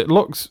 Yeah. Because it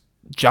looks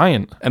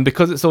giant. And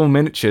because it's all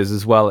miniatures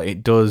as well,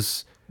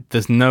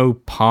 there's no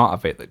part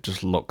of it that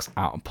just looks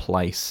out of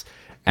place.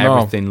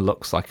 Everything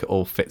looks like it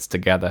all fits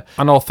together.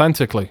 And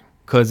authentically.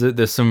 Because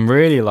there's some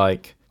really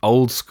like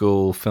old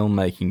school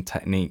filmmaking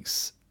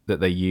techniques that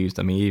they used.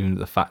 I mean, even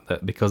the fact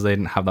that because they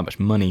didn't have that much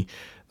money,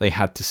 they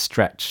had to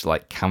stretch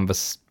like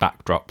canvas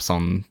backdrops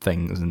on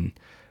things and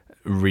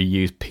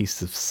reuse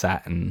pieces of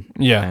set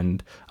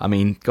and I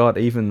mean, God,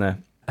 even I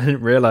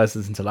didn't realize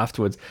this until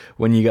afterwards,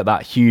 when you get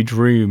that huge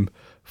room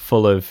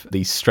full of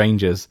these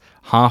strangers,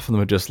 half of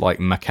them are just like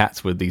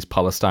maquettes with these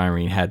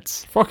polystyrene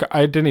heads. Fuck,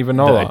 I didn't even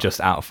know that that. are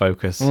just out of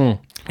focus.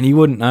 And you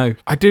wouldn't know.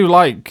 I do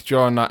like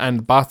during that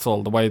end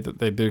battle the way that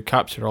they do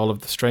capture all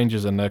of the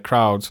strangers in their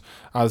crowds,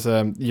 as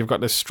you've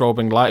got this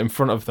strobing light in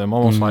front of them,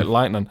 almost like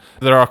lightning.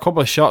 There are a couple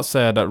of shots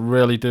there that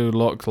really do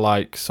look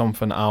like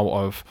something out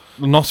of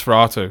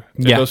Nosferatu.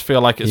 It does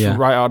feel like it's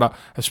right out of that,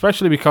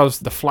 especially because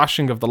the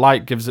flashing of the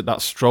light gives it that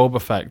strobe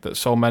effect that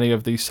so many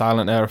of these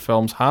silent era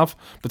films have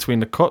between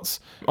the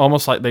cuts,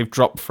 almost like they've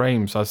dropped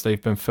frames as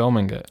they've been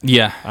filming it.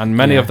 Yeah. And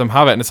many of them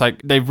have it, and it's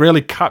like they've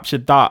really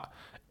captured that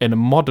in a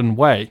modern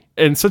way,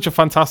 in such a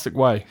fantastic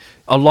way.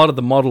 A lot of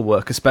the model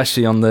work,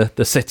 especially on the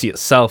city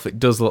itself, it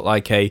does look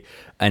like a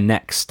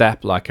next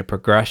step, like a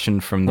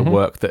progression from the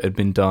work that had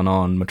been done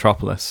on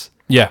Metropolis.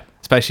 Yeah.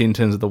 Especially in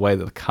terms of the way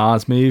that the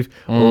cars move,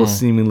 all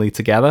seemingly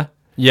together.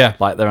 Yeah.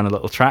 Like they're on a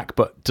little track,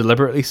 but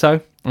deliberately so.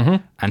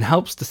 And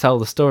helps to tell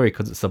the story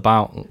because it's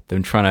about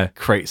them trying to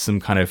create some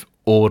kind of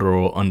order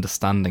or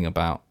understanding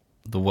about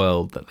the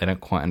world that they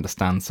don't quite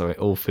understand, so it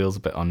all feels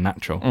a bit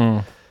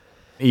unnatural.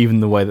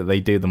 Even the way that they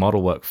do the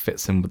model work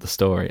fits in with the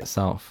story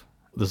itself.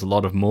 There's a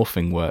lot of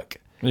morphing work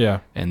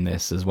in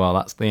this as well.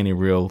 That's the only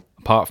real,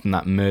 apart from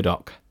that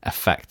Murdoch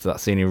effect,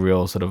 that's the only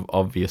real sort of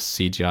obvious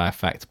CGI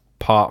effect,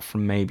 apart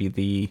from maybe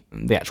the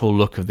actual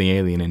look of the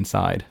alien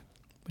inside,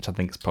 which I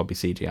think is probably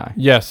CGI.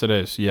 Yes, it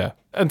is, yeah.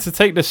 And to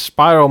take this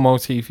spiral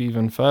motif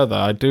even further,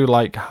 I do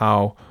like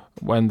how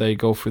when they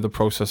go through the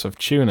process of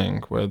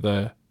tuning, where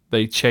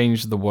they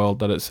change the world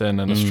that it's in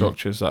and the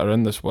structures that are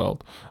in this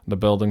world, the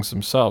buildings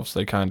themselves,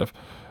 they kind of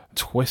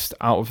twist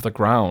out of the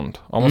ground,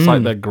 almost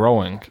like they're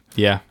growing.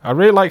 Yeah. I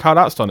really like how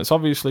that's done. It's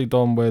obviously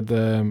done with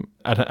an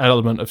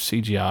element of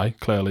CGI,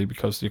 clearly,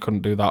 because you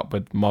couldn't do that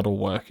with model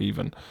work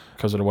even,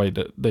 because of the way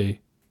that the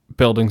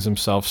buildings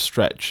themselves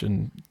stretch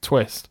and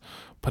twist.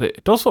 But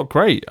it does look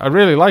great. I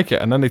really like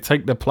it. And then they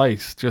take their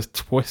place, just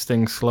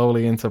twisting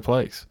slowly into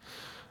place.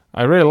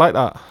 I really like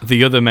that.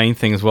 The other main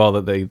thing as well,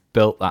 that they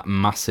built that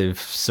massive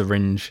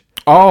syringe.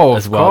 Oh,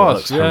 as of well.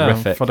 course, Looks yeah,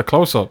 horrific. for the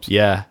close-ups.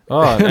 Yeah.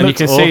 Oh, and you Looks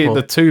can see awful.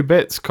 the two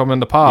bits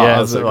coming apart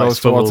as it like goes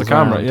towards the swivels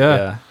camera. around.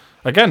 Yeah.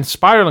 Again,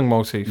 spiraling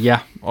motif.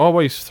 Yeah.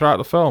 Always throughout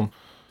the film.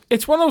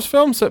 It's one of those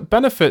films that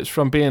benefits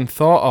from being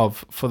thought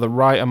of for the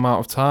right amount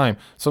of time.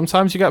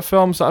 Sometimes you get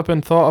films that have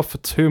been thought of for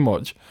too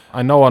much.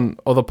 I know on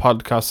other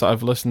podcasts that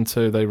I've listened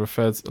to, they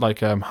refer to, like,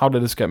 How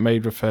Did This Get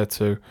Made refer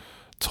to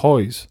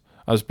Toys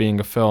as being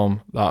a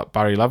film that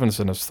Barry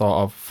Levinson has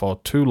thought of for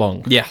too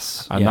long.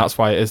 Yes. And that's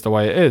why it is the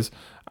way it is.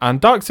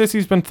 And Dark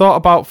City's been thought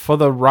about for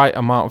the right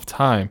amount of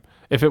time.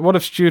 If it would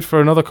have stewed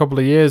for another couple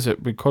of years,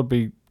 we could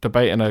be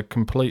debating a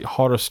complete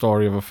horror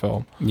story of a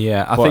film.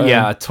 Yeah, I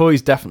think,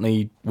 Toys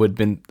definitely would have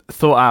been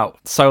thought out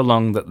so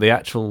long that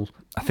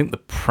I think the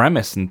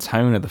premise and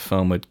tone of the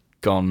film had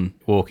gone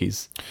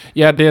walkies.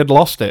 Yeah, they had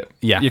lost it.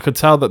 Yeah. You could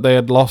tell that they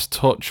had lost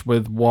touch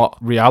with what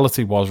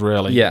reality was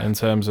really, Yeah. in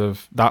terms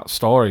of that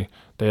story.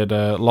 They had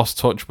lost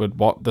touch with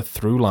what the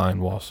through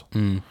line was,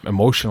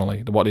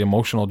 emotionally, what the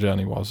emotional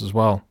journey was as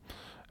well.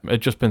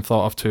 It'd just been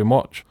thought of too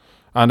much.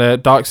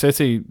 And Dark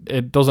City,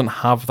 it doesn't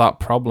have that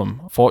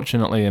problem,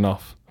 fortunately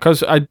enough.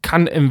 Because I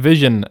can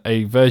envision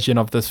a version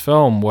of this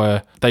film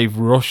where they've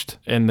rushed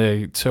in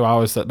the 2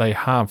 hours that they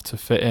have to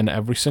fit in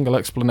every single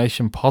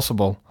explanation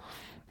possible.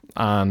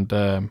 And,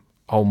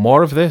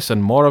 more of this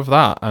and more of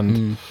that.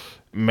 And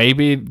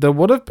maybe there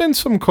would have been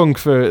some kung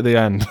fu at the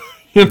end.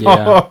 You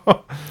know? Yeah.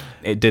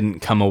 It didn't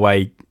come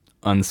away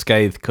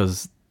unscathed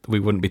because we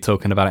wouldn't be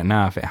talking about it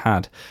now if it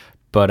had.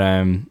 But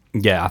I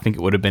think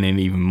it would have been in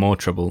even more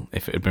trouble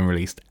if it had been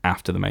released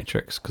after The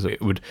Matrix, because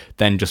it would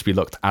then just be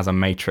looked as a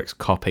Matrix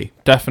copy.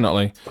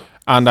 Definitely.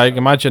 And I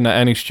imagine that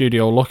any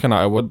studio looking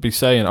at it would be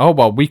saying, oh,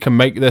 well, we can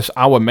make this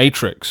our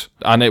Matrix.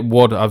 And it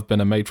would have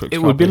been a Matrix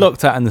copy. Would be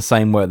looked at in the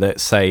same way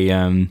that, say,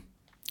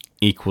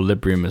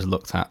 Equilibrium is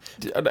looked at.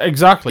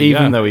 Exactly,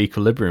 Even though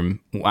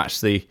Equilibrium,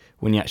 actually,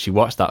 when you actually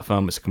watch that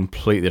film, it's a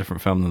completely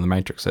different film than The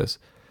Matrix is.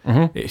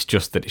 Mm-hmm. It's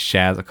just that it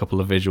shares a couple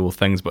of visual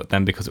things, but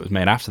then because it was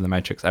made after The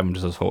Matrix, everyone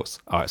just thought,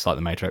 oh, it's like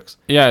The Matrix.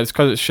 Yeah, it's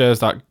because it shares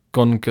that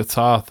gun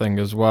guitar thing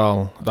as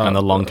well. And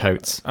the long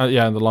coats.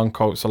 And the long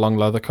coats, the long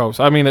leather coats.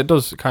 I mean, it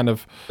does kind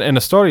of, in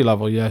a story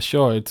level, yeah,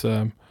 sure, it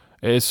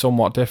is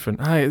somewhat different.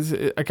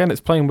 Again,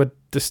 it's playing with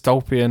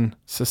dystopian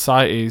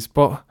societies,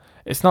 but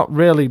it's not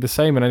really the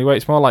same in any way.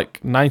 It's more like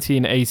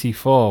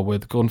 1984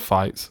 with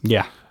gunfights.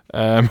 Yeah.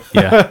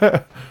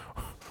 Yeah.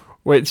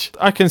 Which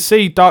I can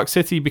see Dark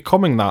City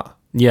becoming that.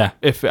 Yeah.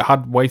 If it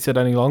had waited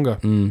any longer.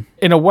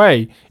 In a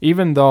way,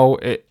 even though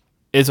it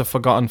is a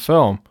forgotten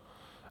film,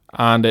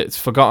 and it's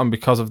forgotten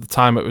because of the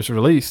time it was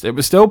released, it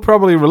was still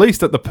probably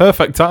released at the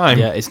perfect time.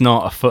 Yeah, it's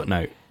not a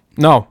footnote.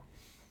 No.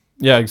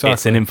 Yeah, exactly.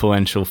 It's an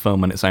influential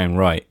film in its own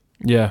right.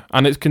 Yeah,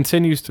 and it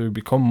continues to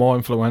become more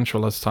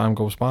influential as time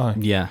goes by.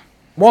 Yeah.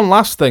 One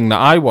last thing that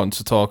I want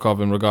to talk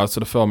of in regards to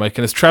the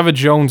filmmaking is Trevor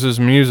Jones's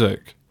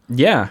music.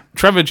 Yeah.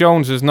 Trevor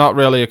Jones is not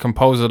really a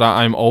composer that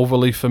I'm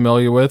overly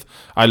familiar with.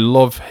 I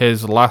love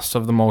his Last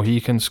of the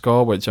Mohican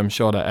score, which I'm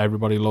sure that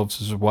everybody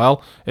loves as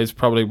well. It's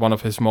probably one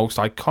of his most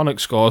iconic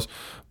scores.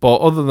 But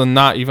other than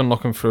that, even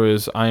looking through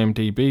his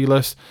IMDb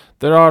list,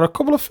 there are a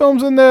couple of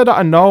films in there that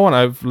I know and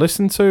I've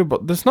listened to,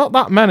 but there's not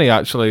that many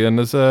actually. And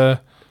there's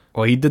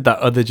Well, he did that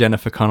other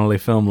Jennifer Connelly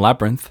film,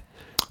 Labyrinth.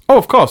 Oh,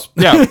 of course.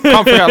 Yeah,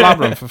 can't forget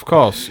Labyrinth, of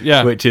course.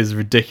 Yeah. Which is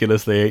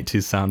ridiculously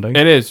 80s sounding.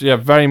 It is, yeah,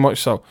 very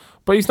much so.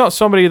 But he's not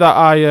somebody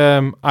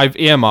that I've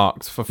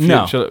earmarked for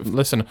future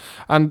listen.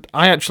 And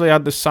I actually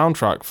had this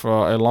soundtrack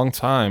for a long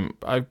time.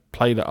 I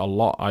played it a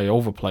lot. I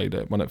overplayed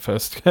it when I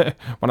first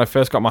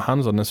got my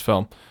hands on this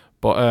film.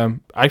 But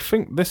I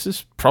think this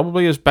is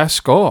probably his best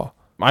score.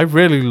 I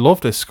really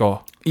love this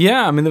score.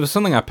 Yeah, I mean, there was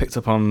something I picked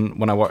up on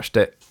when I watched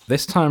it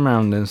this time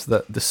around, is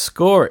that the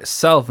score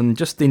itself, and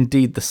just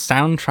indeed the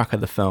soundtrack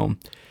of the film,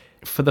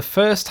 for the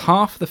first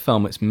half of the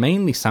film, it's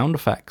mainly sound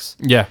effects.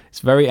 Yeah. It's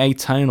very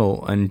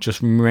atonal and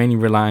just mainly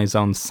relies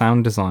on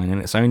sound design,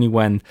 and it's only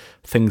when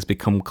things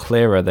become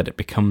clearer that it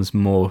becomes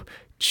more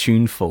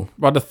tuneful.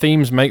 Well, the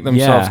themes make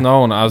themselves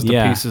known as the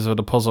Yeah. pieces of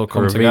the puzzle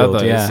come Revealed,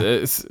 together. yeah.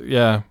 It's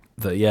yeah.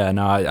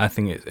 I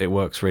think it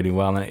works really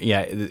well. And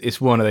it's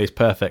one of those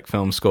perfect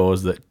film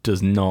scores that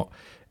does not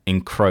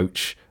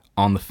encroach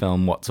on the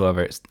film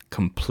whatsoever. It's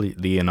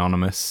completely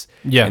anonymous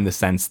in the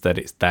sense that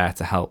it's there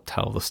to help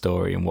tell the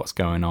story and what's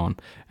going on,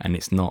 and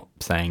it's not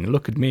saying,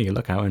 look at me,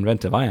 look how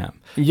inventive I am.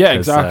 Yeah,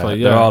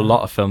 exactly. There are a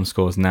lot of film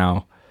scores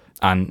now,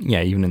 and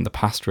even in the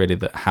past really,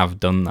 that have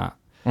done that.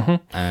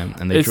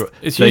 And they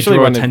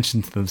draw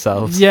attention to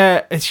themselves.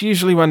 Yeah, it's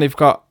usually when they've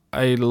got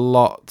a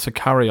lot to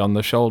carry on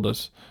their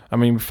shoulders. I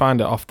mean, we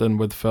find it often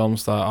with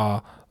films that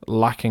are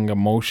lacking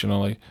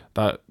emotionally,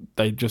 that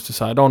they just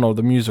decide, oh no,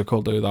 the music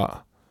will do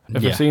that.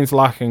 If a scene's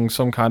lacking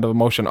some kind of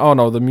emotion, oh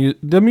no, the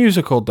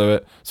music will do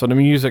it. So the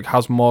music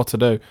has more to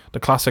do. The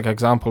classic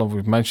example, and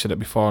we've mentioned it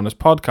before on this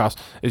podcast,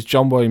 is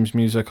John Williams'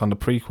 music on the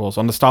prequels,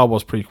 on the Star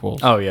Wars prequels.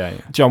 Oh yeah.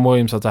 John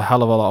Williams has a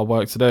hell of a lot of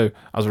work to do.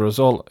 As a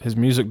result, his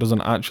music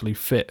doesn't actually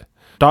fit.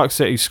 Dark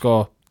City's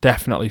score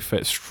definitely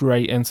fits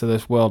straight into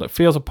this world. It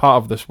feels a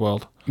part of this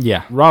world.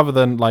 Yeah. Rather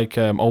than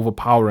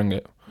overpowering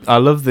it. I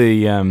love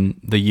the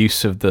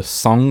use of the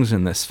songs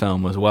in this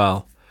film as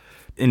well.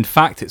 In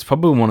fact, it's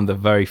probably one of the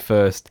very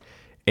first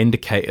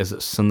indicators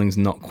that something's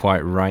not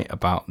quite right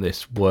about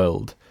this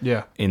world.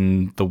 Yeah.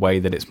 In the way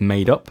that it's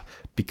made up,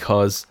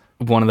 because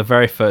one of the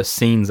very first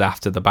scenes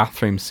after the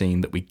bathroom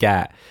scene that we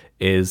get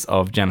is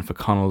of Jennifer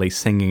Connelly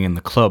singing in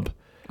the club.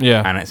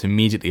 Yeah. And it's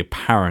immediately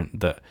apparent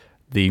that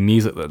the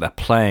music that they're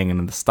playing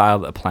and the style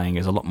that they're playing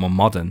is a lot more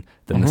modern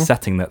than the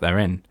setting that they're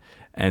in.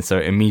 And so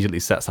it immediately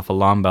sets off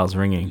alarm bells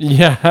ringing.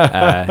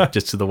 Yeah.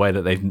 Just to the way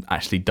that they've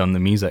actually done the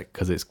music,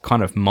 because it's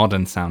kind of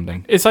modern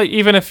sounding. It's like,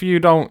 even if you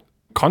don't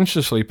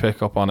consciously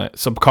pick up on it,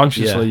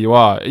 subconsciously you're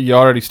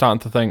already starting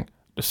to think,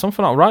 there's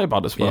something not right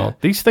about this world.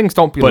 These things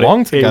don't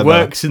belong together. It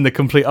works in the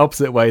complete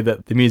opposite way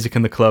that the music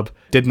in the club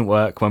didn't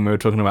work when we were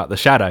talking about The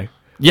Shadow.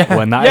 Yeah.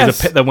 When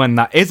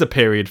that is a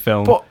period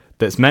film. But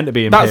that's meant to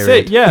be in that's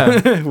period. It,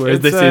 yeah. Whereas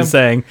this is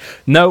saying,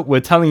 no,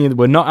 we're telling you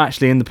we're not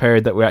actually in the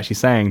period that we're actually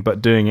saying,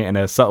 but doing it in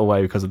a subtle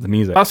way because of the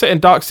music. That's it. In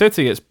Dark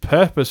City, it's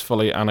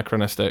purposefully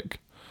anachronistic.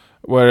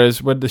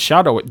 Whereas with The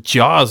Shadow, it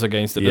jars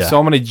against it. There's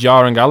so many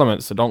jarring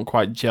elements that don't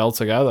quite gel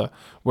together.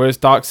 Whereas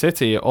Dark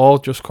City, it all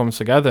just comes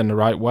together in the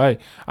right way.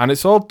 And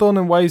it's all done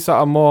in ways that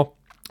are more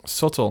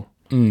subtle.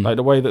 Like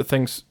the way that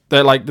things...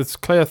 there's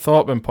clear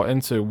thought been put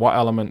into what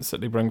elements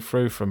that they bring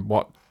through from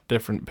what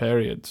different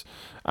periods.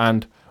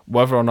 And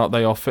whether or not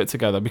they all fit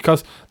together,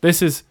 because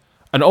this is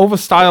an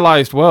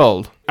over-stylized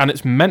world, and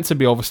it's meant to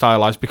be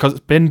over-stylized because it's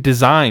been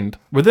designed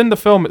within the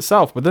film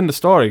itself, within the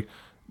story.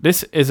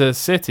 This is a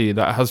city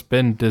that has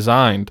been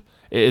designed.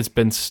 It has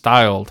been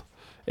styled.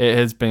 It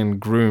has been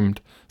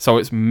groomed. So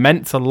it's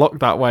meant to look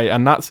that way,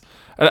 and that's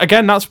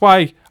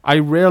why I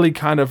really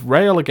kind of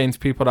rail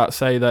against people that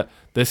say that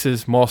this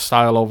is more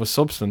style over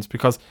substance,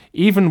 because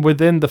even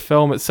within the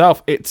film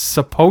itself, it's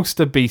supposed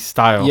to be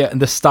style. Yeah,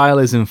 and the style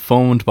is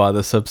informed by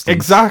the substance.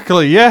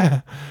 Exactly,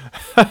 yeah.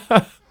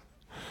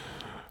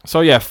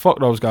 So yeah, fuck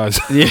those guys.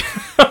 Yeah.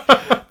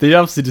 They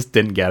obviously just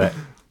didn't get it.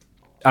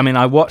 I mean,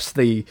 I watched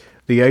the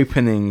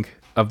opening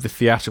of the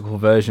theatrical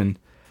version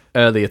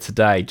earlier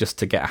today just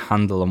to get a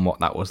handle on what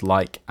that was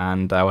like,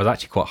 and I was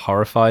actually quite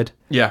horrified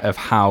of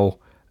how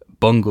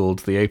bungled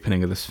the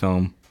opening of this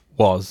film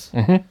was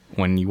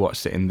when you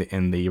watched it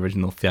in the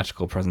original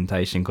theatrical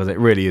presentation, because it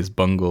really is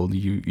bungled.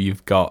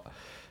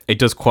 It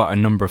does quite a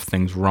number of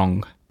things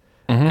wrong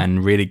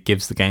and really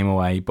gives the game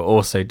away, but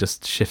also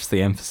just shifts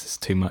the emphasis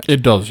too much.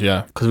 It does,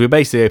 yeah. Because we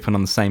basically open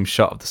on the same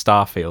shot of the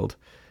starfield,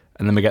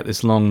 and then we get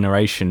this long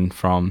narration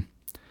from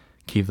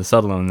Kiefer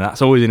Sutherland, and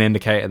that's always an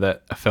indicator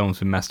that a film's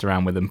been messed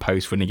around with in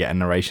post when you get a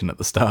narration at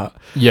the start.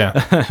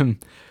 Yeah.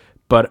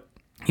 But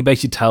he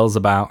basically tells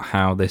about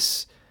how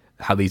this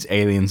how these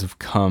aliens have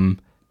come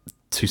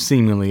to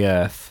seemingly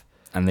Earth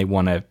and they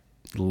want to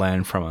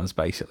learn from us,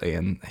 basically,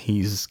 and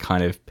he's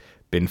kind of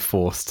been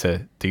forced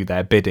to do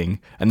their bidding,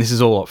 and this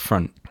is all up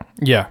front.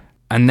 Yeah.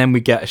 And then we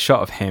get a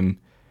shot of him,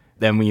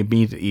 then we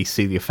immediately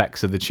see the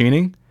effects of the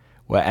tuning,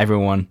 where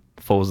everyone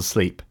falls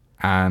asleep,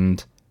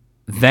 and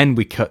then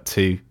we cut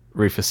to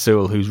Rufus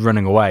Sewell, who's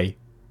running away.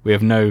 We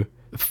have no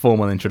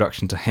formal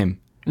introduction to him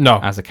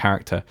as a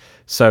character,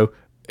 so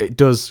it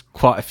does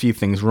quite a few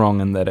things wrong,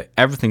 and that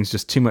everything's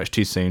just too much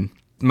too soon.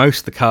 Most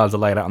of the cards are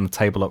laid out on the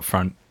table up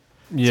front.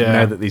 Yeah. To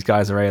know that these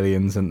guys are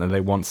aliens and that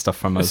they want stuff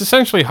from us. It's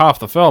essentially half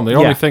the film. The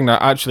only thing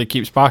that actually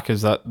keeps back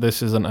is that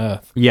this isn't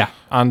Earth. Yeah.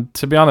 And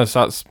to be honest,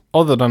 that's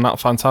other than that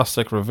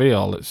fantastic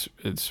reveal,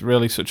 it's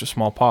really such a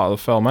small part of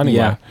the film anyway.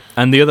 Yeah.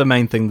 And the other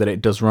main thing that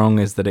it does wrong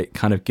is that it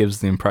kind of gives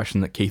the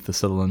impression that Kiefer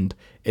Sutherland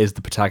is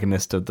the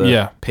protagonist of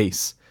the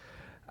piece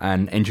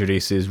and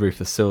introduces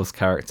Rufus Sewell's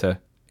character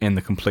in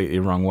the completely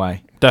wrong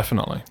way.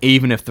 Definitely.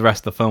 Even if the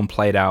rest of the film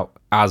played out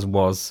as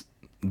was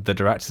the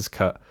director's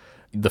cut,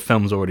 the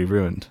film's already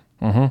ruined.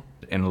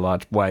 In a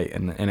large way,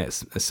 and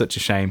it's such a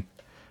shame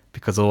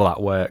because all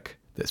that work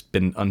that's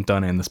been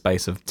undone in the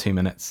space of 2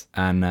 minutes,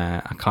 and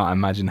I can't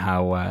imagine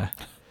how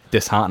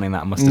disheartening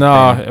that must have been.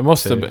 No, it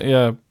must have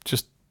been,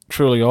 just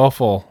truly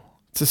awful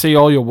to see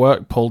all your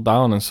work pulled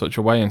down in such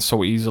a way and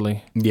so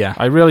easily. Yeah.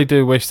 I really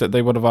do wish that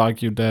they would have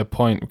argued their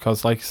point,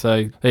 because like I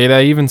say,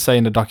 they even say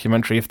in the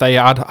documentary, if they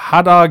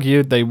had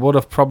argued, they would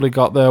have probably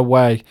got their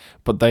way,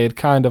 but they had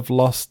kind of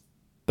lost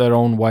their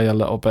own way a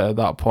little bit at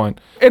that point.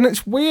 And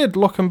it's weird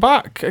looking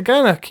back.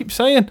 Again, I keep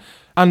saying,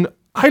 and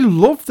I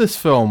loved this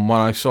film when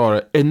I saw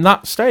it in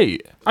that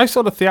state. I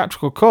saw the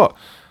theatrical cut.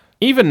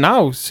 Even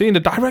now, seeing the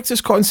director's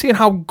cut and seeing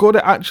how good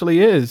it actually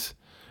is,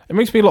 it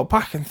makes me look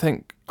back and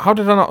think, how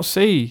did I not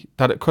see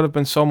that it could have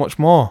been so much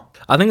more?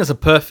 I think it's a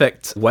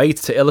perfect way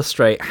to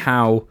illustrate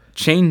how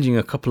changing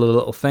a couple of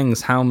little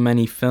things, how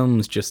many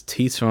films just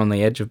teeter on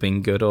the edge of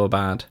being good or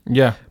bad.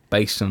 Yeah.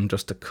 Based on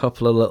just a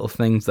couple of little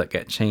things that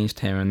get changed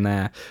here and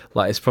there.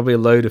 Like, it's probably a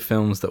load of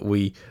films that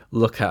we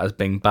look at as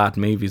being bad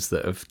movies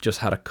that have just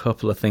had a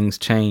couple of things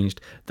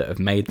changed that have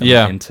made them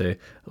into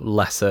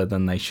lesser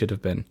than they should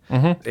have been.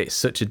 It's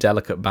such a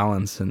delicate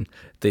balance, and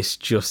this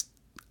just,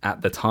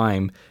 at the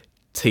time,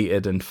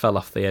 teetered and fell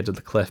off the edge of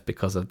the cliff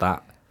because of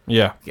that.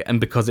 Yeah. And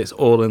because it's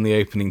all in the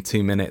opening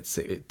 2 minutes,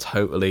 it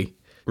totally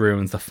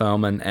ruins the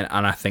film, and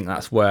I think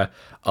that's where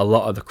a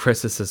lot of the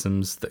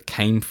criticisms that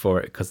came for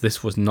it, because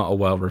this was not a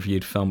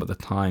well-reviewed film at the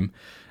time,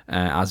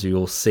 as you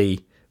will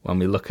see when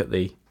we look at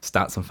the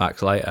stats and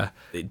facts later,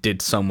 it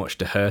did so much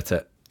to hurt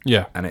it.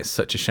 Yeah. And it's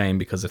such a shame,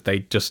 because if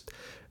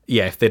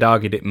they'd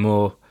argued it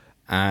more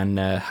and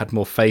had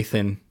more faith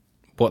in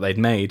what they'd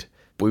made,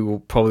 we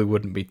probably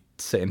wouldn't be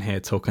sitting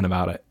here talking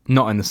about it.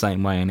 Not in the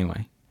same way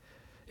anyway.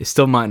 It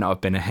still might not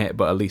have been a hit,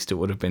 but at least it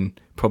would have been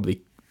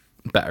probably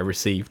better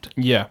received.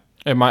 Yeah.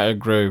 It might have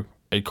grew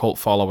a cult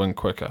following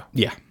quicker.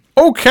 Yeah.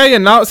 Okay,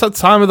 and now it's that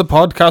time of the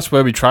podcast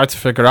where we try to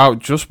figure out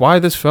just why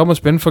this film has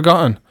been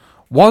forgotten.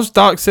 Was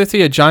Dark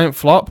City a giant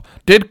flop?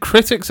 Did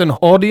critics and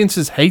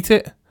audiences hate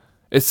it?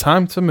 It's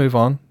time to move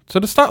on to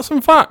the stats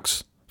and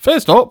facts.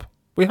 First up,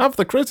 we have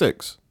the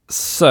critics.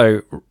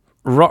 So,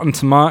 Rotten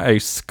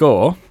Tomatoes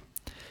score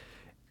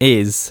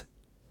is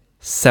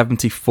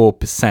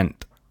 74%.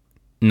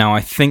 Now,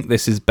 I think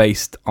this is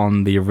based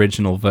on the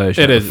original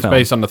version. It is. Of the film, it's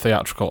based on the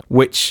theatrical.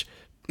 Which,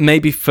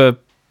 maybe for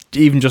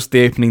even just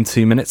the opening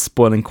 2 minutes,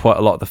 spoiling quite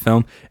a lot of the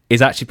film,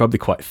 is actually probably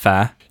quite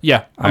fair.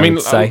 Yeah. I mean,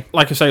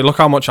 like I say, look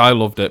how much I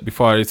loved it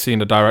before I had seen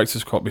the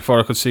director's cut, before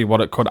I could see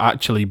what it could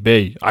actually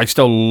be. I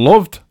still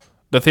loved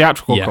the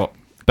theatrical cut.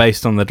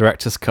 Based on the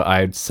director's cut,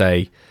 I would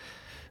say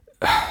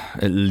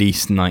at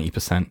least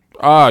 90%.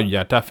 Oh,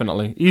 yeah,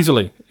 definitely.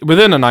 Easily.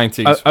 Within the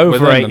 90s.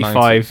 Over within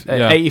 85. The 90s.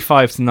 Yeah.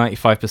 85 to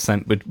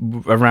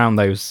 95% around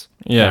those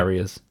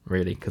areas,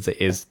 really, because it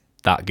is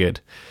that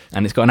good.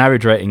 And it's got an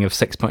average rating of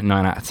 6.9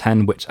 out of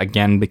 10, which,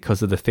 again,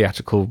 because of the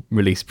theatrical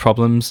release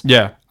problems,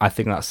 I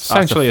think that's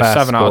essentially a a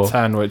 7 score. out of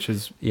 10, which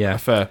is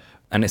fair.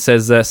 And it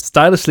says,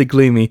 stylishly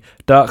gloomy,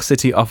 Dark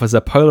City offers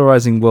a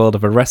polarizing world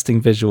of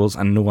arresting visuals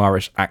and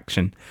noirish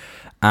action.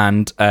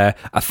 And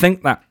I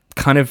think that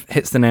kind of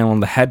hits the nail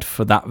on the head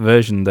for that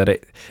version, that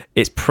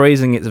it's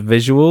praising its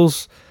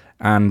visuals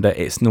and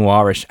its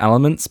noirish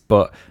elements,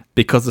 but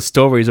because the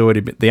story's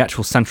already been, the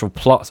actual central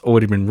plot's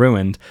already been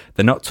ruined,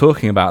 they're not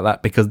talking about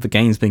that because the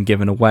game's been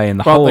given away, and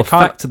the whole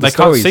effect of the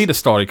story, they can't see the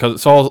story because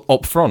it's all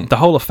up front. The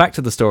whole effect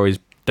of the story is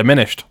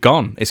diminished,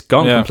 gone. It's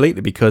gone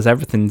completely because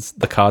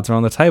the cards are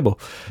on the table.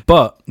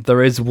 But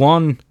there is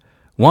one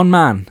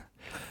man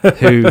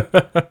who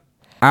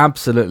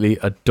absolutely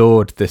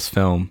adored this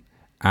film,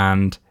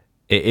 and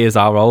it is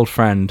our old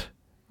friend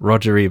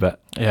Roger Ebert.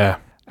 Yeah.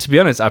 To be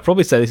honest, I'd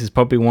probably say this is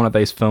probably one of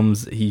those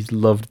films he's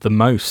loved the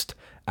most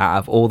out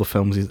of all the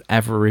films he's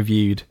ever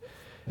reviewed,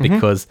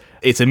 because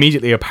it's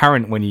immediately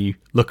apparent when you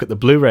look at the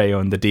Blu-ray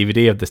or the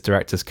DVD of this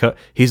director's cut,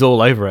 he's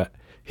all over it.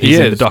 He's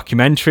in the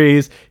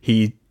documentaries.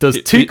 He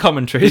does two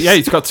commentaries. Yeah,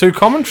 he's got 2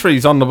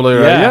 commentaries on the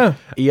Blu-ray. Yeah.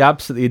 He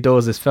absolutely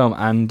adores this film,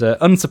 and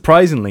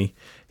unsurprisingly,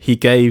 he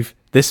gave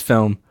this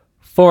film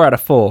 4 out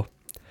of 4.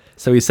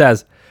 So he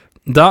says,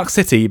 Dark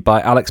City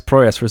by Alex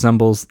Proyas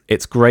resembles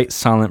its great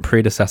silent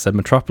predecessor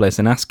Metropolis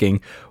in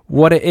asking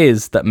what it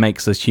is that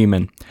makes us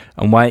human,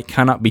 and why it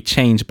cannot be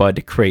changed by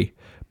decree.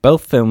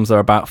 Both films are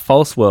about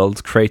false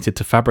worlds created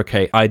to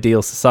fabricate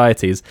ideal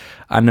societies,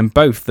 and in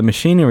both, the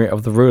machinery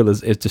of the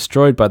rulers is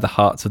destroyed by the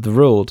hearts of the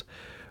ruled.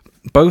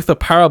 Both are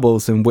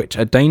parables in which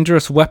a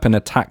dangerous weapon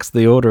attacks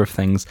the order of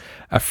things,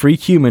 a free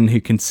human who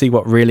can see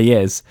what really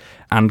is,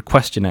 and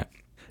question it.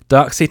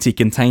 Dark City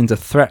contains a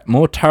threat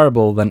more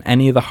terrible than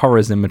any of the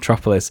horrors in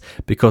Metropolis,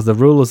 because the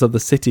rulers of the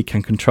city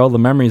can control the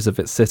memories of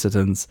its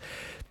citizens.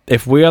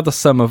 If we are the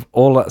sum of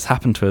all that's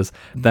happened to us,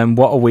 then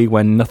what are we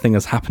when nothing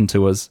has happened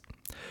to us?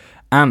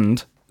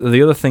 And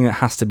the other thing that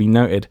has to be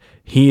noted,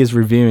 he is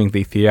reviewing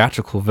the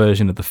theatrical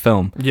version of the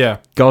film. Yeah.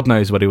 God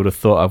knows what he would have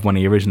thought of when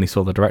he originally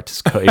saw the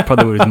director's cut.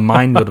 His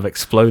mind would have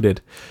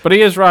exploded. But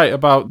he is right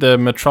about the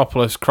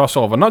Metropolis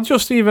crossover, not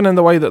just even in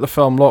the way that the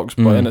film looks,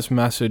 but in its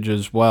message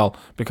as well.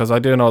 Because I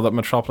do know that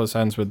Metropolis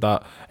ends with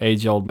that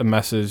age-old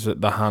message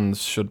that the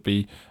hands should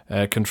be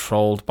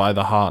controlled by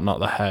the heart, not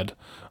the head.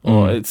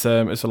 Or it's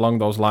along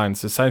those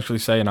lines, essentially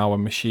saying our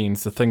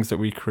machines, the things that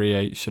we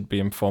create, should be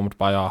informed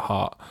by our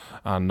heart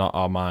and not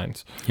our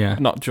minds. Yeah.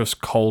 Not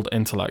just cold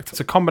intellect. It's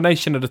a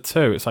combination of the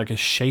two. It's like a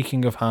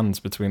shaking of hands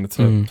between the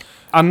two.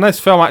 And this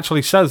film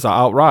actually says that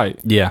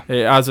outright. Yeah.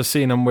 It has a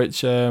scene in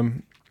which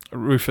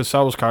Rufus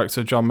Sewell's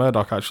character, John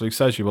Murdoch, actually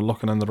says you were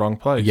looking in the wrong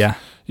place. Yeah.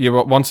 You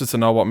wanted to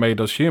know what made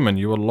us human.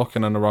 You were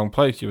looking in the wrong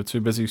place. You were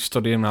too busy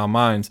studying our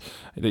minds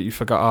that you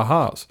forgot our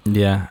hearts.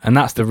 Yeah, and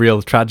that's the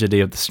real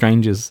tragedy of The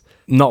Strangers.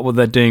 Not what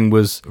they're doing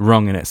was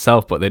wrong in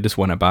itself, but they just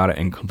went about it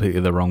in completely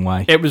the wrong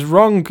way. It was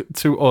wrong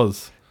to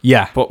us.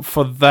 Yeah. But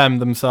for them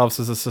themselves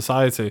as a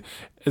society,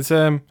 it's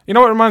you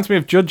know what it reminds me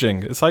of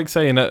judging? It's like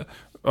saying that,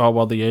 oh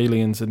well, the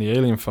aliens in the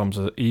alien films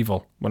are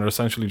evil when they're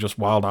essentially just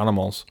wild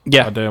animals.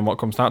 Yeah. Are doing what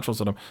comes natural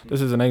to them.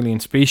 This is an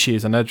alien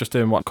species and they're just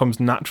doing what comes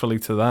naturally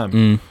to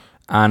them.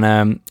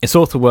 And it's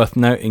also worth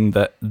noting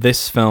that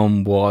this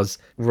film was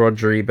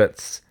Roger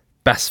Ebert's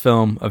best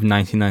film of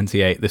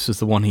 1998. This was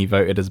the one he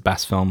voted as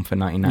best film for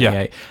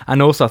 1998. Yeah.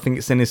 And also I think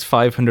it's in his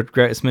 500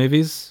 greatest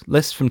movies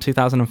list from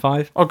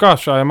 2005. Oh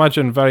gosh, I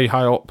imagine very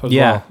high up as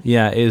well.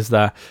 Yeah, it is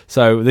there.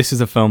 So this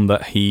is a film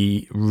that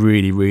he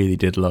really, really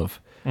did love.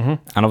 And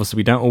obviously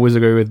we don't always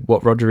agree with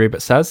what Roger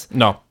Ebert says.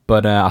 No.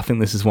 But I think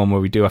this is one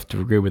where we do have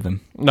to agree with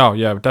him. No,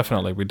 yeah,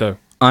 definitely, we do.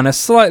 On a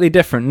slightly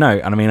different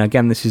note, and I mean,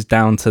 again, this is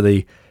down to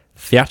the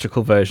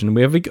theatrical version.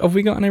 Have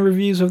we got any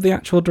reviews of the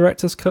actual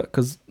director's cut?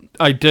 Because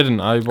I didn't.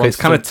 It's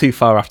kind of too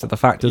far after the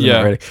fact, isn't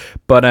it, really?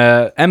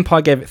 But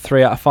Empire gave it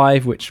 3 out of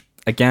 5, which,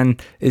 again,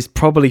 is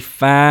probably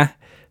fair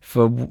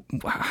for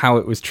how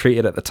it was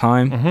treated at the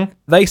time.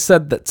 They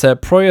said that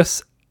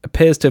Proyas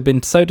appears to have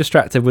been so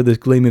distracted with his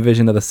gloomy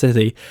vision of the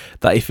city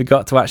that he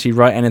forgot to actually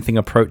write anything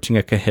approaching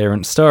a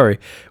coherent story,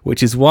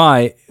 which is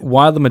why,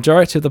 while the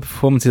majority of the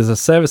performances are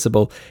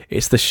serviceable,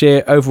 it's the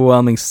sheer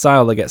overwhelming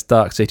style that gets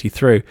Dark City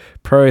through.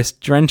 Proyas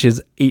drenches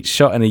each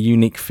shot in a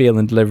unique feel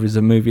and delivers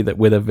a movie that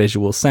with a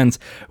visual sense,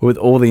 with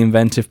all the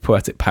inventive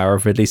poetic power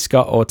of Ridley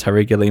Scott or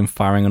Terry Gilliam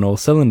firing on all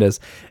cylinders.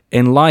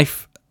 In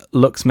life,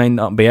 looks may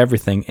not be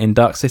everything. In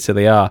Dark City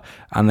they are,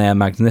 and they are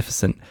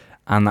magnificent.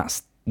 And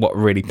that's what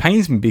really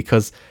pains me,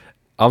 because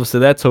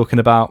obviously they're talking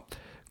about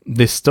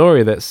this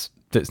story that's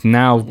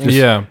now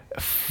just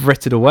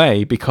frittered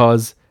away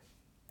because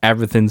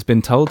everything's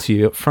been told to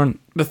you up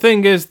front. The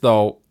thing is,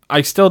 though,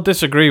 I still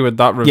disagree with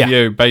that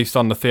review based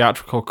on the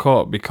theatrical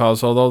cut,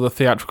 because although the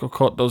theatrical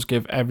cut does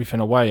give everything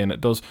away and it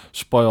does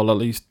spoil at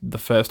least the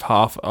first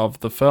half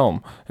of the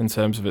film in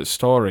terms of its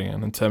story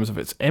and in terms of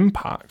its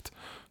impact,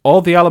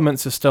 all the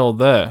elements are still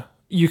there.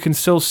 You can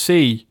still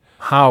see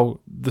how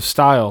the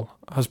style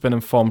has been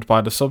informed by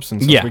the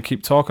substance, as we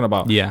keep talking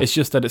about. It's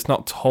just that it's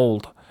not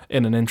told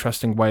in an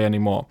interesting way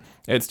anymore.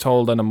 It's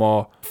told in a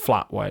more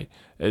flat way.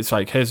 It's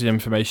like, here's the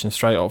information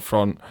straight up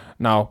front,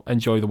 now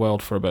enjoy the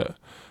world for a bit.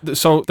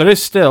 So there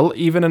is still,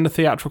 even in the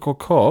theatrical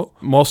cut,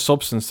 more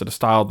substance to the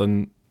style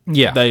than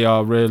they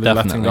are really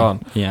letting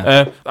on.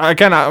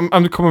 Again,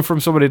 I'm coming from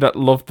somebody that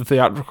loved the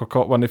theatrical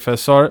cut when they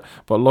first saw it,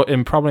 but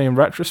probably in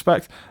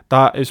retrospect,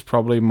 that is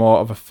probably more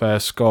of a fair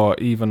score,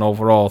 even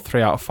overall,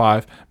 3 out of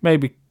 5,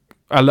 maybe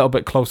a little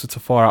bit closer to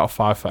 4 out of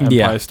 5 for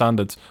Empire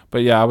standards.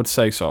 But yeah, I would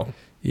say so.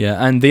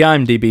 Yeah, and the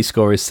IMDb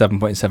score is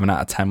 7.7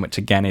 out of 10, which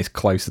again is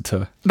closer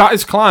to... That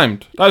has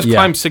climbed. That has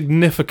climbed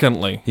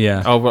significantly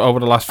over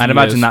the last few years. I'd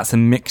imagine that's a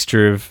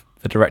mixture of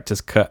the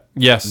director's cut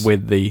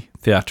with the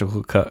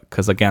theatrical cut,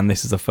 because again,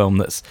 this is a film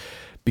that's...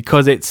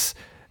 Because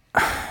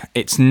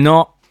it's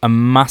not a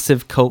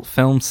massive cult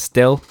film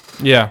still.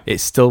 Yeah.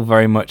 It's still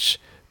very much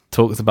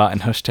talked about in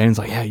hushed tones,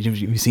 like,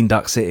 you've seen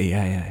Dark City,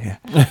 yeah.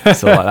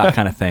 So like that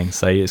kind of thing.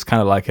 So it's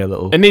kind of like a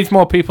little... It needs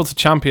more people to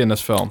champion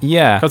this film.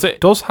 Yeah. Because it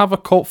does have a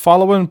cult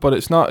following, but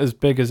it's not as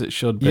big as it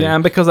should be. Yeah,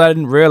 and because I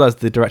didn't realise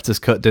the director's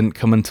cut didn't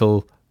come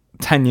until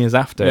 10 years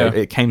after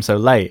it came so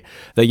late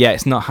that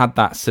it's not had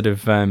that sort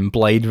of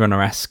Blade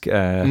Runner-esque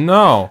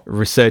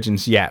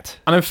resurgence yet.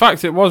 And in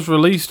fact, it was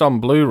released on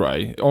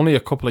Blu-ray only a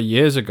couple of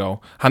years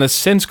ago and has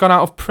since gone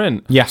out of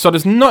print. Yeah. So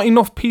there's not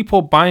enough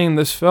people buying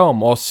this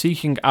film or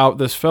seeking out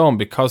this film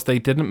because they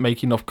didn't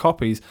make enough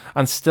copies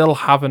and still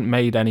haven't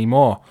made any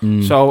more.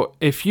 So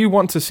if you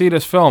want to see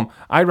this film,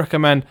 I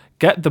recommend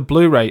get the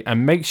Blu-ray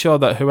and make sure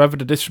that whoever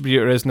the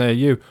distributor is near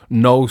you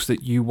knows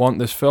that you want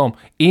this film.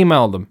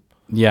 Email them.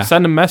 Yeah.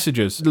 Send them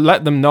messages.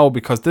 Let them know,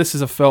 because this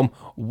is a film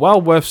well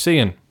worth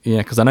seeing. Yeah,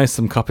 because I know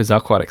some copies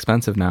are quite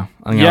expensive now.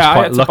 I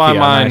I had to buy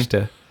mine.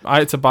 I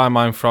had to buy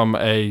mine from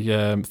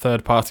a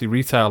third-party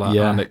retailer,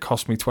 and it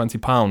cost me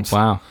 £20.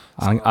 Wow.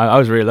 I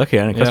was really lucky,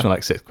 and it cost me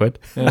like £6.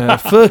 Yeah.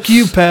 Fuck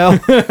you, pal.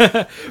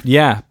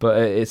 Yeah, but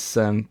it's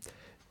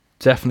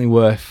definitely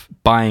worth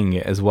buying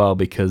it as well,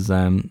 because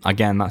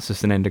again, that's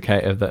just an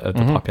indicator of the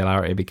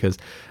popularity. Because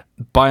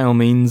by all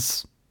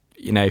means,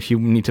 if you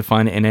need to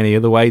find it in any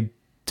other way,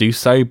 do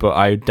so, but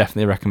I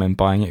definitely recommend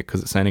buying it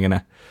because it's only going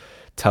to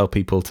tell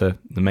people to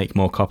make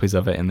more copies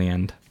of it in the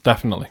end.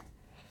 Definitely.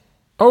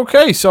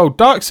 Okay, so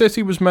Dark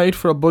City was made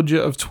for a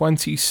budget of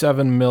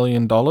 $27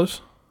 million,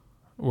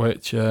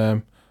 which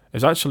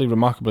is actually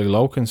remarkably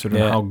low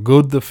considering how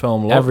good the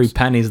film looks. Every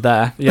penny's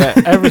there. Yeah,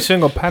 every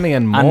single penny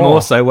and more. And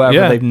more so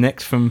whatever they've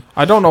nicked from...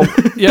 I don't know.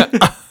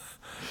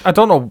 I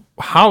don't know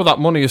how that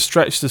money is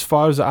stretched as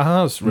far as it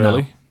has,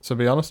 really. No. To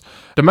be honest,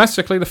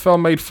 domestically the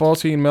film made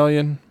 $14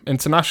 million.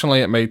 Internationally,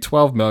 it made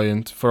 $12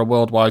 million for a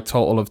worldwide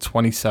total of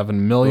 $27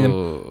 million.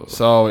 Ooh.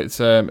 So it's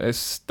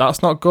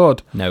that's not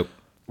good. Nope.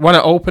 When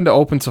it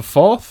opened to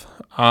fourth,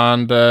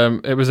 and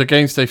it was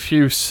against a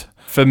few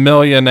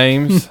familiar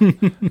names,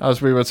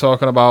 as we were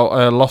talking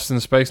about Lost in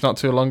Space not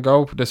too long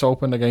ago. This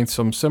opened against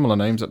some similar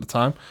names at the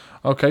time.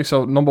 Okay,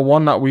 so number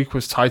one that week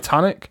was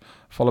Titanic,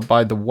 followed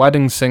by The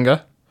Wedding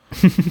Singer,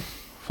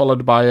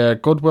 followed by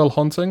Good Will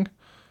Hunting.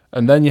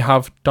 And then you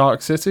have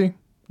Dark City.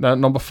 Then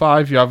number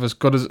 5, you have As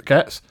Good as It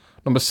Gets.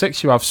 Number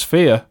 6, you have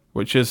Sphere,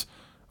 which is...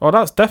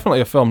 that's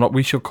definitely a film that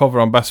we should cover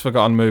on Best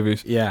Forgotten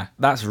Movies. Yeah,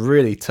 that's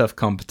really tough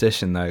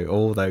competition, though,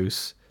 all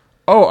those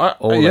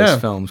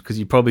films. Because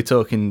you're probably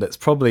talking... That's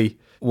probably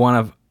one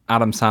of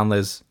Adam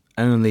Sandler's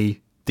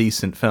only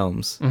decent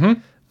films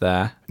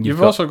there.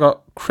 You've also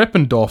got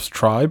Krippendorf's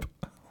Tribe.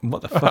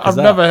 What the fuck is I've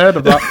that? never heard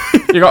of that.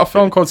 You got a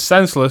film called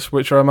Senseless,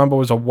 which I remember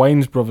was a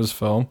Wayans Brothers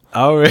film.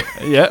 Oh, really?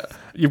 Yeah.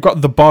 You've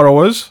got The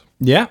Borrowers.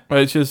 Yeah.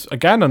 Which is,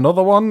 again,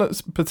 another one that's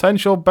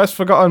potential Best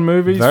Forgotten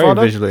Movies. Very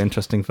visually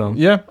interesting film.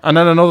 Yeah. And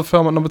then another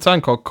film at number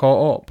 10 called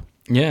Caught Up.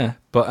 Yeah.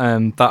 But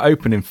that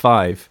opening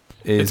 5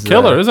 is... It's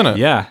killer, isn't it?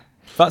 Yeah.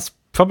 That's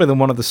probably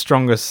one of the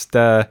strongest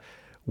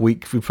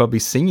week we've probably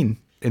seen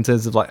in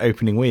terms of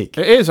opening week.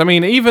 It is. I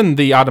mean, even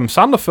the Adam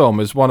Sandler film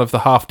is one of the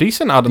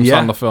half-decent Adam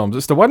Sandler films.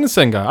 It's The Wedding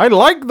Singer. I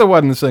like The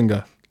Wedding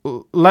Singer.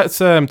 Let's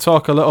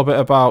talk a little bit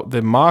about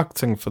the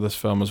marketing for this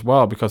film as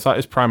well, because that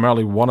is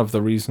primarily one of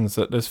the reasons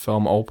that this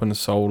film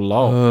opens so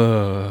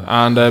low.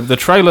 And the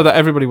trailer that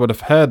everybody would have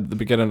heard at the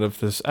beginning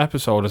of this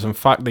episode is in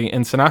fact the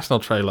international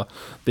trailer.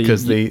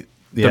 Because the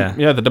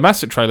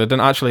domestic trailer didn't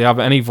actually have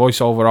any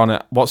voiceover on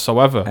it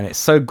whatsoever. And it's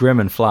so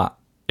grim and flat.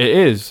 It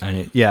is.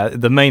 And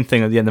the main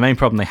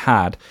problem they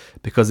had,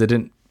 because they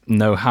didn't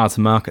know how to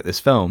market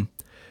this film,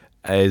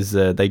 is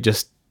they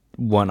just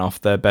went off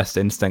their best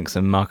instincts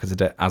and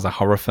marketed it as a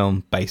horror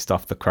film based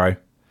off The Crow.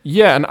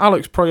 Yeah, and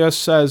Alex Proyas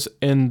says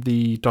in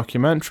the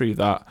documentary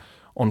that,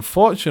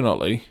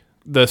 unfortunately,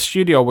 the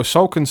studio was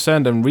so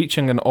concerned in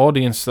reaching an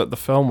audience that the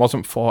film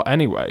wasn't for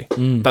anyway,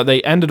 that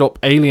they ended up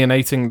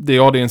alienating the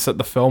audience that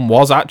the film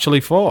was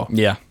actually for.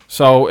 Yeah.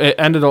 So it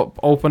ended up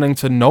opening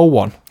to no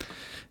one.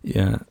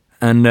 Yeah.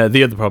 And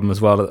the other problem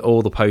as well, that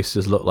all the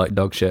posters look like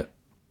dog shit.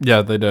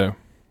 Yeah, they do.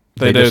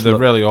 They do. They're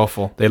really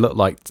awful. They look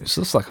like... It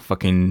looks like a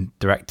fucking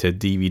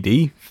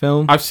direct-to-DVD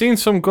film. I've seen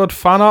some good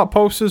fan art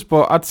posters,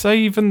 but I'd say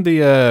even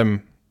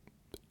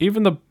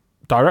the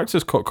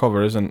director's cut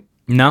cover isn't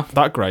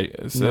that great.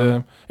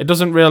 It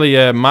doesn't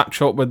really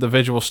match up with the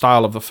visual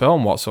style of the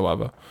film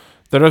whatsoever.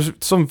 There are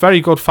some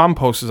very good fan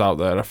posters out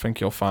there, I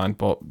think you'll find,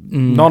 but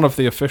none of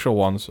the official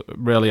ones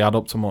really add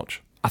up to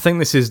much. I think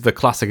this is the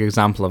classic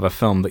example of a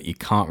film that you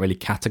can't really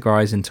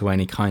categorize into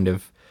any kind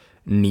of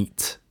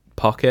neat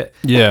pocket.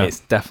 Yeah. It's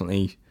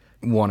definitely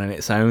one in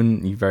its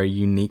own, very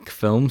unique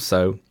film,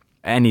 so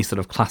any sort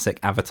of classic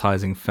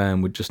advertising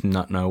firm would just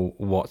not know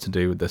what to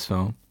do with this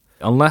film.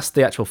 Unless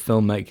the actual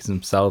filmmakers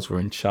themselves were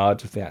in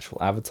charge of the actual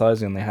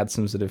advertising and they had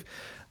some sort of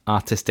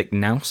artistic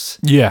nous.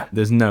 Yeah.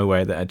 There's no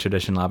way that a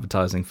traditional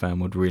advertising firm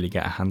would really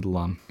get a handle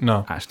on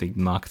actually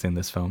marketing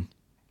this film.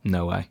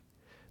 No way.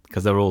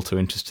 Because they're all too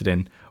interested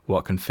in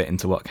what can fit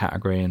into what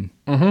category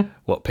and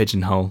what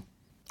pigeonhole.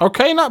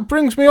 Okay, and that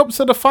brings me up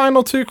to the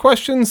final 2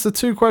 questions. The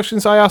 2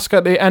 questions I ask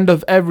at the end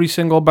of every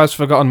single Best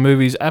Forgotten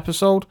Movies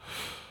episode.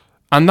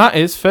 And that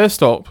is,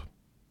 first up,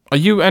 are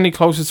you any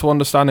closer to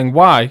understanding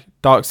why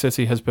Dark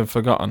City has been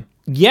forgotten?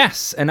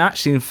 Yes, and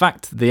actually, in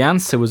fact, the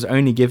answer was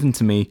only given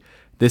to me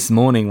this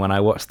morning when I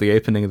watched the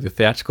opening of the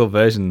theatrical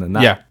version, and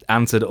that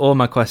answered all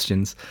my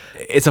questions.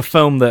 It's a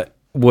film that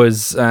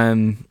was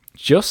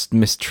just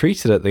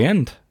mistreated at the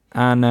end.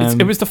 And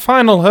It was the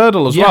final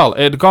hurdle as well.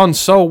 It had gone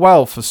so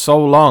well for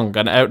so long,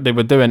 and they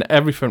were doing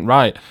everything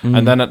right.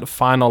 And then at the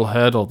final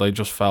hurdle, they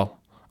just fell,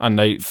 and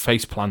they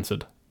face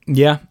planted.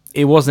 yeah,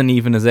 it wasn't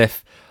even as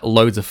if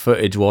loads of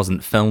footage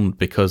wasn't filmed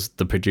because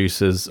the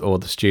producers or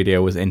the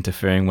studio was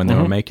interfering when they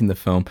were making the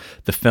film.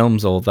 The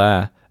film's all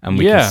there, and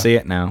we can see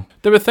it now.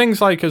 There were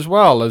things like, as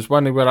well as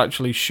when they were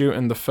actually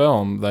shooting the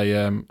film, they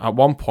at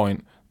one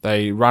point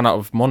they ran out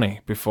of money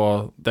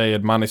before they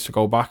had managed to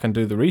go back and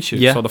do the reshoot.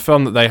 Yeah. So the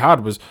film that they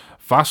had was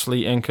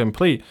vastly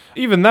incomplete.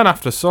 Even then,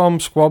 after some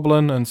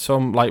squabbling and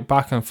some like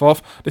back and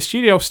forth, the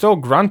studio still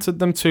granted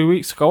them 2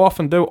 weeks to go off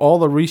and do all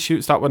the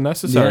reshoots that were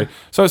necessary. Yeah.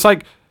 So it's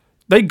like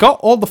they got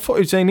all the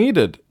footage they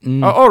needed.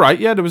 All right,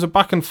 yeah, there was a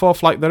back and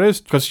forth like there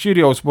is, because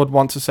studios would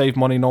want to save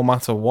money no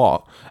matter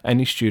what.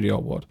 Any studio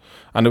would.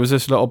 And there was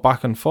this little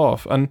back and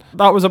forth. And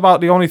that was about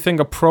the only thing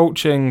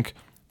approaching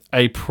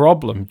a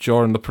problem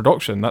during the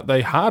production that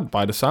they had,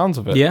 by the sounds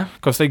of it. Yeah.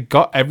 Because they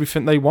got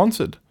everything they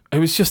wanted. It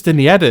was just in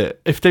the edit.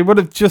 If they would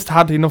have just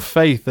had enough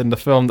faith in the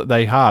film that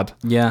they had,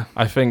 Yeah.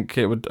 I think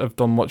it would have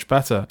done much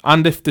better.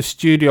 And if the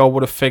studio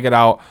would have figured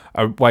out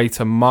a way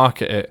to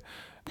market it,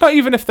 not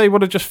even if they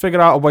would have just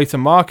figured out a way to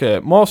market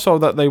it, more so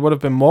that they would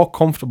have been more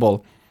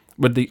comfortable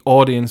with the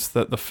audience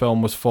that the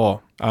film was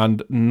for,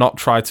 and not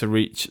try to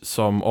reach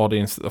some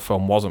audience that the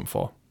film wasn't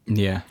for.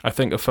 Yeah. I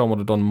think the film would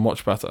have done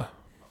much better.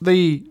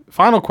 The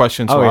final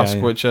question to ask,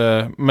 which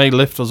may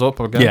lift us up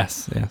again.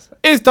 Yes.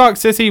 Is Dark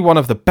City one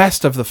of the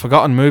best of the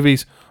forgotten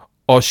movies,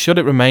 or should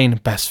it remain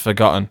best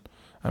forgotten?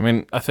 I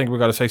mean, I think we've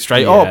got to say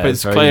straight up,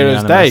 it's very clear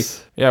as day.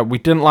 unanimous. Yeah, we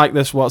didn't like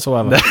this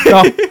whatsoever.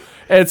 No,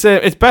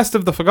 it's best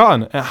of the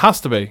forgotten. It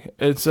has to be.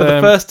 It's For the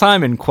first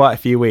time in quite a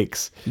few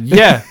weeks.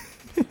 yeah.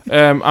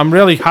 I'm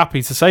really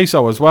happy to say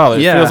so as well.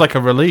 It feels like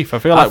a relief. I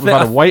feel like we've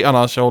had a weight on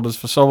our shoulders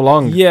for so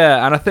long.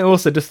 Yeah, and I think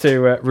also just to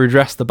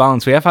redress the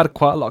balance, we have had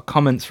quite a lot of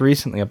comments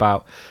recently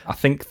about, I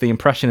think the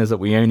impression is that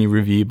we only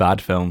review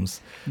bad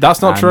films.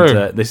 That's not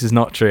true. This is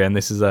not true, and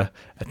this is a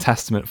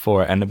testament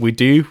for it. And we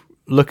do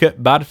look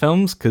at bad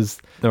films because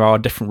there are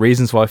different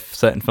reasons why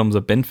certain films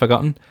have been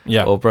forgotten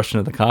or brushed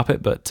under the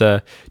carpet, but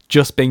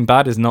just being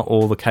bad is not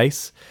all the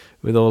case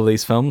with all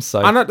these films.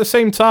 So. And at the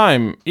same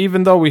time,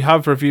 even though we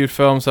have reviewed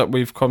films that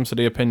we've come to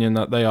the opinion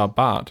that they are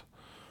bad,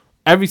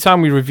 every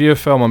time we review a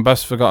film on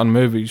Best Forgotten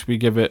Movies, we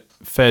give it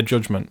fair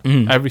judgment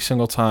every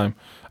single time.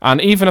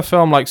 And even a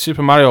film like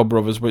Super Mario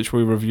Brothers, which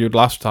we reviewed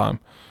last time,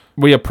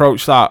 we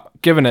approached that,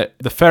 giving it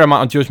the fair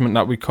amount of judgment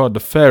that we could, the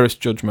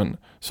fairest judgment.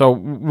 So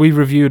we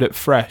reviewed it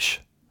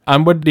fresh,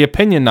 and with the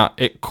opinion that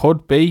it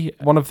could be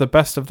one of the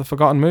best of the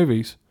forgotten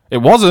movies.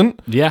 It wasn't,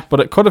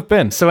 but it could have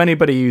been. So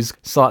anybody who's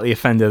slightly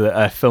offended that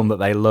a film that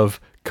they love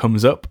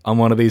comes up on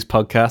one of these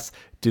podcasts,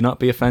 do not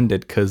be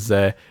offended, because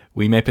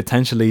we may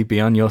potentially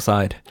be on your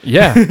side.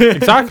 Yeah,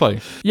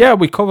 exactly. Yeah,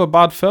 we cover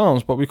bad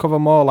films, but we cover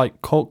more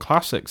like cult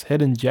classics,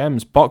 hidden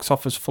gems, box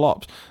office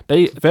flops.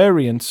 They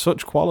vary in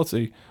such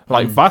quality,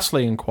 like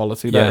vastly in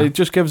quality, that it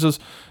just gives us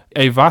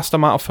a vast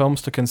amount of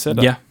films to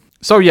consider. Yeah.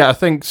 So yeah, I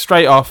think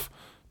straight off,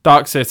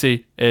 Dark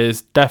City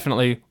is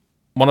definitely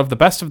one of the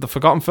best of the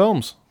forgotten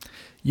films.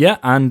 Yeah,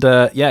 and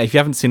if you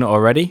haven't seen it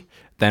already,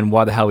 then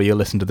why the hell were you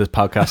listening to this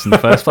podcast in the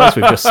first place?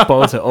 We've just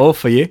spoiled it all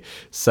for you.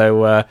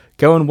 So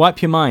go and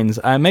wipe your minds.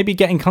 Maybe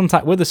get in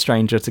contact with a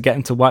stranger to get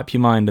him to wipe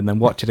your mind and then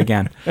watch it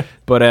again.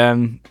 But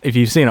if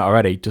you've seen it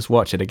already, just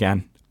watch it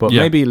again. But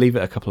maybe leave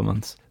it a couple of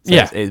months. So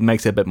it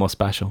makes it a bit more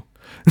special.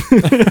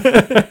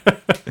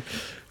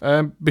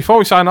 Before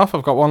we sign off,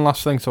 I've got one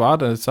last thing to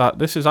add. It's that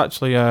this is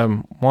actually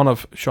one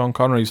of Sean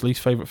Connery's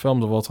least favourite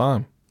films of all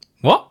time.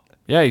 What?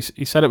 Yeah,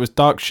 he said it was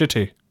Dark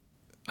Shitty.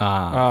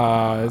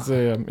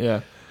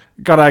 Yeah.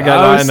 Gotta get that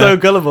I was in so there.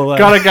 gullible there.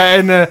 Gotta get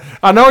in there.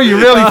 I know you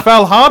really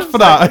fell hard for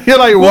that. You're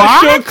like,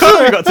 What's what? Sean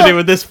Connery got to do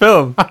with this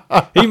film?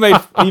 He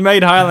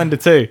made Highlander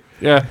 2.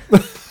 Yeah.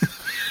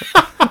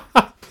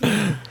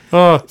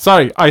 Oh,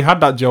 sorry. I had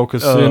that joke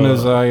as soon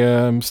as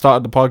I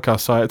started the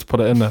podcast, so I had to put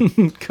it in there.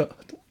 God.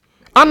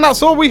 And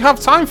that's all we have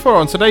time for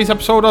on today's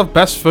episode of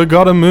Best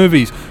Forgotten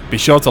Movies. Be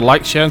sure to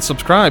like, share and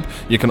subscribe.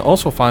 You can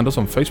also find us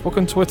on Facebook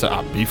and Twitter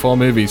at B4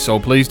 Movies, so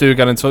please do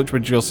get in touch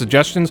with your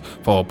suggestions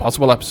for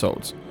possible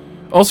episodes.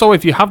 Also,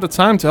 if you have the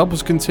time to help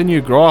us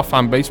continue grow our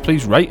fan base,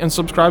 please rate and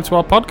subscribe to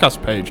our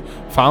podcast page,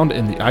 found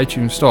in the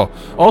iTunes store.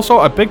 Also,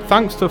 a big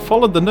thanks to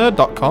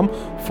followthenerd.com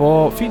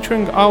for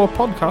featuring our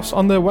podcast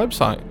on their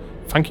website.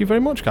 Thank you very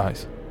much,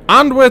 guys.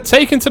 And we're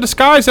taken to the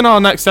skies in our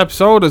next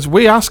episode as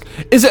we ask,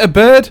 is it a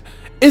bird?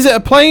 Is it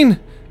a plane?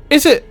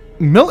 Is it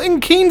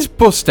Milton Keynes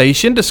bus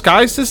station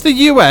disguised as the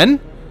UN?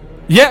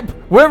 Yep,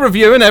 we're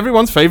reviewing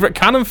everyone's favourite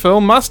canon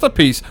film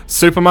masterpiece,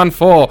 Superman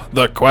 4,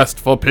 The Quest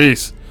for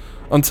Peace.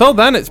 Until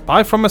then, it's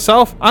bye from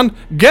myself and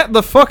get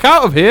the fuck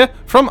out of here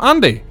from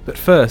Andy. But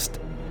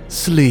first,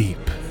 sleep.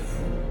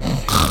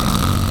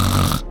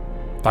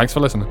 Thanks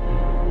for listening.